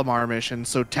Olimar missions,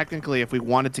 so technically, if we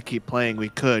wanted to keep playing, we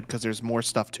could, because there's more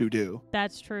stuff to do.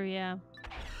 That's true, yeah.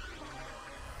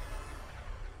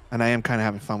 And I am kind of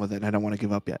having fun with it, and I don't want to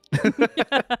give up yet.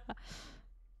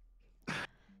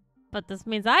 But this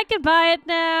means I can buy it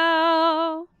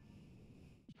now.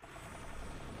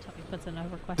 Toby puts in a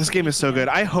request. This game is so good.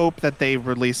 I hope that they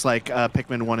release like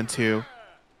Pikmin 1 and 2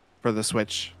 for the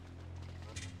Switch.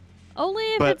 Only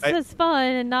if it's as fun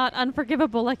and not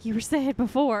unforgivable like you were saying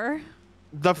before.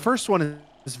 The first one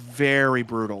is very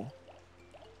brutal.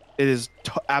 It is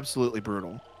absolutely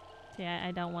brutal. Yeah,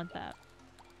 I don't want that.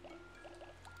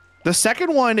 The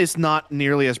second one is not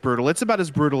nearly as brutal. It's about as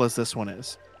brutal as this one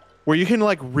is. Where you can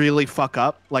like really fuck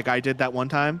up like I did that one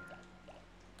time.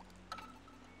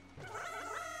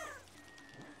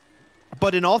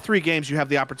 But in all 3 games, you have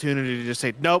the opportunity to just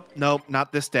say, nope, nope,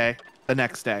 not this day, the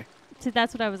next day. See,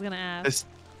 that's what I was going to ask.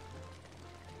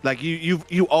 Like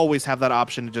you always have that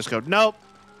option to just go, nope,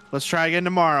 let's try again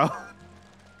tomorrow.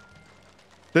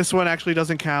 This one actually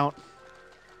doesn't count.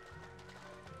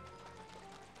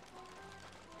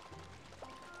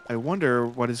 I wonder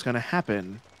what is going to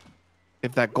happen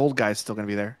if that gold guy is still going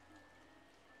to be there.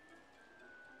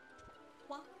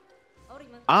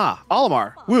 Ah,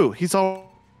 Olimar. Woo, he's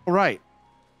all right.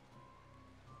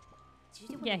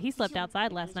 Yeah, he slept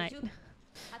outside last night.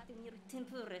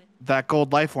 That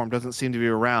gold life form doesn't seem to be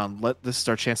around. This is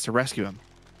our chance to rescue him.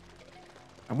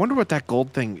 I wonder what that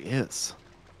gold thing is.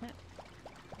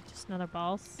 Just another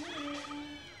boss.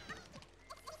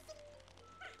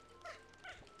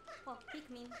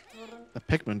 The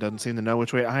Pikmin doesn't seem to know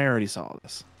which way. I already saw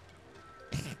this.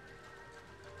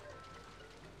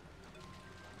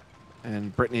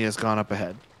 And Brittany has gone up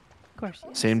ahead. Of course.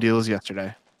 Yes. Same deal as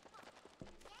yesterday.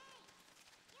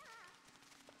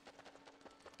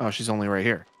 Oh, she's only right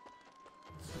here.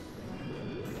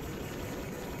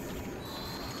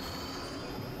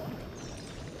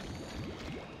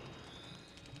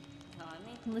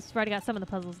 At least we've already got some of the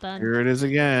puzzles done. Here it is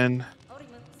again.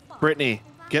 Brittany,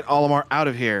 get Olimar out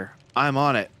of here. I'm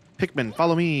on it. Pikmin,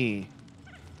 follow me.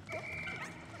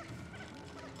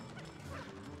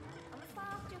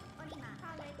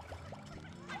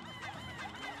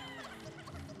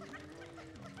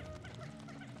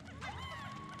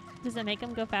 Does it make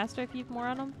them go faster if you have more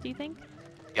on them, do you think?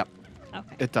 Yep.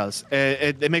 Okay. It does.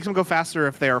 It makes them go faster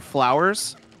if they are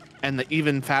flowers, and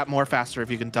even more faster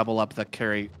if you can double up the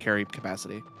carry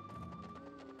capacity.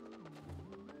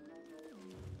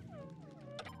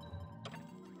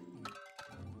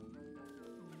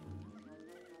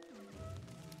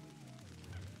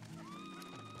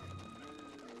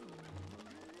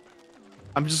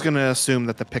 I'm just going to assume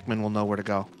that the Pikmin will know where to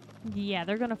go. Yeah,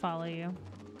 they're going to follow you.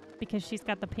 Because she's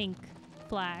got the pink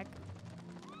flag.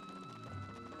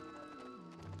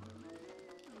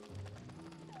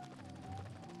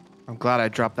 I'm glad I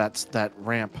dropped that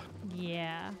ramp.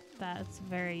 Yeah, that's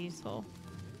very useful.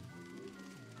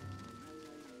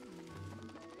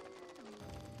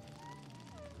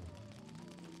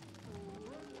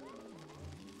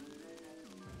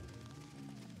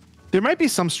 There might be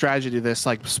some strategy to this,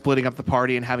 like splitting up the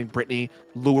party and having Brittany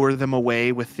lure them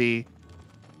away with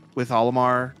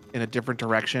Olimar in a different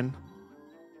direction.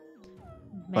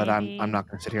 Maybe. But I'm not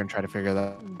going to sit here and try to figure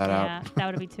that out. Yeah, that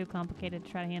would be too complicated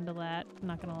to try to handle that. I'm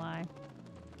not going to lie.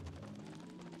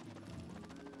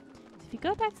 If you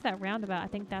go back to that roundabout, I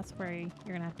think that's where you're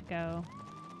going to have to go.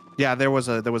 Yeah, there was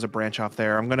a branch off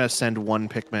there. I'm going to send one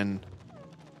Pikmin.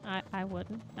 I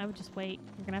wouldn't. I would just wait.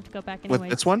 You're going to have to go back anyways. With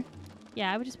this one?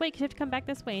 Yeah, I would just wait because you have to come back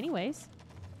this way anyways.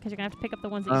 Because you're going to have to pick up the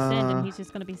ones that you send, and he's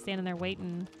just going to be standing there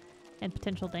waiting in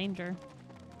potential danger.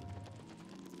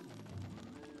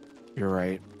 You're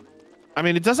right. I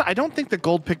mean, it doesn't. I don't think the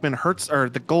gold Pikmin hurts, or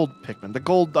the gold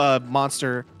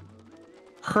monster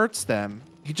hurts them.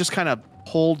 He just kind of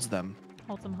holds them.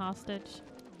 Holds them hostage.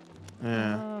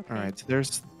 Yeah. Oh, okay. All right. So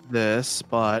there's this,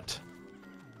 but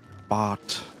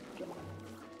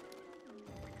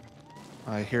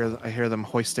I hear them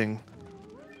hoisting.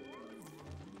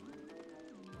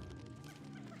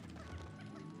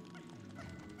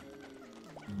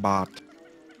 Bot.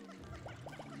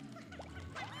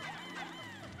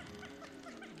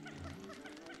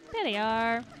 There they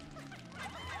are.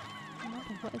 I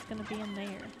wonder what is going to be in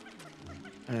there.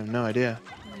 I have no idea.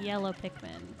 Yellow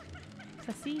Pikmin. 'Cause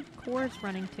I see cores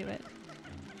running to it.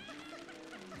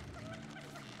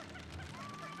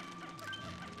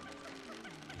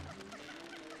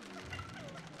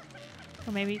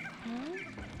 Or maybe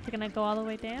they're gonna go all the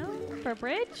way down for a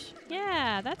bridge?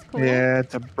 Yeah, that's cool. Yeah,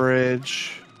 it's a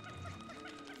bridge.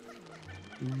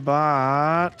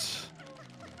 But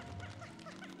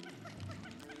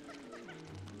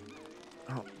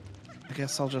oh, I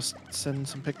guess I'll just send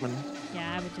some Pikmin.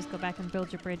 Yeah, I would just go back and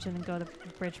build your bridge and then go the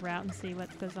bridge route and see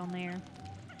what goes on there.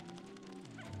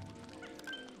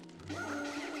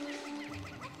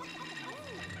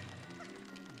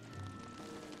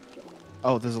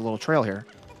 Oh, there's a little trail here.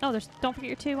 Oh, don't forget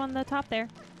your 2 on the top there.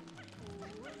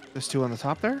 There's 2 on the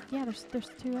top there? Yeah,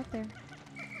 there's 2 up there.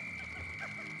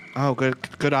 Oh,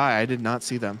 good eye. I did not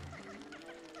see them.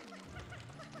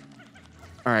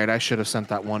 All right, I should have sent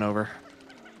that one over.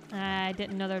 I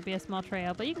didn't know there'd be a small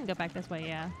trail, but you can go back this way,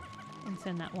 yeah, and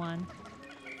send that one.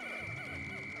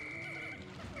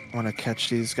 I want to catch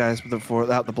these guys before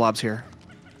the blob's here.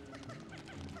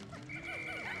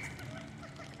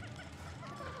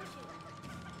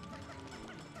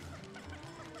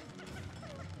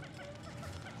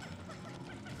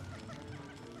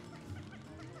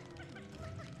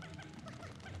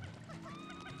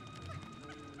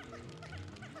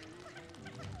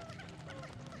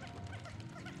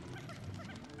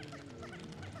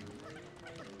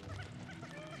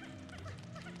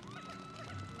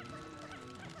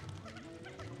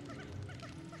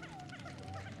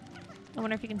 I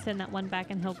wonder if you can send that one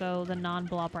back and he'll go the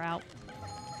non-blob route.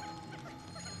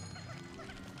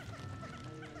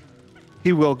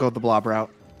 He will go the blob route.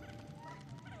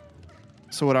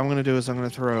 So what I'm going to do is I'm going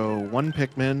to throw 1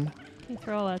 Pikmin. Can you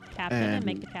throw a captain and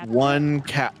make the captain?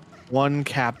 One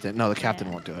captain. No, the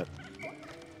captain won't do it.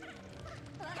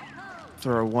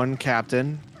 Throw 1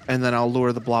 captain, and then I'll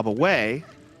lure the blob away.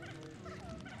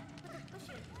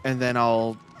 And then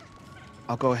I'll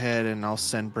go ahead and I'll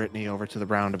send Brittany over to the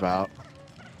roundabout.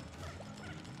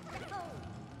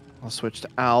 I'll switch to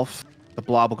Alf. The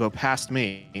blob will go past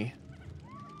me.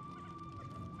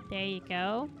 There you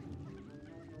go.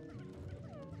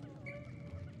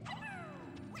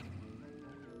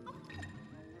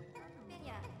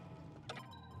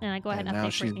 And I go ahead and now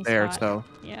update she's Brittany's there, spot. so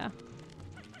Yeah.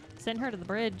 Send her to the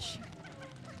bridge.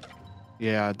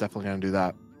 yeah, definitely gonna do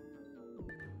that.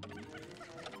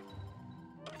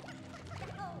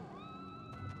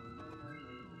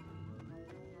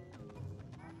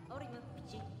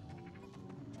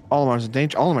 Olimar's in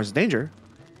danger. Olimar's in danger.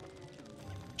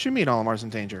 What you mean Olimar's in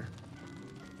danger?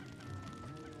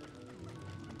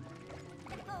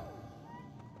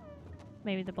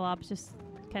 Maybe the blob's just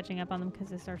catching up on them because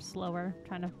they're slower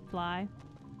trying to fly.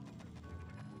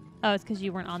 Oh, it's because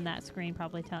you weren't on that screen.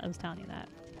 Probably it was telling you that.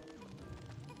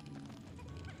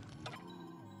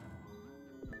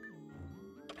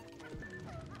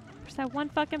 There's that one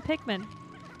fucking Pikmin.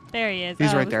 There he is.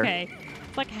 He's right there. Okay.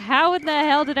 It's like, how in the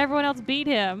hell did everyone else beat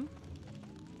him?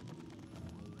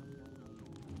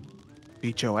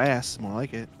 Beat your ass. More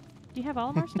like it. Do you have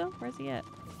Olimar still? Where's he at?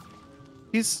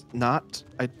 He's not.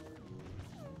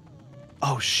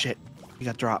 Oh shit! He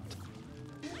got dropped.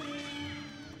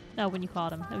 Oh, when you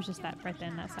called him. It was just that right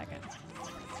then, that second.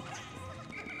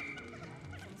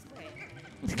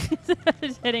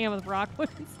 Just hitting him with rock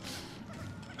wounds.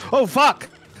 Oh fuck!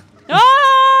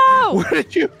 Oh! Where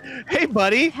did you? Hey,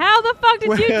 buddy. How the fuck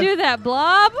did you do that,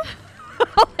 Blob?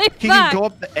 Holy He fuck. can go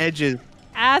up the edges.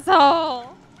 Asshole.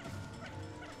 All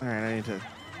right, I need to.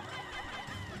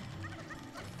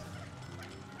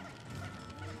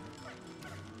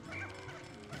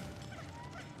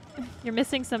 You're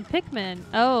missing some Pikmin.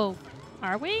 Oh,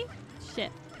 are we?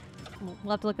 Shit.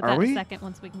 We'll have to look at that in a second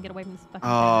once we can get away from this fucking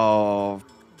Oh,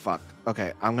 fuck.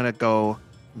 Okay, I'm gonna go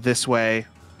this way,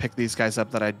 pick these guys up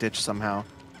that I ditched somehow.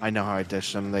 I know how I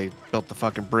ditched them. They built the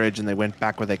fucking bridge and they went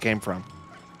back where they came from.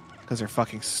 Because they're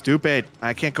fucking stupid.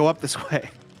 I can't go up this way.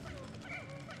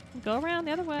 Go around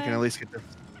the other way. I can at least get this.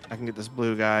 I can get this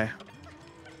blue guy.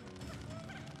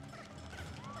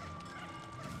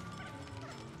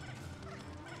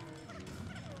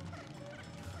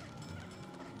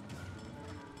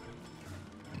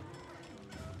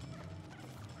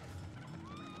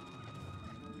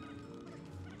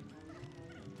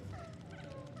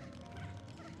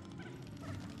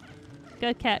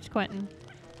 Good catch, Quentin.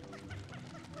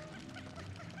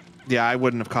 Yeah, I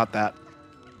wouldn't have caught that.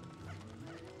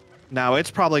 Now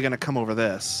it's probably gonna come over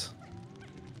this.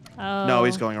 Oh. No,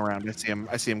 he's going around.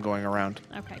 I see him going around.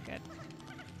 Okay, good.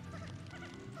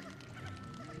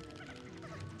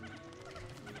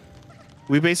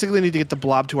 We basically need to get the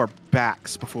blob to our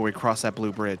backs before we cross that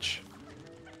blue bridge.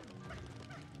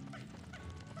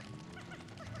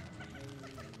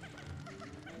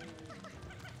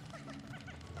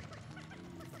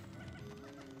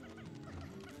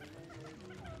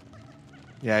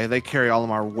 Yeah, they carry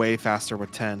Olimar way faster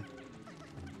with 10.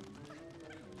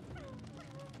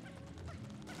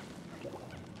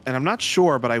 And I'm not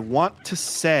sure, but I want to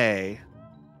say...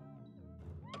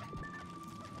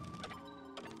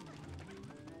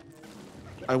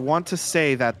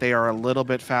 that they are a little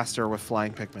bit faster with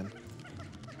flying Pikmin.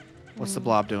 What's the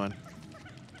blob doing?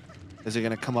 Is he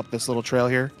going to come up this little trail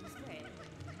here?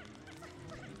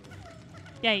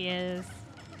 Yeah, he is.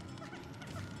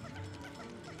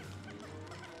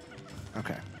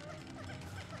 Okay.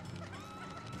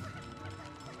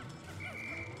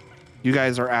 You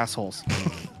guys are assholes.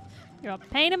 You're a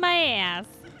pain in my ass.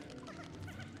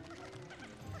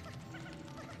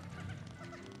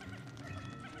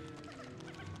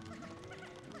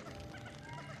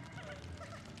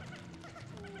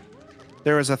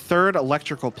 There is a third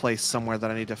electrical place somewhere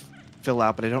that I need to fill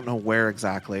out, but I don't know where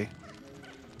exactly.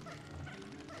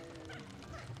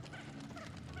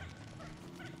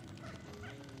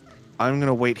 I'm going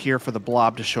to wait here for the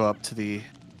blob to show up to the...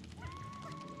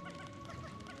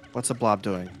 What's the blob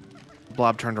doing? The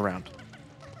blob turned around.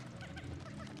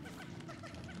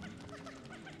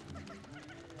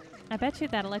 I bet you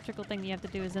that electrical thing you have to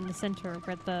do is in the center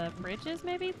where the bridge is,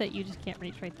 maybe? That you just can't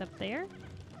reach right up there?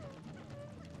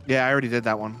 Yeah, I already did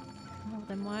that one. Oh,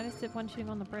 then why does it want you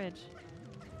on the bridge?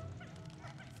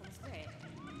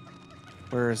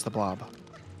 Where is the blob?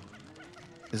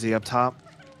 Is he up top?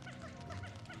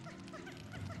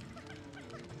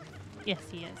 Yes,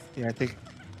 he is. Yeah, I think...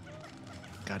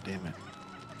 God damn it.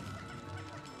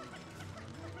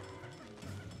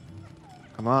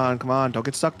 Come on, come on. Don't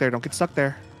get stuck there. Don't get stuck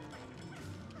there.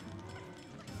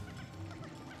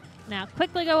 Now,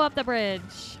 quickly go up the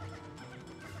bridge.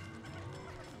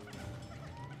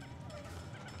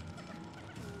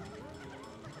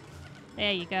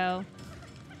 There you go.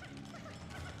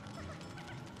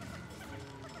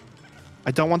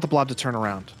 I don't want the blob to turn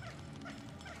around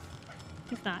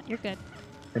He's not. You're good.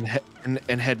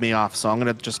 and head me off, so I'm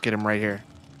going to just get him right here.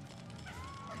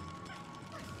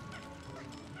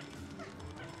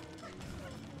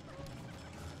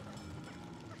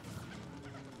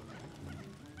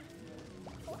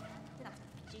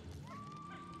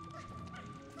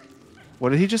 What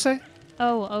did he just say?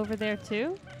 Oh, over there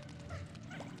too?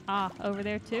 Ah, over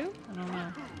there too? I don't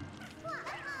know.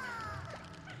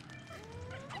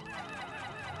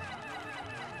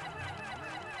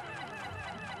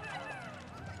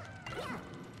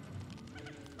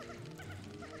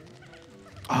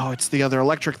 Oh, it's the other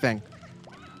electric thing.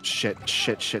 Shit.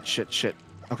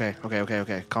 Okay.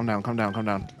 Calm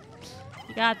down.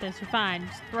 You got this. You're fine.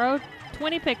 Just throw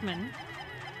 20 Pikmin.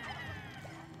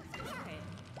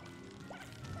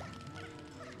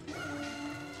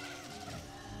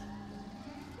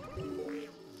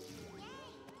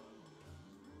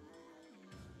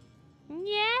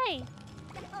 Yay!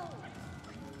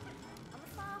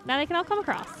 Now they can all come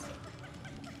across.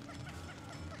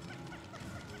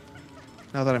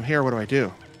 Now that I'm here, what do I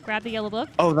do? Grab the yellow book.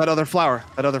 Oh, that other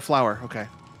flower. Okay.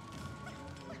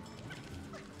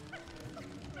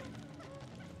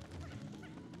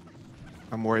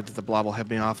 I'm worried that the blob will head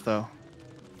me off, though.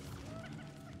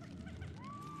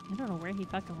 I don't know where he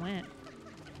fucking went.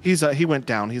 He went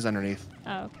down. He's underneath.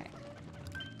 Oh, okay.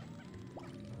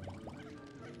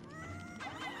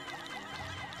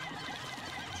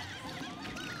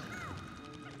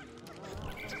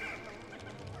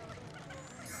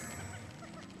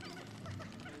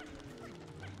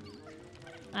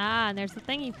 Ah, and there's the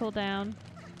thing you pull down.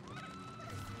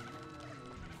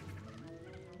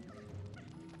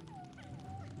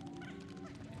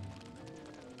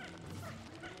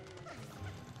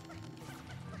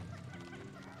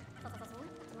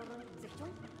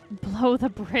 Blow the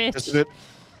bridge. Is it?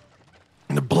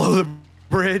 To blow the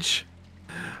bridge.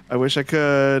 I wish I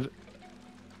could.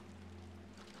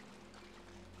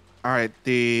 All right,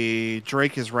 the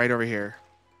Drake is right over here.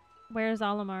 Where's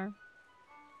Olimar?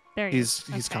 There he is.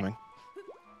 He's Okay. coming.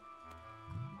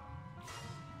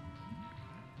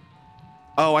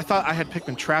 Oh, I thought I had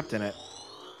Pikmin trapped in it.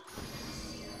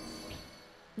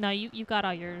 No, you got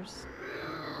all yours.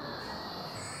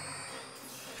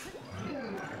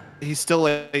 He's still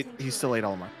ate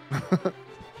Olimar.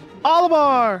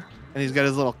 Olimar! And he's got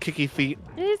his little kicky feet.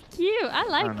 It's cute. I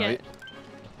like know. it.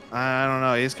 I don't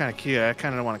know. He's kind of cute. I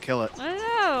kind of want to kill it. I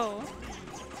know.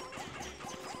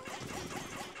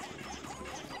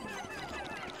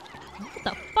 What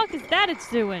the fuck is that it's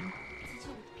doing?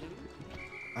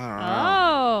 I don't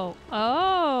know.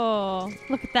 Oh.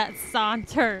 Look at that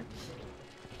saunter.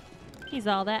 He's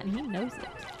all that and he knows it.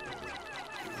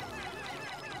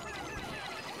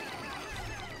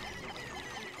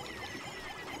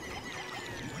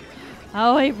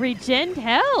 Oh, he regened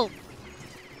health.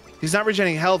 He's not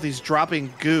regenerating health. He's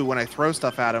dropping goo when I throw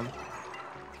stuff at him.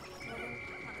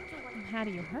 How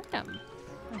do you hurt him?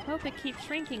 I hope it keeps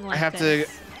shrinking like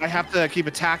I have to keep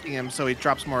attacking him so he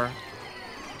drops more.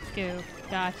 Goo.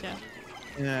 Gotcha.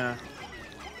 Yeah.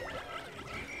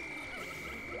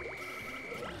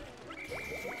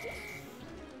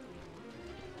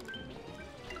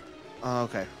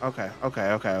 Okay.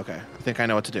 I think I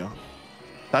know what to do.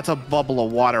 That's a bubble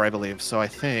of water, I believe. So I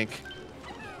think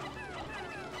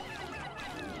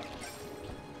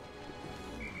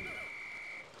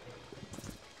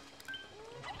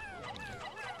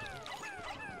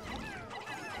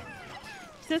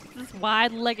just this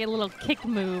wide-legged little kick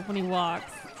move when he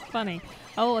walks. It's funny.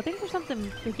 Oh, I think there's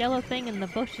something, the yellow thing in the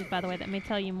bushes, by the way, that may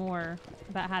tell you more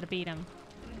about how to beat him.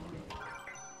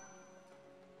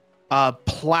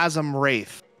 Plasm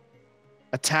Wraith.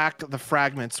 Attack the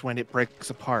fragments when it breaks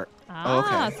apart.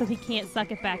 Ah, okay. so he can't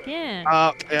suck it back in.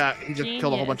 Yeah, he just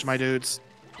killed a whole bunch of my dudes.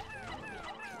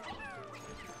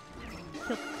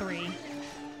 Killed 3.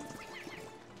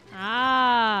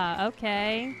 Ah,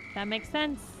 okay. That makes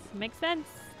sense. Makes sense.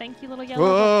 Thank you, little yellow.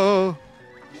 Whoa!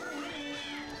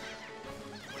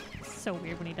 So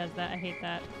weird when he does that. I hate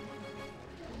that.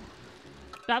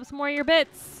 Drop some more of your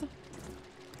bits.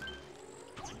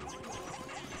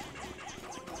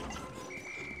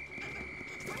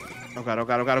 Oh god, oh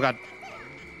god, oh god, oh god.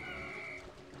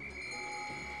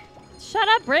 Shut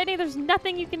up, Brittany. There's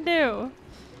nothing you can do.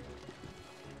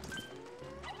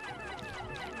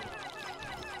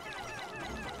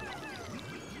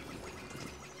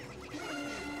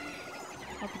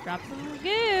 Hope you drop some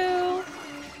goo.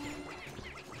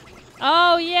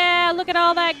 Oh, yeah. Look at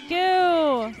all that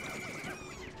goo.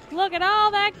 Look at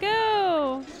all that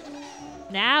goo.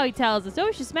 Now he tells us, oh,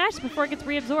 we should smash it before it gets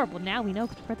reabsorbed. Well, now we know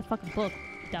because we read the fucking book,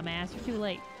 dumbass. You're too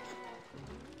late.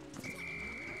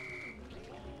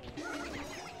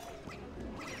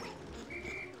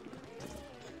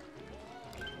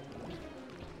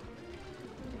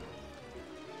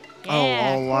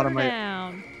 Yeah, a lot of my.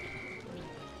 down.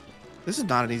 This is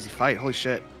not an easy fight. Holy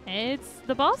shit. It's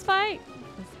the boss fight.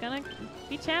 It's gonna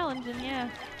be challenging, yeah.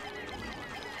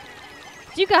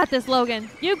 You got this, Logan.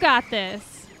 You got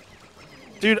this.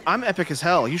 Dude, I'm epic as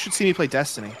hell. You should see me play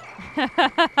Destiny.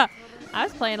 I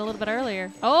was playing a little bit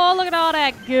earlier. Oh, look at all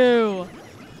that goo.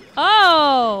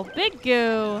 Oh, big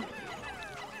goo.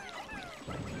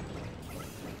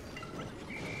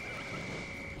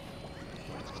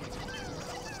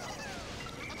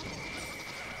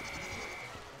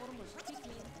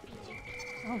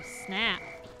 Oh, snap.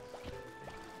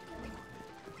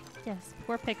 Yes,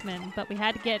 poor Pikmin, but we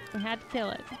had to kill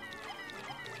it.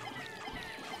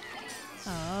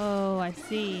 Oh, I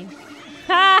see.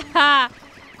 Ha ha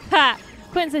ha!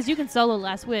 Quentin says you can solo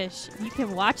Last Wish. You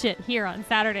can watch it here on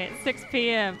Saturday at 6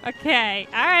 p.m. Okay,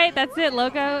 all right, that's it.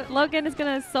 Logan is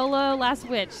gonna solo Last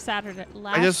Wish Saturday.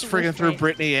 I just friggin' threw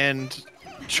Brittany and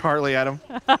Charlie at him.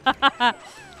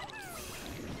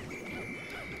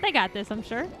 They got this, I'm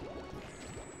sure.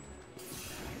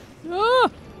 Oh!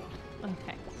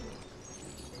 Okay.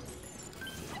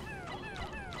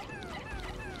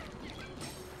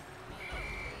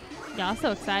 Y'all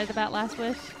so excited about Last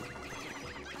Wish?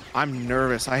 I'm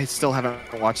nervous. I still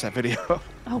haven't watched that video.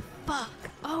 Oh, fuck.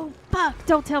 Oh, fuck.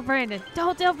 Don't tell Brandon.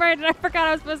 Don't tell Brandon. I forgot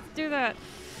I was supposed to do that.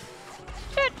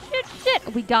 Shit, shit,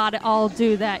 shit. We gotta all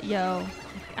do that, yo.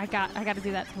 I gotta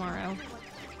do that tomorrow.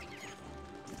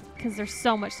 Because there's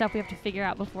so much stuff we have to figure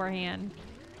out beforehand.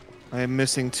 I am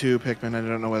missing 2 Pikmin. I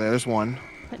don't know where there's 1.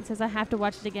 Quentin says I have to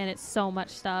watch it again. It's so much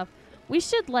stuff. We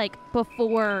should, like,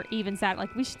 before even Saturday,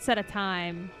 like, we should set a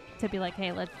time to be like,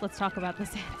 hey, let's talk about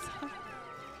this.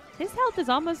 His health is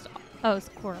almost... Oh, it's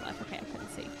quarter left. Okay, I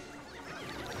couldn't see.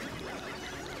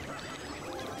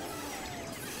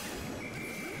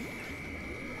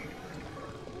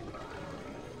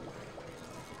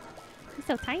 He's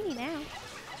so tiny now.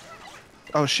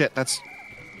 Oh shit, that's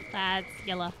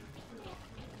yellow.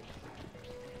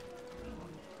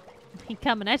 He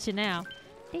coming at you now.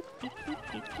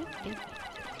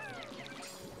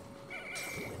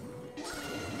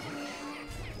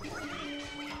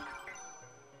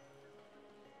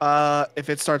 if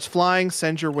it starts flying,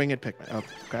 send your winged Pikmin. Oh,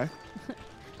 okay.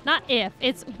 Not if,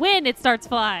 it's when it starts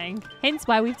flying. Hence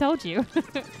why we've told you.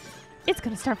 It's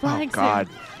gonna start flying oh god.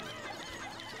 soon.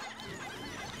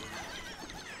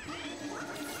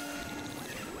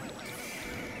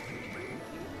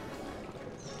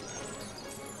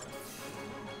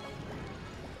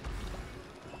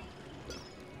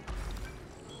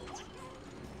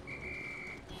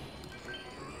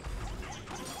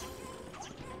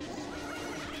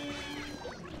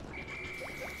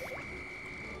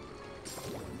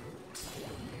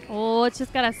 Oh, it's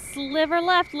just got a sliver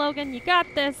left, Logan. You got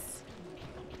this.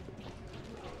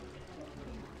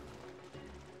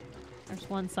 There's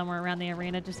one somewhere around the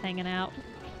arena just hanging out.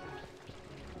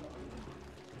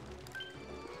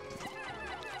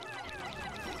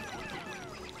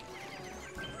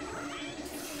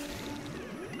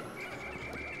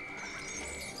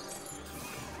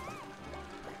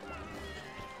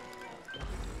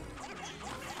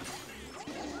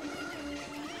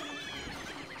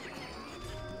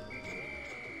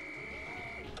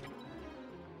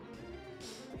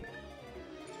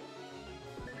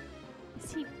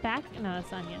 Is he back? No,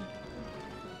 that's Onion.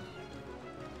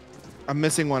 I'm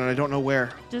missing one and I don't know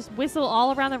where. Just whistle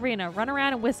all around the arena. Run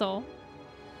around and whistle.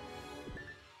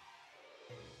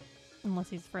 Unless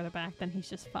he's further back, then he's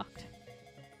just fucked.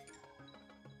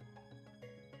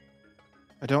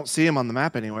 I don't see him on the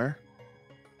map anywhere.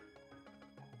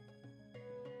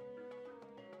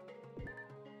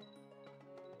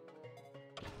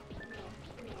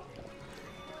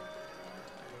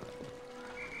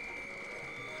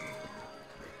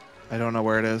 I don't know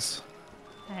where it is.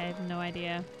 I have no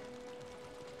idea.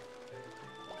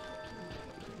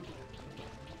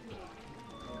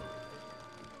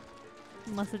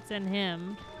 Unless it's in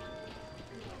him.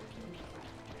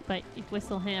 But if you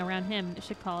whistle him around him, it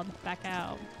should call him back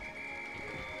out.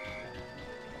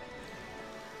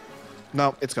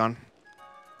 No, it's gone.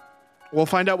 We'll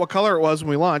find out what color it was when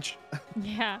we launch.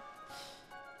 Yeah.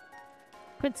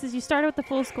 Quint says you started with the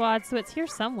full squad, so it's here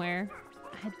somewhere.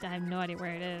 I have no idea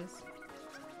where it is.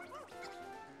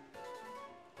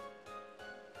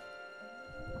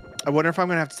 I wonder if I'm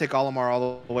going to have to take Olimar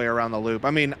all the way around the loop.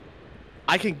 I mean,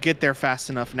 I can get there fast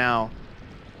enough now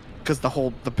because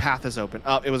the path is open.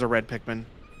 Oh, it was a red Pikmin.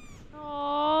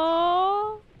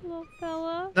 Oh, little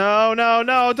fella. No, no,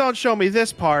 no, don't show me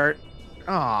this part.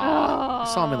 Oh,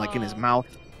 I saw him in his mouth.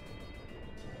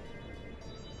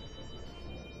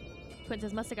 Quint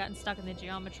says must have gotten stuck in the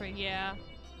geometry. Yeah.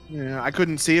 Yeah, I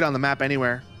couldn't see it on the map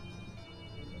anywhere.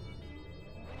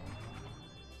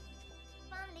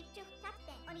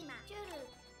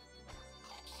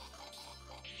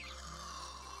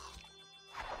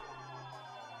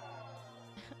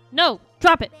 No,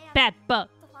 drop it. Bad bug.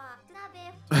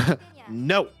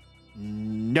 No.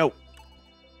 No.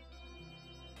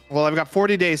 Well, I've got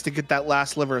 40 days to get that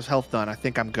last liver's health done. I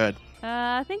think I'm good.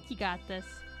 I think you got this.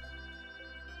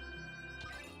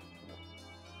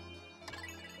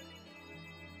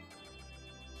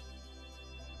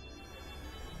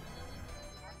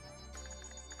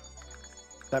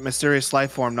 That mysterious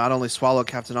life form not only swallowed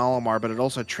Captain Olimar, but it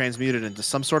also transmuted into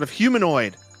some sort of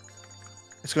humanoid.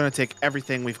 It's going to take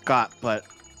everything we've got, but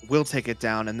we'll take it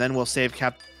down, and then we'll save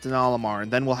Captain Olimar,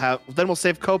 and then we'll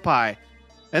save Kopai,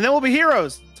 and then we'll be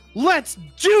heroes. Let's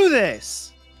do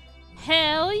this!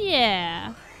 Hell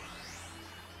yeah!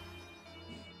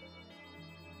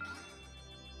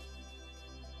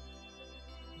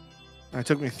 It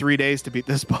took me 3 days to beat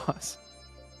this boss.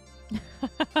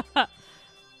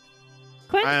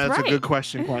 That's right. a good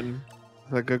question, Quentin.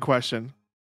 That's a good question.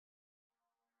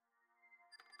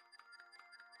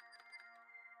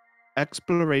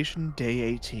 Exploration Day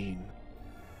 18.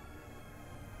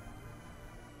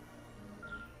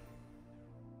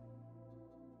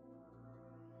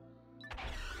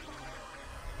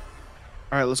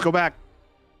 All right, let's go back.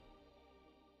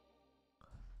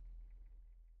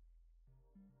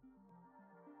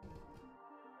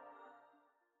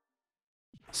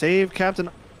 Save Captain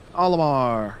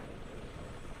Olimar.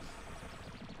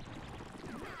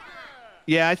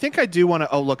 Yeah, I think I do want to...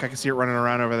 Oh, look, I can see it running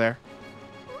around over there.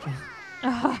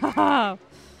 Oh.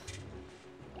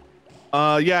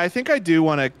 Yeah, I think I do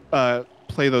want to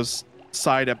play those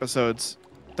side episodes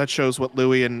that shows what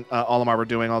Louie and Olimar were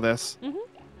doing all this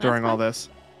during all this.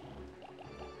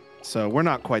 So we're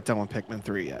not quite done with Pikmin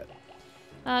 3 yet.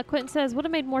 Quentin says, would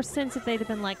have made more sense if they'd have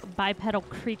been like bipedal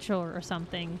creature or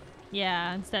something.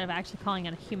 Yeah, instead of actually calling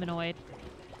it a humanoid.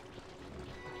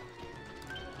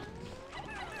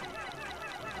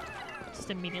 Just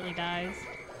immediately dies.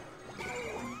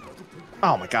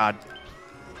 Oh my god.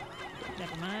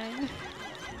 Never mind.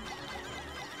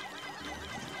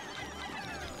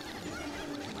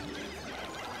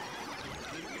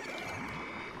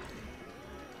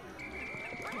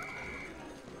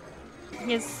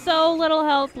 He has so little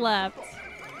health left.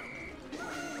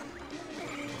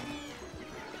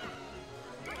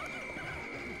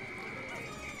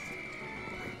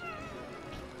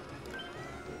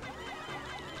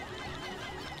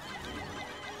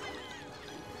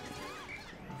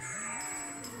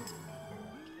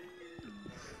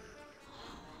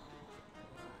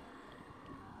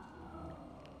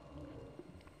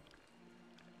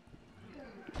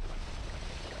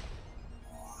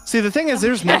 See, the thing is,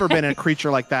 there's never been a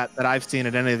creature like that I've seen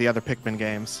at any of the other Pikmin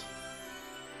games.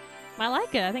 I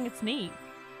like it. I think it's neat.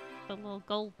 The little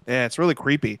gold. Yeah, it's really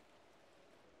creepy.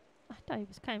 I thought he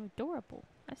was kind of adorable.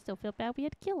 I still feel bad we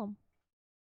had to kill him.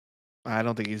 I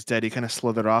don't think he's dead. He kind of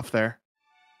slithered off there.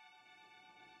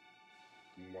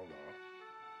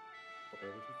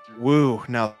 Woo,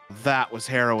 now that was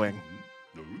harrowing.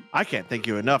 I can't thank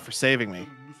you enough for saving me.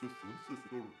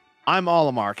 I'm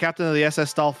Olimar, captain of the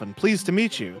SS Dolphin. Pleased to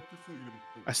meet you.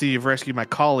 I see you've rescued my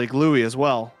colleague Louie as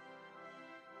well.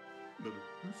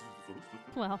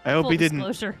 Well, I hope full he didn't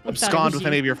disclosure, we thought it abscond was with you.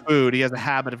 any of your food. He has a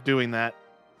habit of doing that.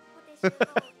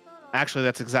 Actually,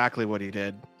 that's exactly what he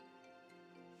did.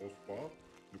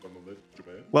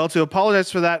 Well, to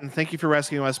apologize for that and thank you for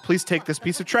rescuing us, please take this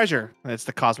piece of treasure. And it's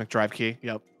the cosmic drive key.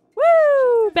 Yep.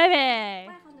 Woo, baby!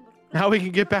 Now we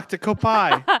can get back to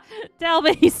Kopai.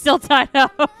 Delvin, he's still tied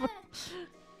up.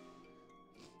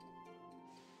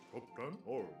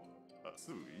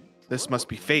 This must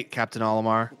be fate, Captain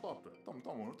Olimar.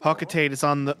 Hawkatate is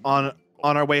on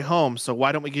our way home, so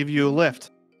why don't we give you a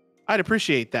lift? I'd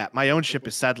appreciate that. My own ship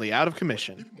is sadly out of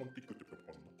commission.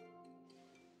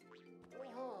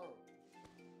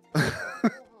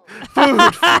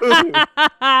 Food!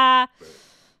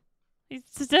 He's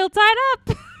still tied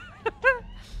up.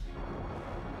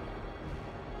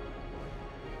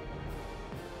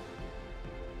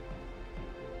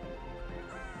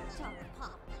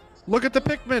 Look at the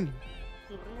Pikmin!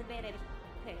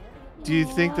 Do you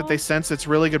think that they sense it's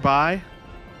really goodbye?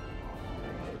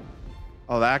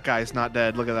 Oh, that guy's not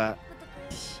dead. Look at that.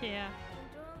 Yeah.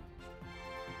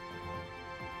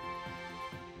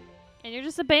 And you're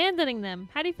just abandoning them.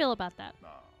 How do you feel about that?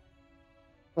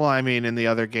 Well, I mean, in the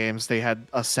other games, they had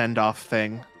a send-off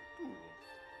thing.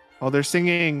 Oh, they're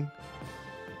singing.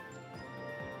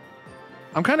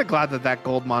 I'm kind of glad that that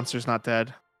gold monster's not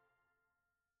dead.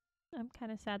 I'm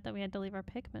kind of sad that we had to leave our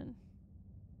Pikmin.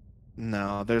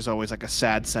 No, there's always like a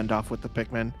sad send-off with the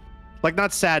Pikmin. Like,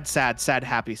 not sad, sad, sad,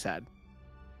 happy, sad.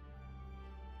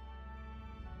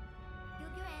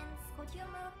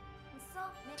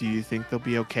 Do you think they'll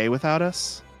be okay without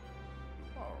us?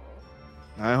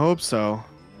 I hope so.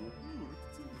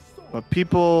 But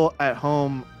people at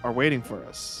home are waiting for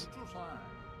us.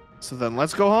 So then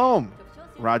let's go home.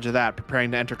 Roger that.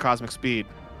 Preparing to enter cosmic speed.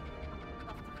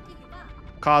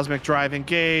 Cosmic drive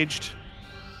engaged.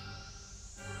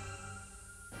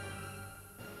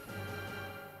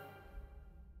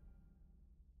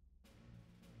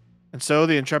 And so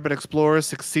the intrepid explorers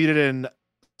succeeded in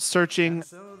searching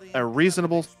a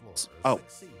reasonable... Oh,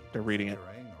 they're reading it.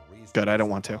 Good, I don't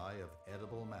want to.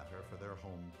 Edible matter for their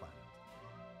home planet.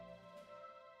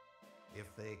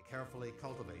 If they carefully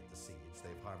cultivate the seeds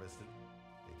they've harvested,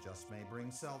 they just may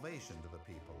bring salvation to the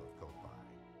people of Kopai.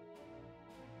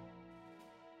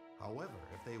 However,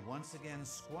 if they once again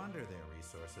squander their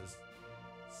resources,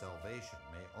 salvation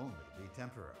may only be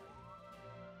temporary.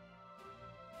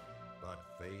 But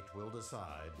fate will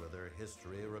decide whether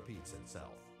history repeats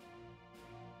itself.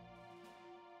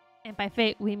 And by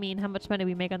fate, we mean how much money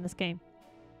we make on this game.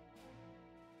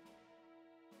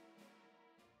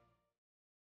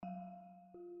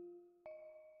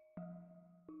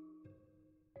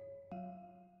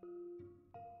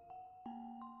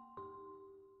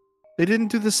 They didn't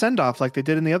do the send-off like they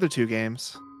did in the other two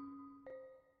games.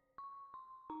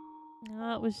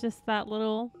 No, it was just that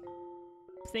little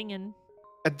singing.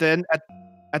 And then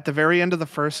at the very end of the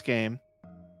first game,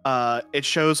 it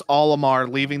shows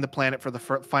Olimar leaving the planet for the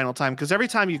final time. Because every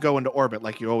time you go into orbit,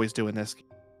 like you always do in this game.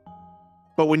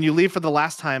 But when you leave for the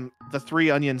last time, the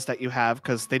 3 onions that you have,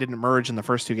 because they didn't merge in the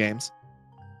first 2 games,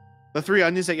 the 3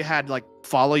 onions that you had like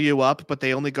follow you up, but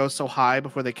they only go so high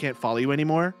before they can't follow you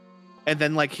anymore. And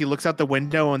then like he looks out the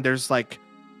window and there's like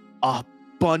a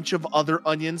bunch of other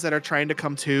onions that are trying to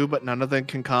come too, but none of them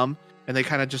can come. And they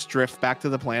kind of just drift back to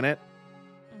the planet.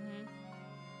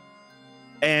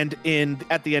 And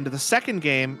at the end of the second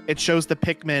game, it shows the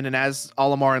Pikmin, and as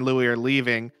Olimar and Louie are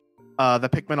leaving, the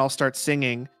Pikmin all start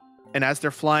singing, and as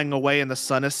they're flying away and the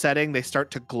sun is setting, they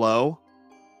start to glow.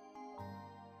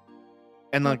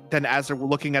 And like then as they're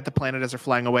looking at the planet as they're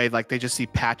flying away, like they just see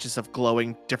patches of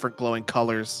different glowing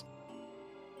colors.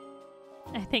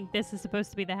 I think this is supposed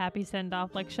to be the happy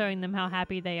send-off, like showing them how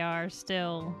happy they are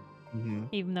still,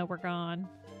 even though we're gone.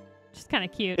 Just kind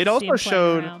of cute. It also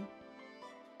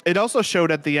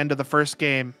showed at the end of the first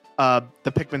game, the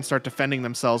Pikmin start defending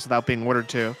themselves without being ordered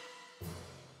to.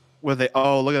 Where they,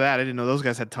 oh, look at that. I didn't know those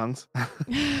guys had tongues.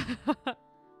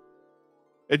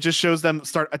 It just shows them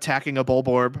start attacking a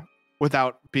Bulborb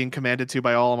without being commanded to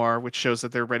by Olimar, which shows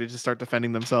that they're ready to start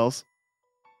defending themselves.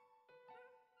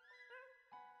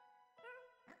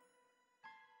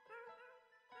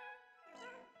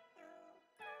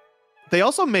 They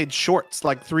also made shorts,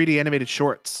 like 3D animated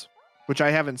shorts, which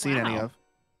I haven't seen any of.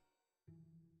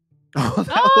 Oh,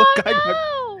 that guy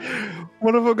got,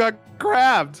 one of them got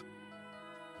grabbed.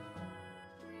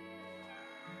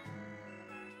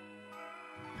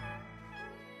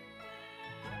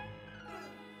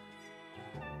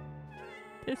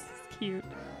 This is cute.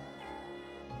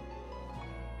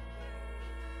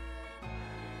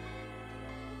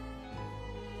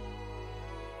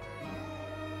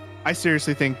 I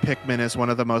seriously think Pikmin is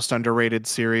one of the most underrated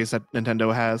series that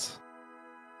Nintendo has.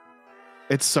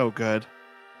 It's so good.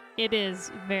 It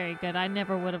is very good. I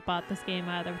never would have bought this game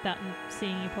either without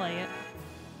seeing you play it.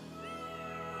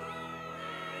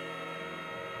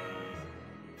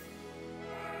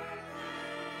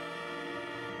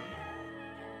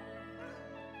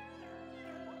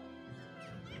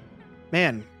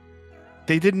 Man,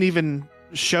 they didn't even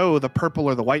show the purple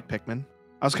or the white Pikmin.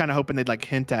 I was kind of hoping they'd like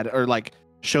hint at it or like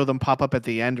show them pop up at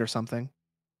the end or something.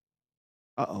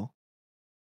 Uh-oh.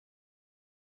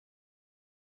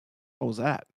 What was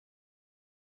that?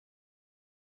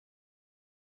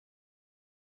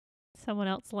 Someone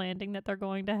else landing that they're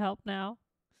going to help now.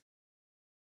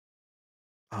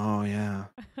 Oh, yeah.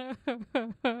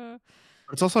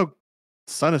 It's also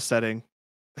sun is setting.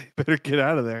 They better get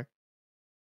out of there.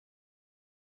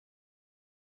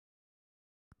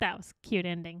 That was a cute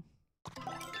ending.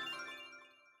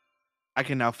 I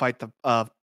can now fight the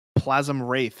Plasm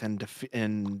Wraith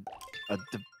in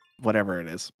whatever it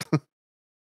is.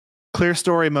 Clear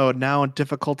story mode now in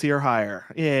difficulty or higher.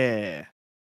 Yeah.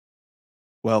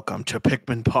 Welcome to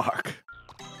Pikmin Park.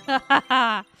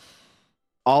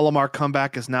 Olimar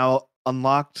comeback is now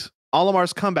unlocked.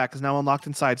 Olimar's comeback is now unlocked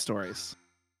in side stories.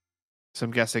 So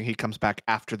I'm guessing he comes back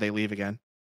after they leave again.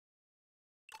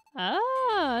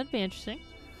 Oh, that'd be interesting.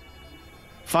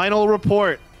 Final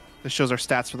report. This shows our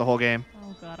stats for the whole game.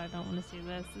 Oh god, I don't want to see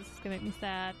this. This is gonna make me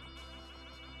sad.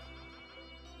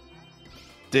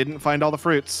 Didn't find all the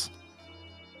fruits.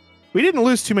 We didn't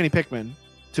lose too many Pikmin,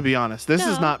 to be honest. This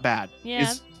is No. not bad.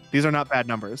 Yeah. These are not bad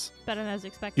numbers. Better than I was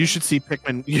expecting. You should see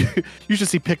Pikmin. You should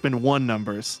see Pikmin 1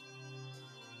 numbers.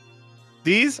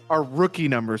 These are rookie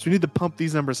numbers. We need to pump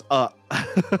these numbers up.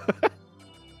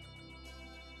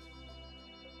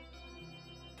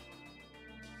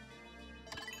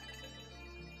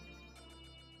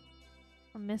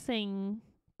 I'm missing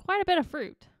quite a bit of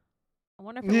fruit. I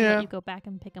wonder if it will Yeah. let you go back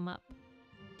and pick them up.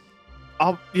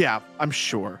 Yeah, I'm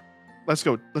sure. Let's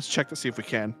go. Let's check to see if we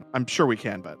can. I'm sure we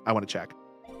can, but I want to check.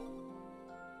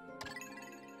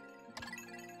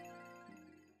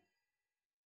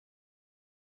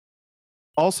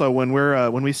 Also, when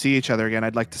we see each other again,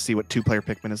 I'd like to see what 2-player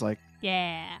Pikmin is like.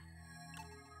 Yeah.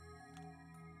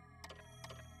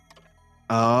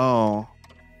 Oh.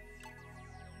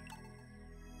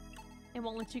 It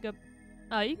won't let you go.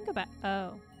 Oh, you can go back.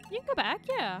 Oh, you can go back.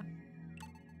 Yeah.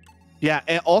 Yeah,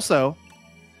 and also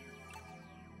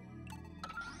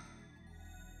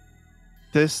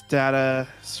this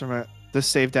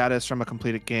save data is from a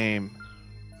completed game.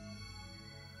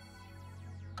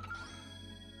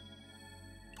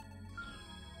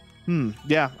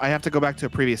 Yeah, I have to go back to a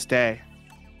previous day.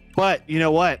 But you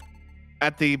know what?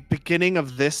 At the beginning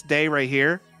of this day right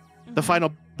here, the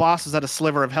final boss is at a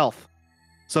sliver of health.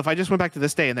 So if I just went back to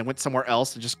this day and then went somewhere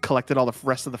else and just collected all the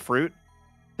rest of the fruit,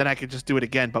 then I could just do it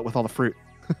again, but with all the fruit.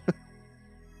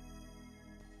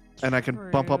 And I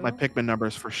can bump up my True. Pikmin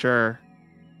numbers for sure.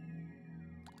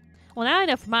 Well, now I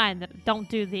know for mine that don't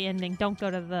do the ending. Don't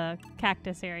go to the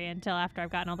cactus area until after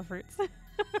I've gotten all the fruits.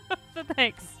 So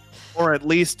thanks. Or at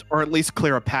least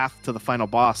clear a path to the final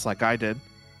boss like I did.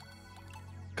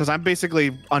 Because I'm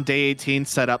basically on day 18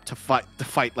 set up to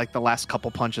fight like the last couple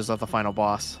punches of the final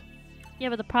boss. Yeah,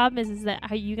 but the problem is that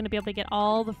are you going to be able to get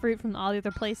all the fruit from all the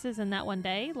other places in that one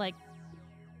day? Like,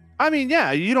 I mean,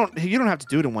 yeah, you don't have to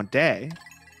do it in one day.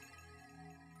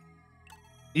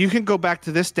 You can go back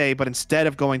to this day, but instead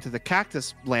of going to the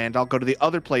cactus land, I'll go to the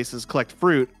other places, collect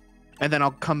fruit, and then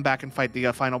I'll come back and fight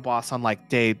the final boss on like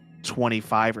day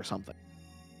 25 or something.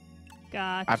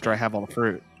 gotcha. After I have all the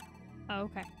fruit. Oh,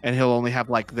 okay. And he'll only have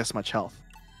like this much health.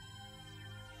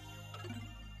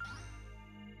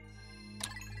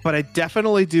 But I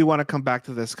definitely do want to come back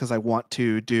to this because I want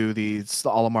to do the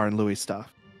Olimar and Louis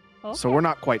stuff. Okay. So we're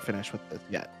not quite finished with this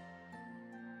yet.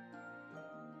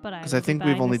 But 'cause I think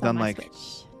we've only done, like-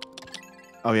 Switch.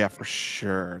 Oh yeah, for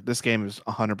sure. This game is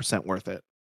 100% worth it.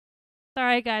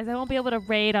 Sorry, guys. I won't be able to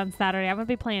raid on Saturday. I'm going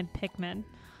to be playing Pikmin.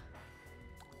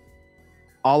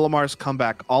 Olimar's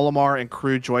comeback. Olimar and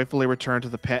crew joyfully return to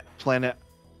the planet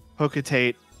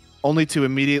Hocotate, only to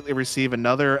immediately receive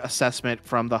another assessment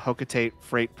from the Hocotate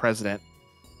freight president.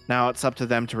 Now it's up to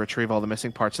them to retrieve all the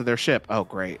missing parts of their ship. Oh,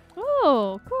 great.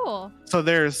 Oh, cool. So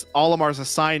there's Olimar's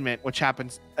assignment, which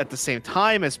happens at the same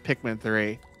time as Pikmin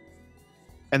 3.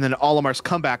 And then Olimar's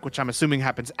comeback, which I'm assuming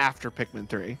happens after Pikmin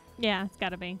 3. Yeah, it's got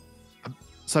to be.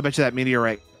 So I bet you that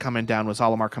meteorite coming down was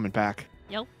Olimar coming back.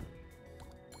 Yep.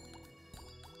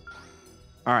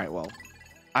 All right, well,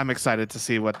 I'm excited to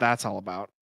see what that's all about.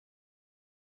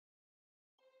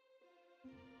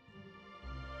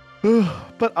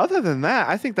 But other than that,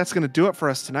 I think that's going to do it for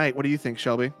us tonight. What do you think,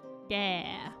 Shelby?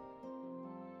 Yeah.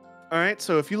 All right.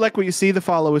 So if you like what you see, the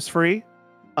follow is free.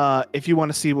 If you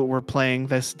want to see what we're playing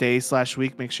this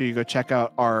day/week, make sure you go check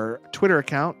out our Twitter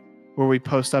account where we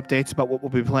post updates about what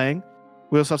we'll be playing.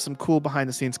 We also have some cool behind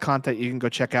the scenes content you can go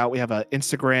check out. We have an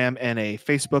Instagram and a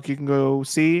Facebook you can go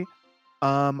see.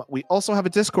 We also have a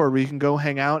Discord where you can go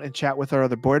hang out and chat with our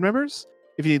other board members.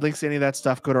 If you need links to any of that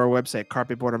stuff, go to our website,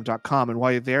 carpetboredom.com. And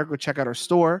while you're there, go check out our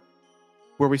store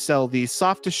where we sell the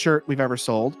softest shirt we've ever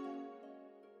sold.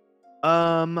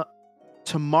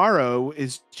 Tomorrow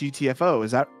is GTFO.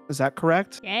 Is that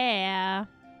correct? Yeah.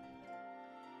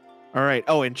 All right.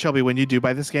 Oh, and Shelby, when you do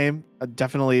buy this game,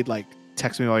 definitely like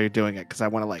text me while you're doing it because I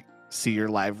want to like see your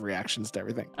live reactions to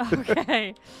everything.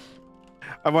 Okay.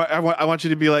 I want you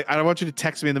to be like, I don't want you to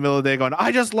text me in the middle of the day going,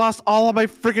 I just lost all of my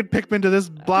freaking Pikmin to this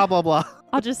blah blah blah.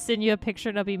 I'll just send you a picture.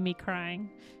 It'll be me crying.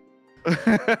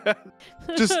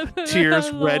 Just tears,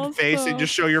 I red lost face, and them.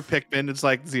 just show your Pikmin. It's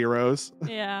like zeros.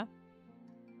 Yeah.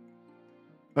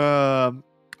 All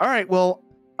right. Well,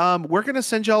 we're gonna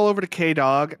send y'all over to K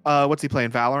Dog. What's he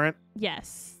playing? Valorant.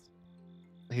 Yes.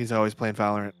 He's always playing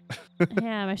Valorant.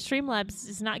 Yeah, my Streamlabs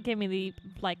is not giving me the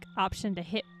like option to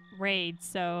hit raid,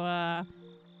 so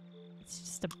it's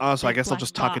just a Oh, so I big guess I'll black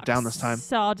just talk it down box. this time.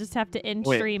 So I'll just have to end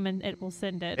Wait. stream and it will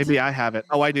send it. Maybe I have it.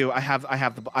 Oh, I do. I have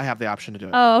the option to do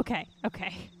it. Oh, okay.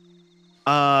 Okay.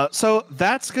 So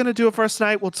that's gonna do it for us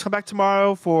tonight. We'll come back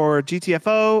tomorrow for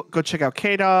GTFO. Go check out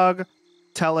K Dog.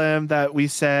 Tell him that we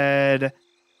said,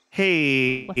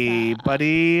 "Hey, What's up?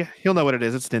 buddy." He'll know what it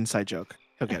is. It's an inside joke.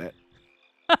 He'll get it.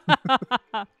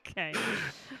 Okay.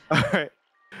 All right.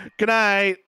 Good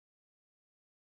night.